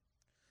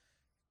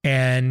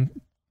 And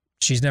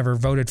she's never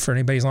voted for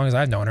anybody as long as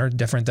I've known her,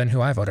 different than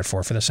who I voted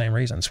for the same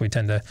reasons. We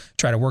tend to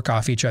try to work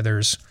off each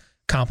other's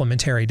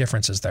complementary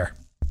differences there.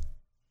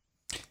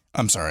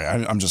 I'm sorry.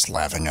 I'm just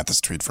laughing at this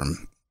tweet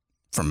from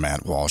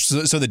Matt Walsh.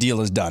 So the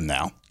deal is done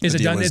now. Is it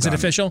done? Is it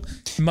official?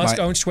 Musk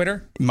owns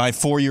Twitter? My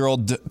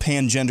 4-year-old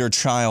pangender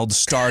child,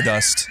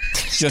 Stardust,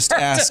 just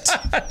asked,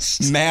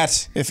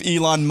 Matt, if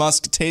Elon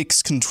Musk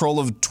takes control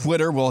of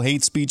Twitter, will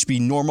hate speech be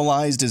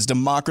normalized? Is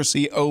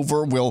democracy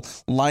over? Will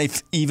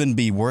life even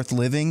be worth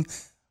living?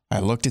 I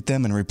looked at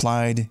them and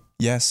replied,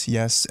 yes,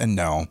 yes, and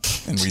no.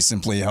 And we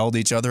simply held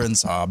each other and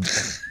sobbed.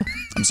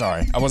 I'm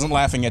sorry. I wasn't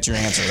laughing at your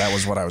answer. That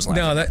was what I was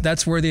laughing at. No,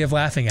 that's worthy of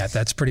laughing at.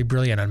 That's pretty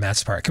brilliant on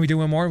Matt's part. Can we do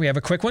one more? We have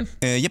a quick one?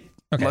 Yep.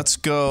 Okay. Let's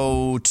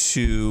go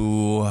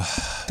to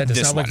that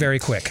does not look very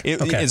quick.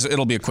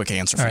 It'll be a quick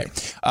answer for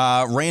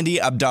you.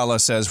 Randy Abdallah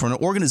says, for an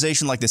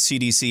organization like the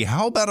CDC,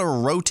 how about a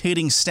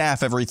rotating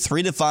staff every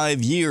 3 to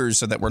 5 years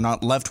so that we're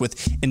not left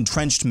with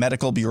entrenched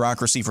medical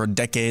bureaucracy for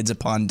decades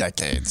upon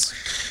decades?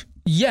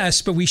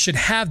 Yes, but we should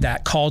have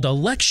that called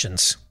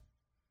elections.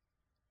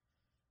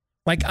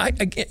 Like I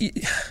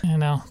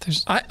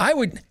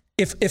would,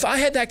 if I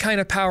had that kind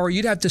of power,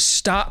 you'd have to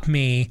stop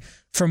me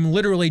from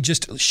literally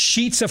just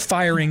sheets of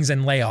firings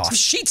and layoffs.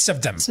 Sheets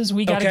of them.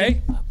 We gotta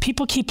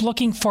people keep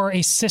looking for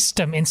a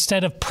system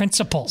instead of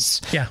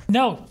principles. Yeah.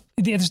 No,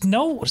 there's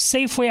no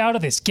safe way out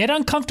of this. Get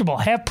uncomfortable,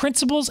 have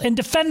principles, and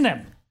defend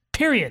them.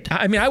 Period.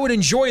 I mean, I would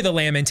enjoy the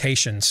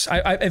lamentations.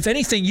 If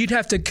anything, you'd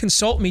have to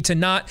consult me to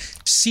not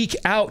seek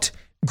out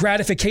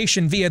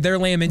gratification via their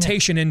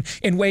lamentation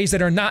in ways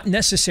that are not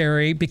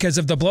necessary because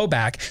of the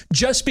blowback,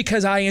 just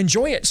because I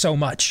enjoy it so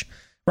much,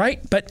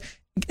 right? But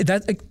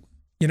that,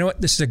 you know what?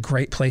 This is a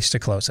great place to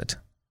close it.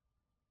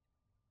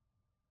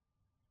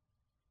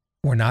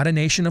 We're not a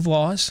nation of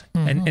laws,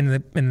 and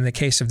in the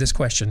case of this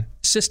question,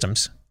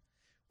 systems.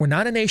 We're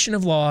not a nation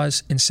of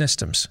laws and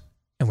systems,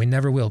 and we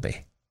never will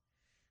be.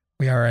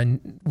 We are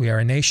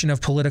a nation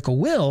of political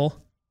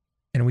will,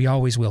 and we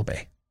always will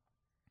be.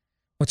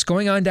 What's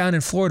going on down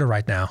in Florida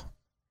right now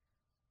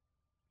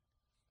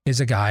is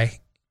a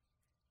guy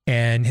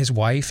and his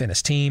wife and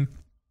his team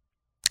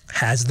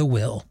has the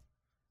will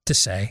to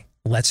say,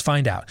 let's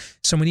find out.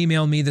 Someone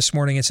emailed me this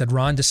morning and said,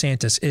 Ron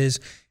DeSantis is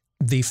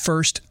the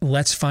first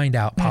let's find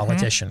out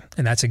politician.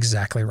 And that's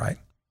exactly right.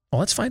 Well,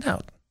 let's find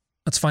out.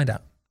 Let's find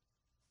out.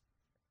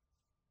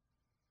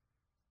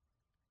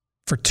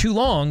 For too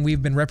long,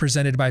 we've been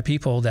represented by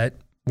people that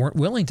weren't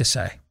willing to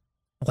say,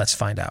 let's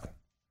find out.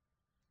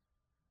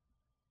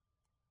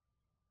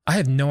 I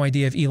have no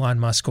idea if Elon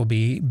Musk will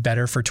be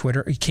better for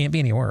Twitter. He can't be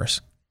any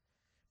worse.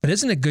 But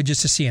isn't it good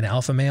just to see an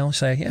alpha male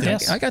say,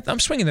 yes. I'm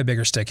swinging the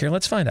bigger stick here.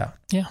 Let's find out.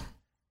 Yeah.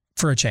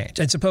 For a change.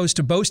 As opposed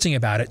to boasting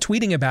about it,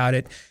 tweeting about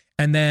it,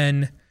 and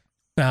then,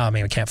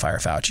 we can't fire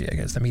Fauci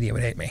because the media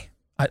would hate me.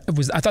 I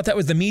thought that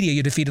was the media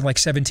you defeated like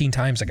 17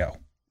 times ago.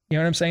 You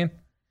know what I'm saying?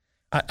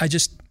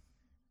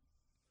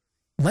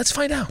 Let's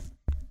find out.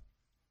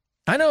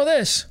 I know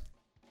this.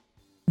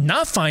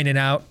 Not finding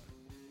out,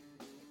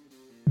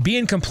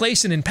 being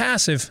complacent and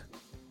passive,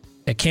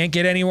 it can't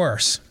get any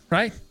worse,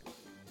 right?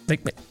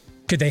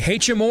 Could they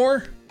hate you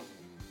more?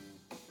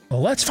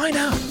 Well, let's find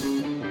out.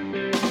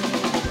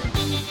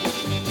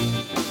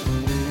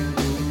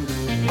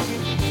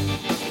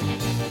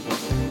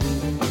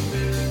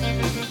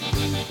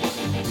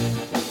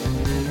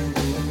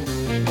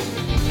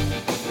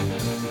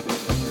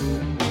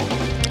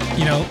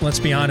 You know, let's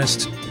be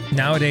honest.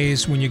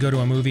 Nowadays, when you go to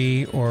a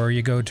movie or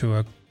you go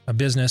to a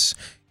business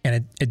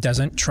and it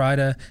doesn't try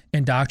to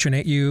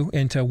indoctrinate you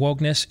into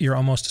wokeness, you're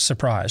almost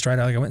surprised, right?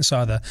 I went and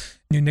saw the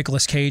new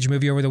Nicolas Cage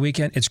movie over the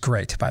weekend. It's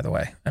great, by the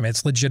way. I mean,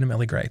 it's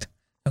legitimately great.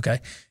 Okay.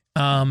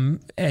 And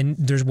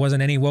there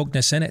wasn't any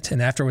wokeness in it.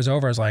 And after it was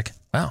over, I was like,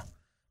 wow,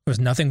 there was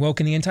nothing woke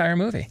in the entire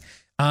movie.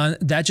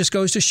 That just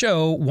goes to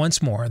show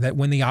once more that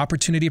when the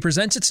opportunity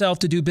presents itself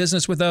to do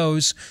business with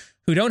those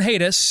who don't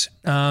hate us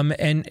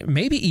and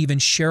maybe even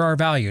share our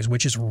values,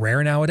 which is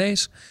rare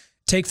nowadays,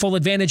 take full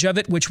advantage of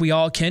it, which we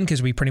all can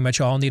because we pretty much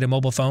all need a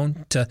mobile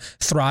phone to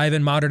thrive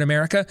in modern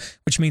America,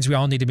 which means we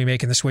all need to be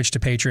making the switch to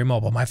Patriot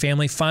Mobile. My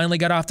family finally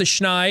got off the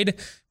schneid.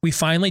 We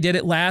finally did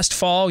it last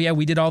fall. Yeah,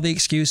 we did all the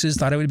excuses,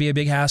 thought it would be a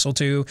big hassle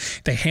too.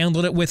 They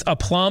handled it with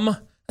aplomb.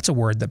 That's a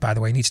word that, by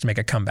the way, needs to make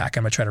a comeback.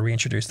 I'm going to try to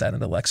reintroduce that into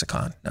the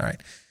lexicon. All right.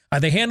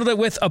 They handled it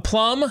with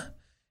aplomb,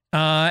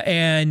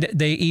 and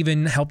they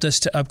even helped us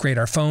to upgrade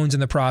our phones in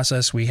the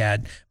process. We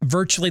had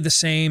virtually the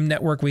same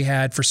network we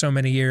had for so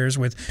many years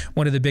with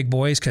one of the big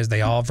boys because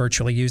they all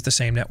virtually use the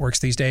same networks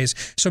these days.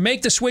 So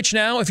make the switch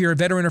now. If you're a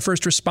veteran or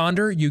first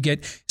responder, you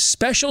get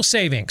special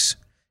savings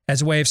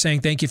as a way of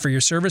saying thank you for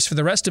your service. For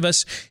the rest of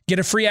us, get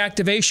a free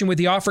activation with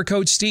the offer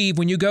code Steve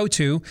when you go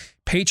to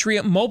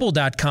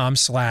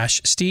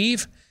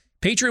patriotmobile.com/Steve.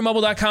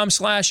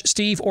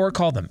 patriotmobile.com/Steve, or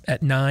call them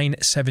at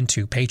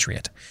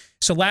 972-PATRIOT.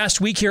 So last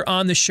week here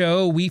on the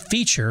show, we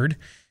featured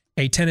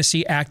a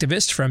Tennessee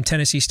activist from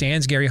Tennessee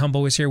Stands. Gary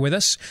Humble was here with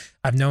us.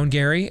 I've known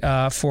Gary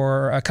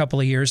for a couple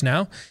of years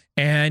now,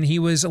 and he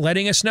was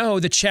letting us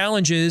know the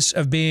challenges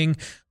of being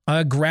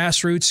a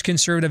grassroots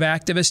conservative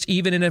activist,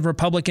 even in a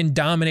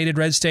Republican-dominated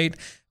red state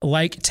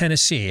like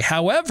Tennessee.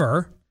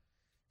 However,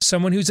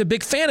 someone who's a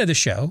big fan of the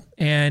show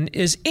and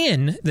is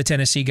in the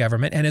Tennessee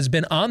government and has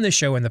been on the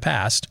show in the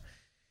past,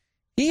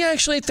 he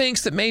actually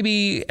thinks that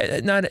maybe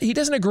he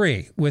doesn't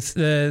agree with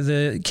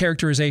the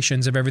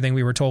characterizations of everything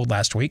we were told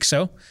last week.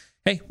 So,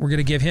 hey, we're going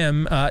to give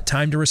him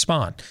time to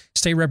respond.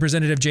 State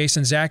Representative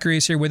Jason Zachary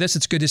is here with us.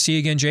 It's good to see you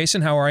again,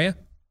 Jason. How are you?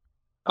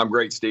 I'm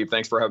great, Steve.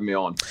 Thanks for having me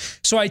on.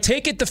 So I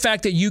take it the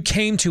fact that you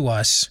came to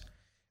us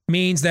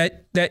means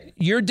that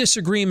your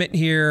disagreement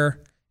here,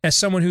 as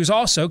someone who's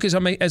also, because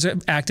as an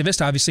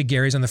activist, obviously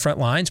Gary's on the front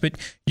lines, but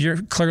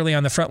you're clearly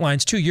on the front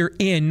lines too. You're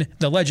in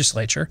the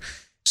legislature.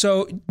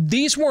 So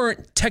these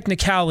weren't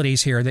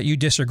technicalities here that you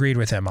disagreed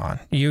with him on.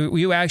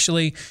 You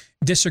actually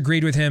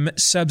disagreed with him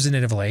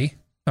substantively.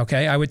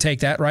 Okay, I would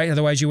take that, right?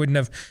 Otherwise, you wouldn't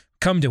have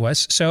come to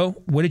us.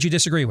 So what did you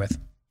disagree with?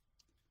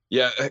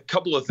 Yeah, a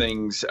couple of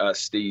things,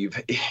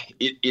 Steve.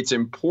 It's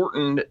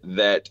important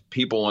that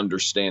people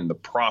understand the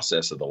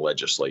process of the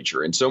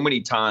legislature. And so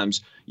many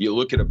times you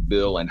look at a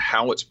bill and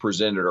how it's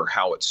presented or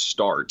how it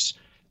starts.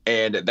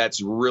 And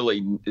that's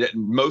really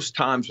most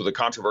times with a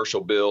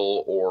controversial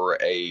bill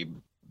or a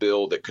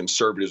bill that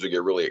conservatives would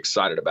get really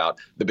excited about.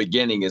 The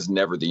beginning is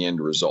never the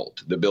end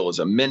result. The bill is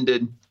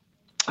amended.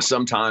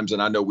 Sometimes,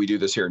 and I know we do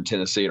this here in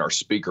Tennessee, and our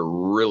speaker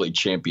really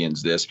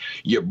champions this,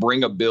 you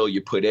bring a bill,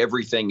 you put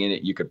everything in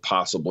it you could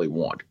possibly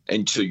want.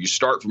 And so you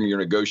start from your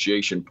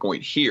negotiation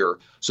point here.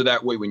 So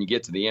that way, when you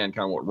get to the end,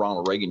 kind of what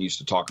Ronald Reagan used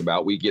to talk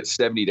about, we get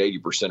 70 to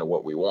 80% of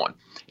what we want.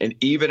 And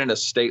even in a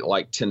state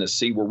like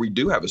Tennessee, where we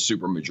do have a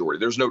supermajority,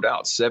 there's no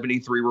doubt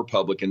 73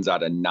 Republicans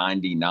out of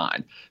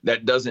 99.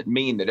 That doesn't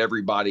mean that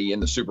everybody in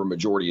the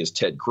supermajority is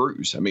Ted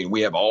Cruz. I mean,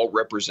 we have all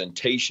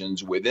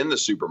representations within the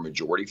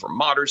supermajority, from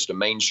moderates to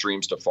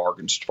mainstreams to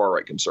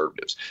far-right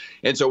conservatives.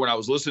 And so when I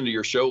was listening to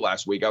your show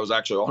last week, I was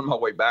actually on my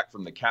way back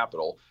from the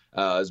Capitol. It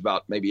was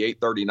about maybe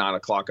 8:30, 9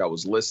 o'clock. I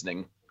was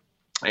listening.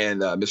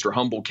 And Mr.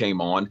 Humble came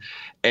on,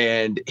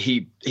 and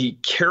he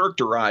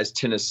characterized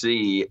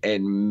Tennessee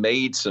and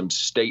made some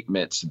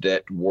statements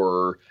that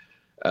were,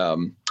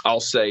 I'll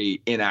say,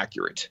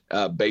 inaccurate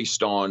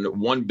based on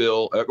one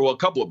bill, a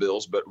couple of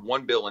bills, but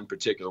one bill in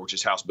particular, which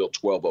is House Bill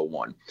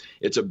 1201.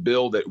 It's a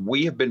bill that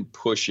we have been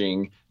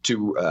pushing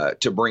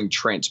to bring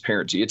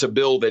transparency. It's a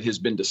bill that has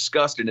been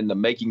discussed and in the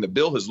making. The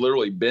bill has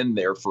literally been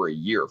there for a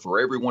year for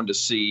everyone to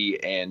see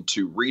and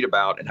to read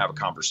about and have a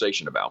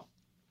conversation about.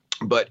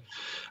 But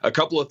a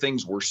couple of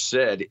things were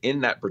said in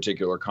that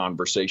particular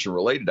conversation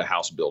related to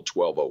House Bill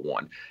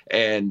 1201.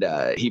 And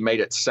he made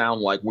it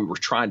sound like we were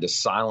trying to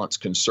silence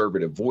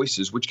conservative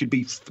voices, which could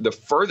be the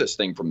furthest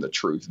thing from the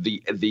truth.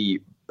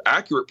 The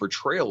accurate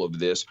portrayal of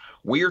this,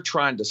 we are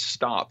trying to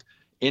stop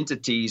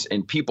entities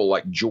and people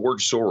like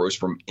George Soros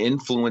from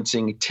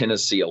influencing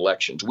Tennessee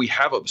elections. We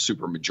have a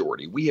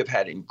supermajority. We have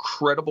had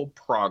incredible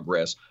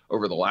progress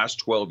over the last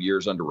 12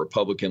 years under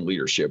Republican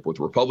leadership with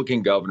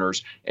Republican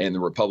governors and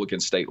the Republican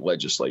state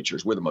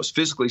legislatures. We're the most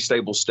fiscally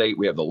stable state.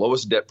 We have the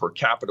lowest debt per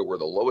capita. We're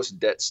the lowest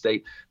debt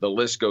state. The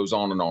list goes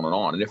on and on and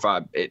on. And if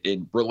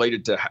it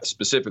related to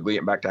specifically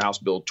back to House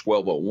Bill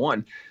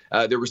 1201,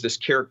 there was this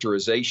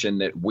characterization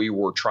that we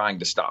were trying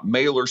to stop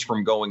mailers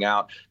from going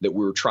out, that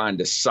we were trying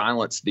to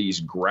silence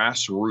these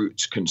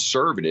grassroots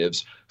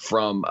conservatives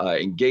from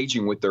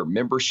engaging with their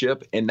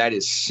membership, and that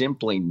is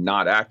simply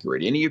not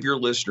accurate. Any of your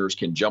listeners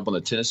can jump on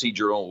the Tennessee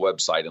Journal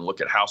website and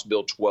look at House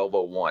Bill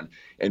 1201,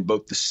 and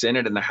both the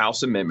Senate and the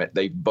House amendment,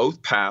 they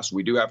both passed.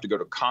 We do have to go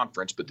to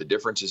conference, but the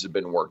differences have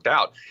been worked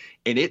out.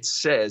 And it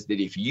says that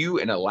if you,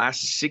 in the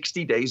last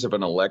 60 days of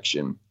an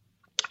election,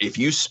 if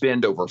you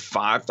spend over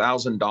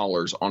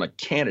 $5,000 on a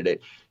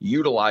candidate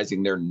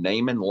utilizing their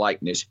name and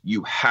likeness,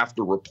 you have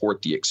to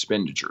report the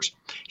expenditures.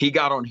 He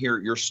got on here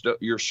at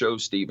your show,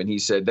 Steve, and he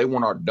said they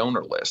want our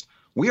donor list.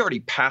 We already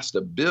passed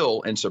a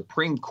bill, and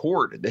Supreme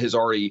Court has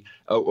already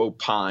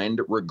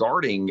opined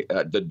regarding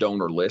the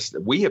donor list.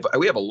 We have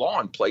a law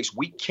in place.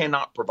 We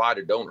cannot provide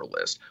a donor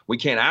list. We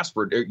can't ask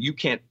for you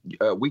can't.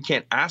 We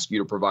can't ask you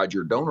to provide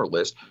your donor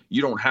list.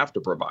 You don't have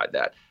to provide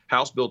that.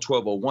 House Bill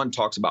 1201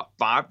 talks about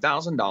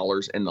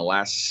 $5,000 in the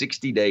last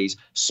 60 days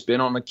spent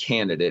on a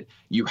candidate.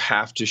 You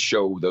have to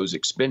show those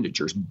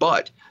expenditures.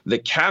 But the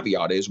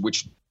caveat is,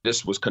 which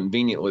this was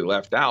conveniently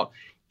left out,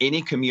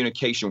 any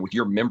communication with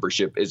your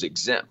membership is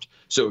exempt.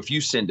 So if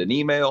you send an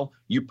email,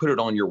 you put it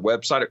on your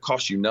website, it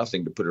costs you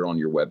nothing to put it on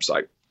your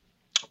website.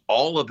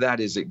 All of that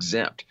is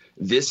exempt.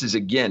 This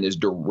is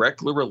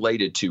directly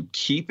related to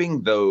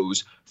keeping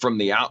those from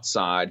the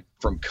outside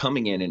from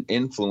coming in and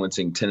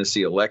influencing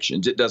Tennessee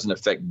elections. It doesn't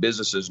affect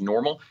business as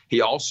normal.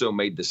 He also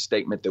made the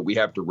statement that we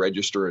have to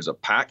register as a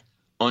PAC.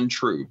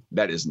 Untrue.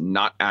 That is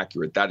not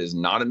accurate. That is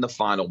not in the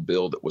final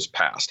bill that was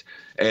passed.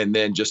 And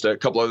then just a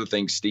couple other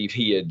things, Steve.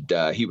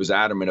 He was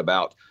adamant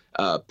about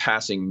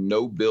passing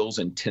no bills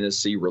in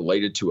Tennessee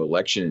related to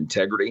election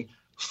integrity.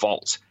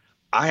 False.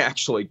 I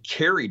actually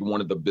carried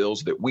one of the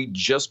bills that we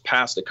just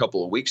passed a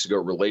couple of weeks ago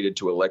related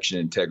to election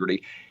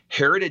integrity.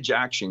 Heritage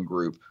Action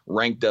Group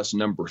ranked us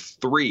number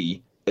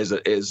 3 as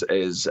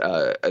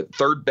a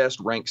third best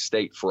ranked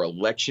state for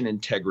election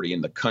integrity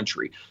in the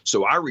country.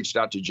 So I reached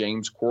out to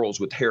James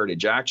Quarles with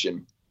Heritage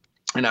Action,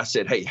 and I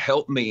said, hey,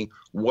 help me.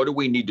 What do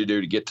we need to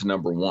do to get to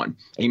number 1?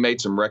 He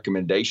made some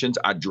recommendations.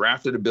 I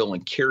drafted a bill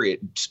and carried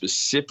it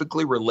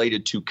specifically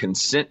related to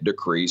consent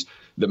decrees,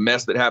 the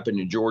mess that happened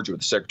in Georgia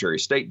with the Secretary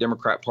of State,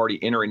 Democrat Party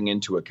entering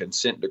into a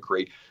consent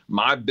decree.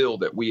 My bill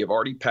that we have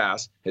already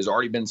passed has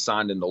already been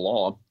signed into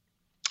law.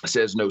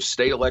 Says no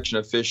state election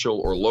official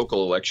or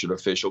local election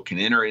official can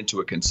enter into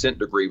a consent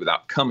decree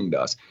without coming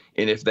to us.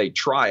 And if they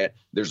try it,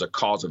 there's a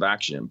cause of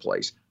action in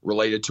place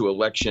related to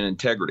election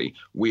integrity.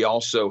 We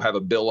also have a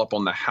bill up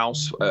on the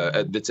House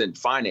that's in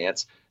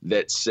finance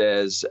that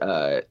says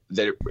that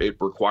it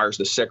requires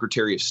the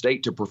Secretary of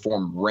State to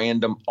perform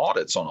random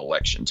audits on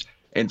elections.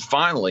 And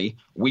finally,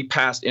 we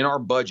passed in our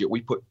budget,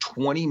 we put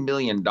 $20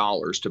 million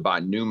to buy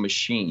new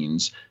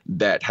machines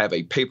that have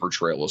a paper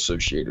trail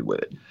associated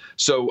with it.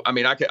 So, I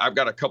mean, I've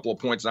got a couple of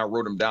points and I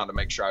wrote them down to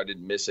make sure I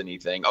didn't miss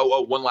anything.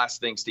 One last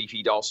thing, Steve,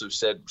 he'd also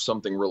said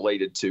something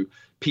related to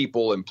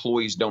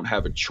employees don't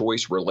have a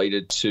choice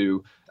related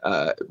to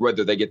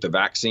whether they get the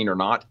vaccine or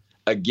not.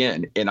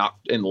 Again,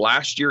 in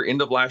last year,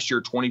 end of last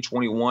year,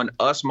 2021,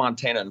 us,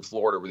 Montana, and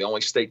Florida were the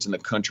only states in the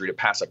country to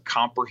pass a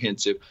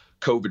comprehensive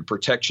COVID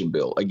protection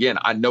bill. Again,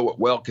 I know it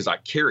well because I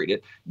carried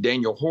it.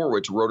 Daniel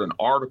Horowitz wrote an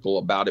article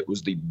about it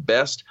was the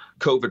best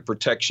COVID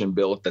protection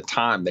bill at the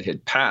time that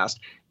had passed.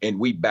 And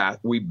we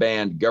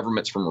banned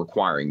governments from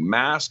requiring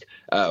masks.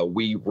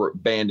 We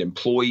banned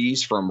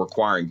employees from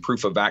requiring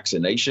proof of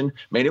vaccination.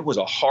 Man, it was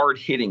a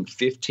hard-hitting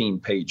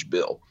 15-page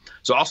bill.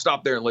 So I'll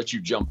stop there and let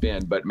you jump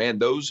in. But, man,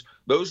 those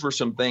were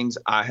some things.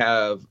 I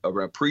have an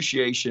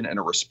appreciation and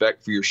a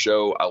respect for your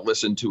show. I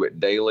listen to it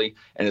daily.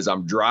 And as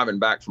I'm driving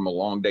back from a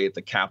long day at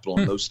the Capitol,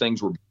 and those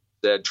things were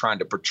said, trying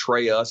to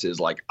portray us as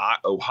like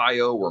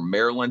Ohio or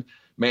Maryland,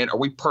 man, are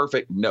we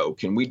perfect? No.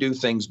 Can we do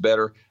things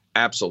better?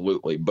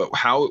 Absolutely. But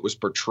how it was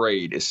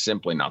portrayed is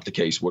simply not the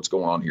case. What's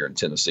going on here in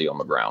Tennessee on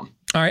the ground.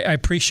 All right. I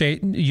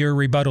appreciate your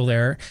rebuttal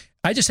there.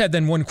 I just had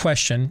then one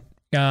question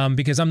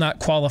because I'm not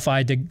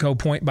qualified to go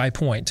point by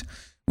point,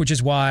 which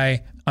is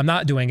why I'm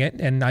not doing it.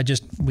 And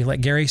we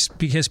let Gary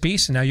speak his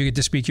piece and now you get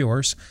to speak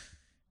yours.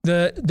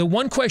 The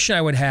one question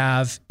I would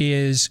have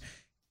is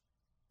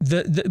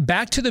the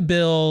back to the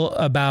bill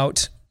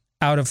about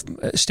out of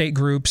state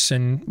groups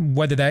and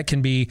whether that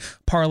can be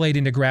parlayed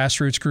into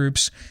grassroots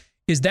groups.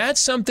 Is that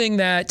something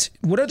that,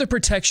 what are the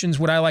protections,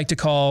 what I like to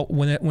call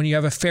when you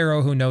have a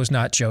Pharaoh who knows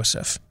not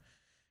Joseph?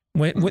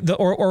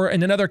 Or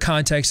in another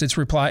context,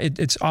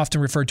 it's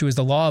often referred to as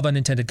the law of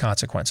unintended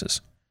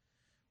consequences.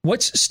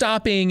 What's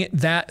stopping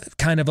that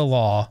kind of a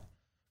law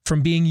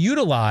from being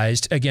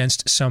utilized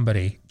against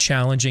somebody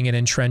challenging an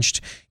entrenched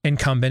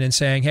incumbent and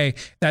saying, hey,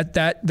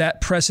 that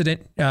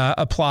precedent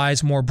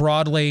applies more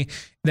broadly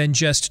than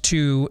just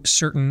to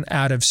certain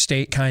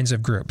out-of-state kinds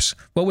of groups?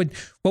 What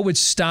would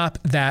stop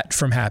that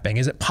from happening?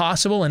 Is it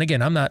possible? And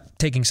again, I'm not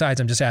taking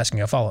sides. I'm just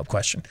asking a follow-up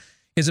question.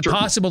 Is it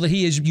possible that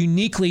he is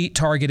uniquely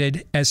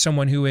targeted as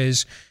someone who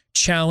is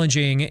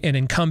challenging an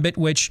incumbent,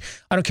 which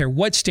I don't care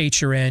what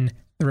state you're in,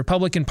 the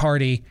Republican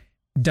Party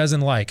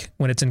doesn't like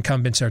when its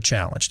incumbents are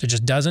challenged. It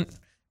just doesn't,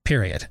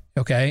 period.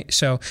 Okay.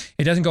 So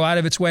it doesn't go out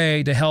of its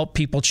way to help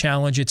people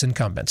challenge its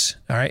incumbents.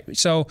 All right.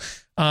 So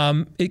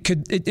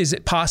is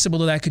it possible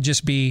that could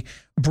just be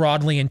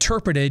broadly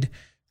interpreted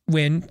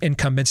when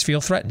incumbents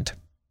feel threatened?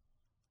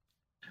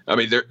 I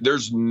mean,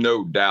 there's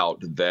no doubt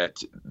that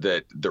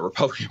the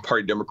Republican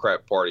Party,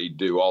 Democrat Party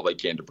do all they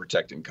can to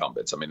protect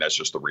incumbents. I mean, that's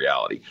just the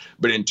reality.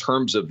 But in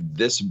terms of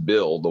this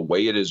bill, the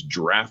way it is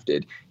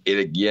drafted,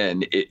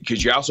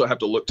 because you also have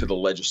to look to the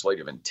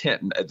legislative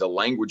intent. And the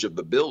language of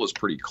the bill is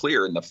pretty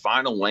clear. And the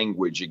final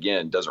language,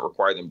 again, doesn't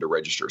require them to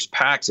register as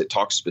PACs. It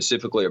talks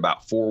specifically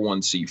about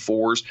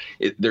 401c4s.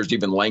 There's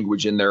even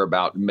language in there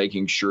about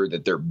making sure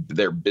that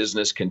their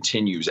business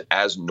continues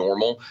as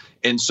normal.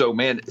 And so,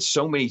 man,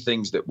 so many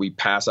things that we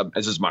pass.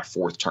 This is my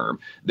fourth term.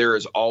 There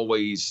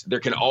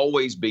can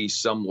always be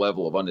some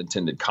level of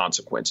unintended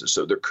consequences.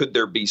 So could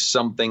there be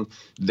something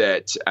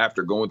that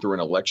after going through an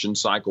election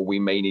cycle, we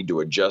may need to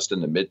adjust in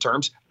the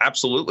midterms?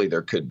 Absolutely,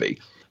 there could be.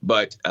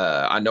 But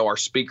I know our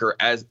speaker,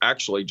 as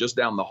actually just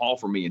down the hall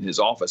from me in his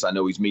office, I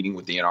know he's meeting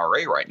with the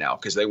NRA right now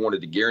because they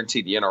wanted to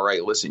guarantee the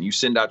NRA, listen, you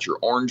send out your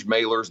orange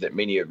mailers that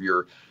many of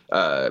your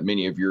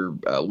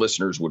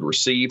listeners would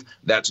receive.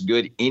 That's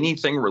good.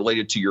 Anything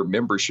related to your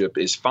membership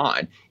is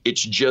fine.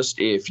 It's just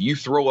if you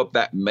throw up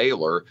that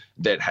mailer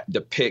that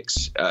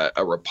depicts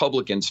a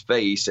Republican's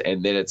face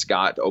and then it's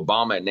got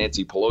Obama and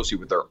Nancy Pelosi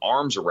with their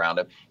arms around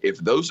him, if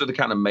those are the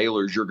kind of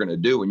mailers you're going to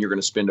do and you're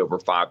going to spend over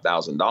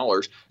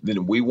 $5,000,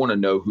 then we want to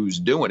know who's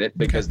doing it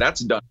because that's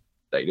done.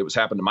 It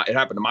happened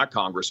to my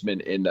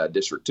congressman in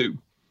District 2.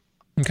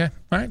 Okay.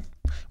 All right.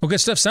 Well, good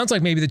stuff. Sounds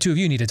like maybe the two of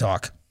you need to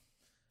talk.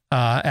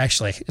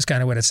 Actually, is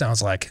kind of what it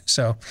sounds like.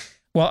 So,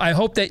 well, I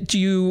hope that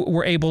you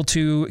were able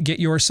to get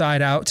your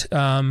side out.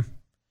 And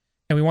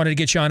we wanted to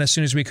get you on as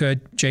soon as we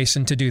could,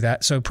 Jason, to do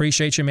that. So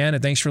appreciate you, man.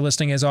 And thanks for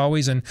listening as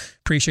always and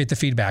appreciate the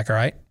feedback. All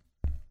right.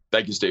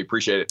 Thank you, Steve.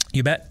 Appreciate it.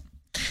 You bet.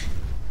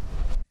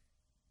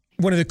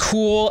 One of the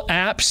cool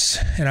apps,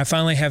 and I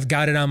finally have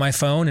got it on my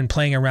phone and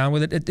playing around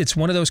with it. It's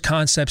one of those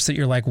concepts that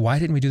you're like, why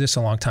didn't we do this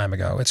a long time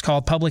ago? It's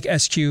called Public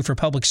SQ for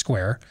Public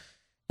Square.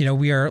 You know,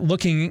 we are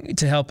looking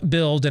to help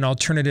build an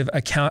alternative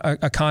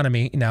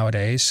economy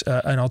nowadays,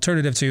 an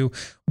alternative to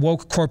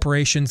woke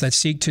corporations that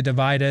seek to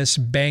divide us,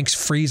 banks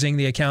freezing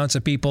the accounts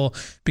of people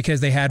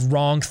because they had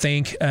wrong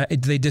think,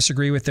 they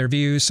disagree with their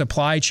views,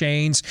 supply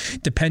chains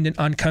dependent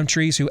on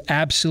countries who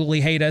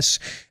absolutely hate us.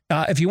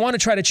 If you want to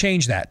try to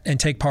change that and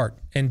take part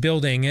in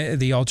building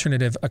the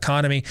alternative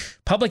economy,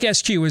 Public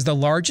SQ is the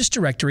largest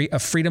directory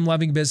of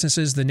freedom-loving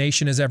businesses the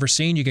nation has ever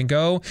seen. You can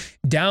go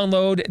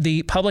download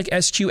the Public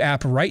SQ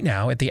app right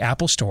now at the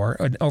Apple Store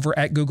over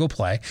at Google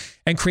Play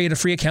and create a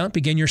free account,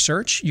 begin your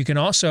search. You can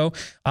also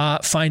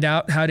find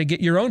out how to get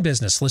your own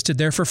business listed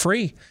there for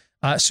free.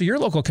 So your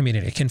local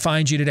community can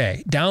find you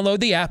today. Download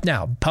the app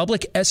now,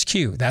 Public SQ.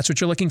 That's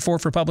what you're looking for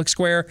Public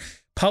Square.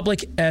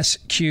 Public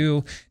SQ.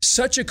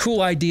 Such a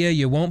cool idea.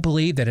 You won't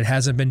believe that it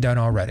hasn't been done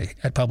already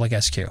at Public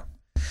SQ.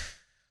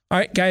 All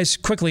right, guys,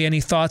 quickly,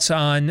 any thoughts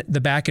on the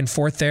back and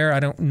forth there?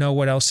 I don't know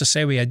what else to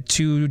say. We had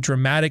two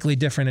dramatically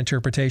different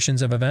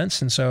interpretations of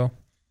events, and so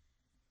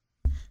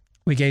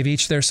we gave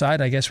each their side.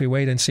 I guess we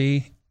wait and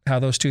see how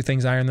those two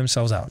things iron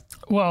themselves out.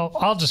 Well,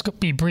 I'll just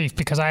be brief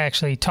because I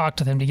actually talked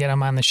to them to get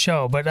them on the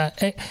show. But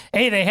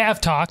they have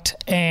talked,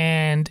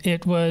 and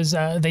it was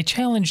they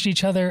challenged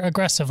each other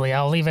aggressively.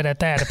 I'll leave it at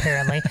that,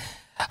 apparently.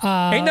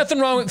 Ain't nothing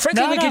wrong.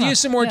 Frankly, we could use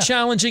some more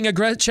challenging,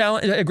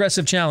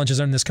 aggressive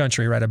challenges in this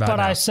country right about now. But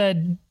I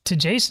said to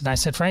Jason,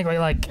 frankly,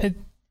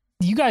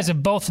 you guys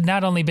have both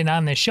not only been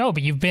on this show,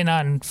 but you've been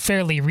on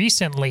fairly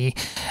recently.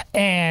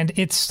 And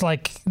it's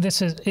like,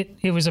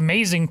 it was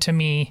amazing to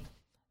me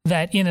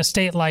that in a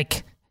state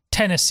like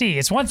Tennessee,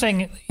 it's one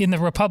thing in the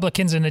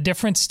Republicans in a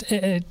different,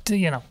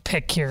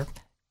 pick here,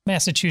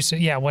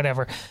 Massachusetts,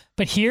 whatever.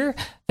 But here,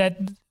 that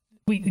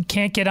we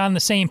can't get on the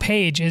same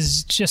page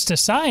is just a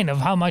sign of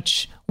how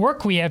much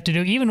work we have to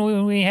do, even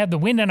when we have the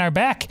wind in our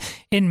back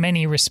in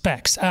many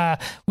respects. Our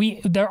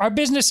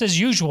business as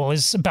usual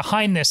is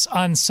behind this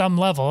on some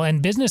level,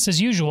 and business as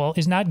usual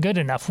is not good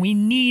enough. We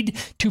need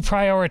to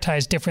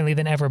prioritize differently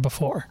than ever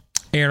before.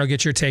 Aaron, I'll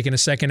get your take in a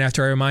second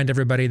after I remind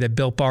everybody that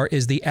Built Bar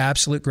is the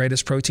absolute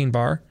greatest protein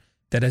bar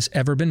that has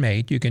ever been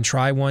made. You can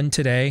try one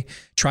today.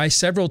 Try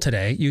several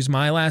today. Use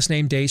my last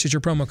name, Deace, as your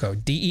promo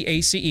code,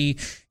 DEACE.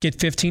 Get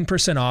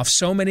 15% off.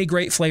 So many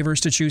great flavors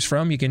to choose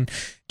from. You can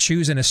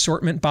choose an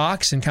assortment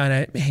box and kind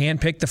of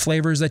handpick the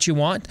flavors that you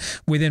want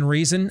within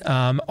reason.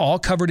 All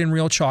covered in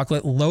real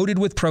chocolate, loaded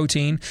with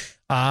protein,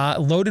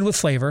 loaded with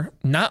flavor,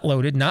 not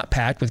loaded, not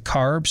packed with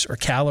carbs or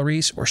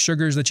calories or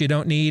sugars that you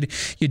don't need.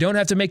 You don't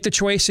have to make the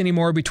choice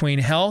anymore between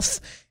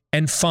health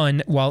and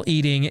fun while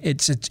eating.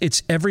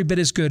 It's every bit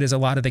as good as a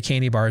lot of the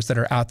candy bars that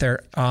are out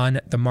there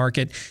on the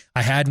market.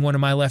 I had one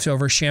of my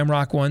leftover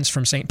Shamrock ones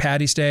from St.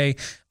 Patty's Day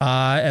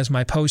as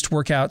my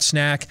post-workout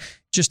snack.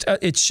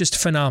 It's just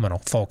phenomenal,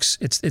 folks.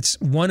 It's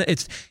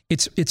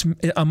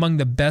among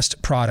the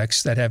best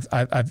products that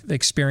I've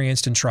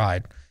experienced and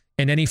tried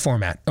in any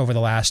format over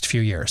the last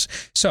few years.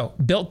 So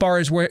Built Bar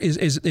is where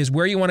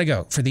you want to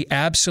go for the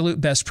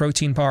absolute best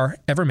protein bar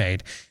ever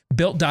made.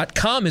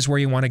 Built.com is where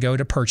you want to go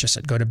to purchase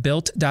it. Go to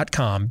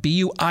Built.com,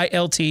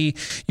 BUILT.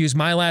 Use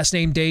my last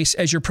name, Deace,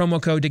 as your promo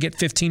code to get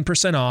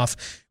 15% off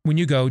when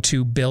you go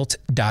to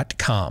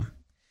Built.com.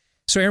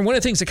 So, Aaron, one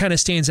of the things that kind of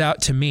stands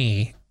out to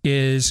me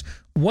is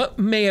what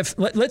may have,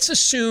 let's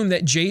assume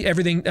that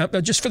everything,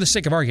 just for the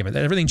sake of argument,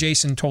 that everything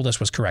Jason told us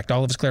was correct.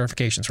 All of his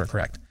clarifications were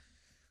correct.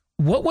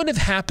 What would have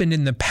happened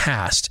in the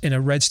past in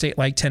a red state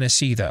like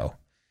Tennessee, though,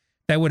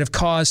 that would have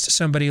caused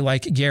somebody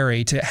like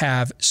Gary to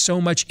have so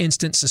much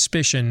instant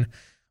suspicion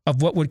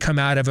of what would come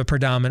out of a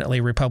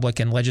predominantly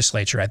Republican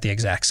legislature at the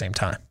exact same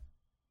time?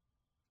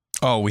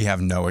 Oh, we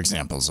have no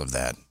examples of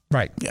that.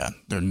 Right. Yeah,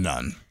 there are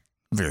none.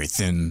 Very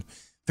thin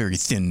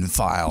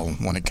file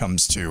when it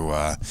comes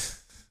to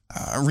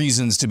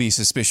reasons to be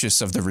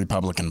suspicious of the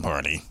Republican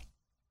Party.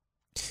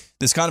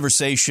 This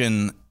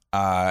conversation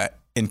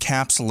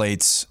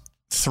encapsulates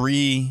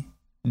three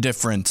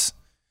different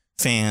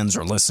fans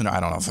or listeners. I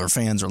don't know if they're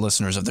fans or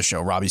listeners of the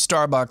show. Robbie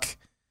Starbuck,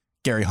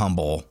 Gary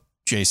Humble,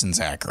 Jason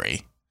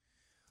Zachary.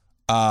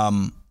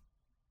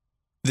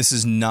 This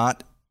is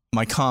not,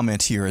 my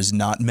comment here is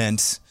not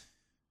meant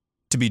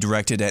to be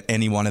directed at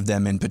any one of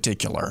them in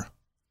particular,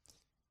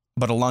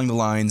 but along the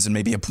lines and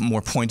maybe a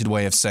more pointed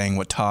way of saying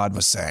what Todd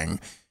was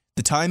saying.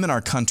 The time in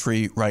our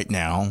country right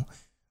now,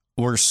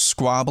 we're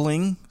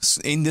squabbling,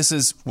 and this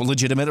is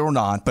legitimate or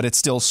not, but it's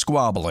still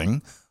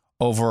squabbling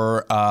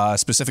over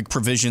specific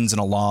provisions in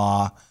a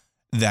law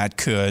that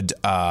could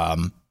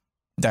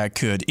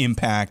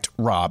impact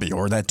Robbie,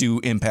 or that do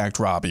impact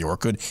Robbie, or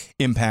could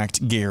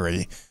impact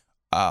Gary.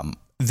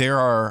 There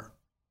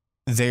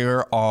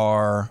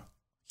are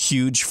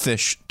huge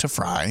fish to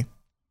fry.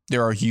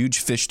 There are huge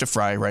fish to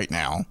fry right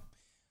now.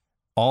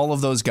 All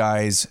of those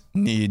guys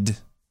need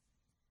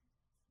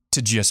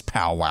to just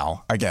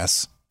powwow, I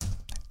guess.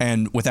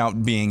 And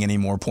without being any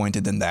more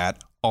pointed than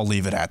that, I'll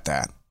leave it at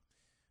that.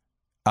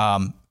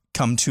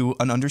 Come to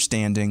an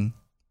understanding,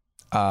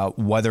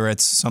 whether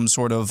it's some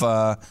sort of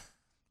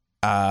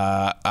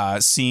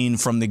scene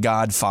from The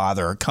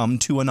Godfather. Come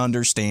to an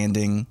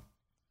understanding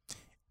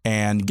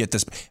and get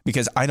this,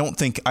 because I don't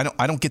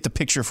get the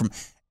picture from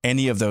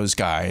any of those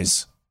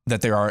guys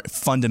that there are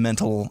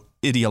fundamental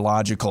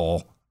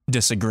ideological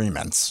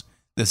disagreements.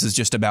 This is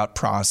just about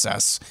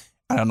process.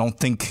 And I don't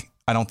think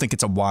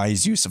it's a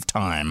wise use of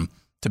time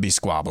to be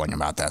squabbling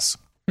about this.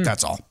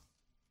 That's all.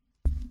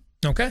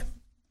 Okay.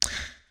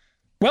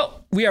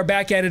 Well, we are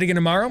back at it again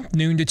tomorrow,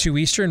 noon to 2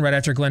 Eastern, right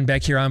after Glenn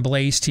Beck here on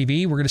Blaze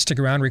TV. We're going to stick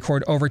around and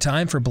record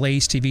overtime for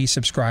Blaze TV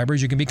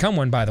subscribers. You can become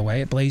one, by the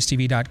way, at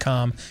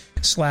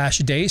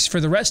blazetv.com/Deace. For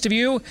the rest of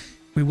you,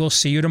 we will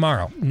see you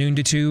tomorrow, noon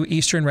to 2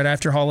 Eastern, right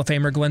after Hall of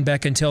Famer Glenn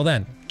Beck. Until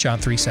then, John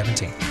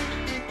 3:17.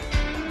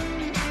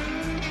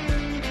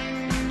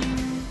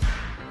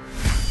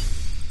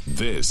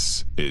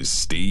 This is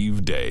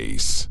Steve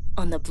Deace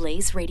on the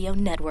Blaze Radio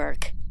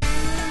Network.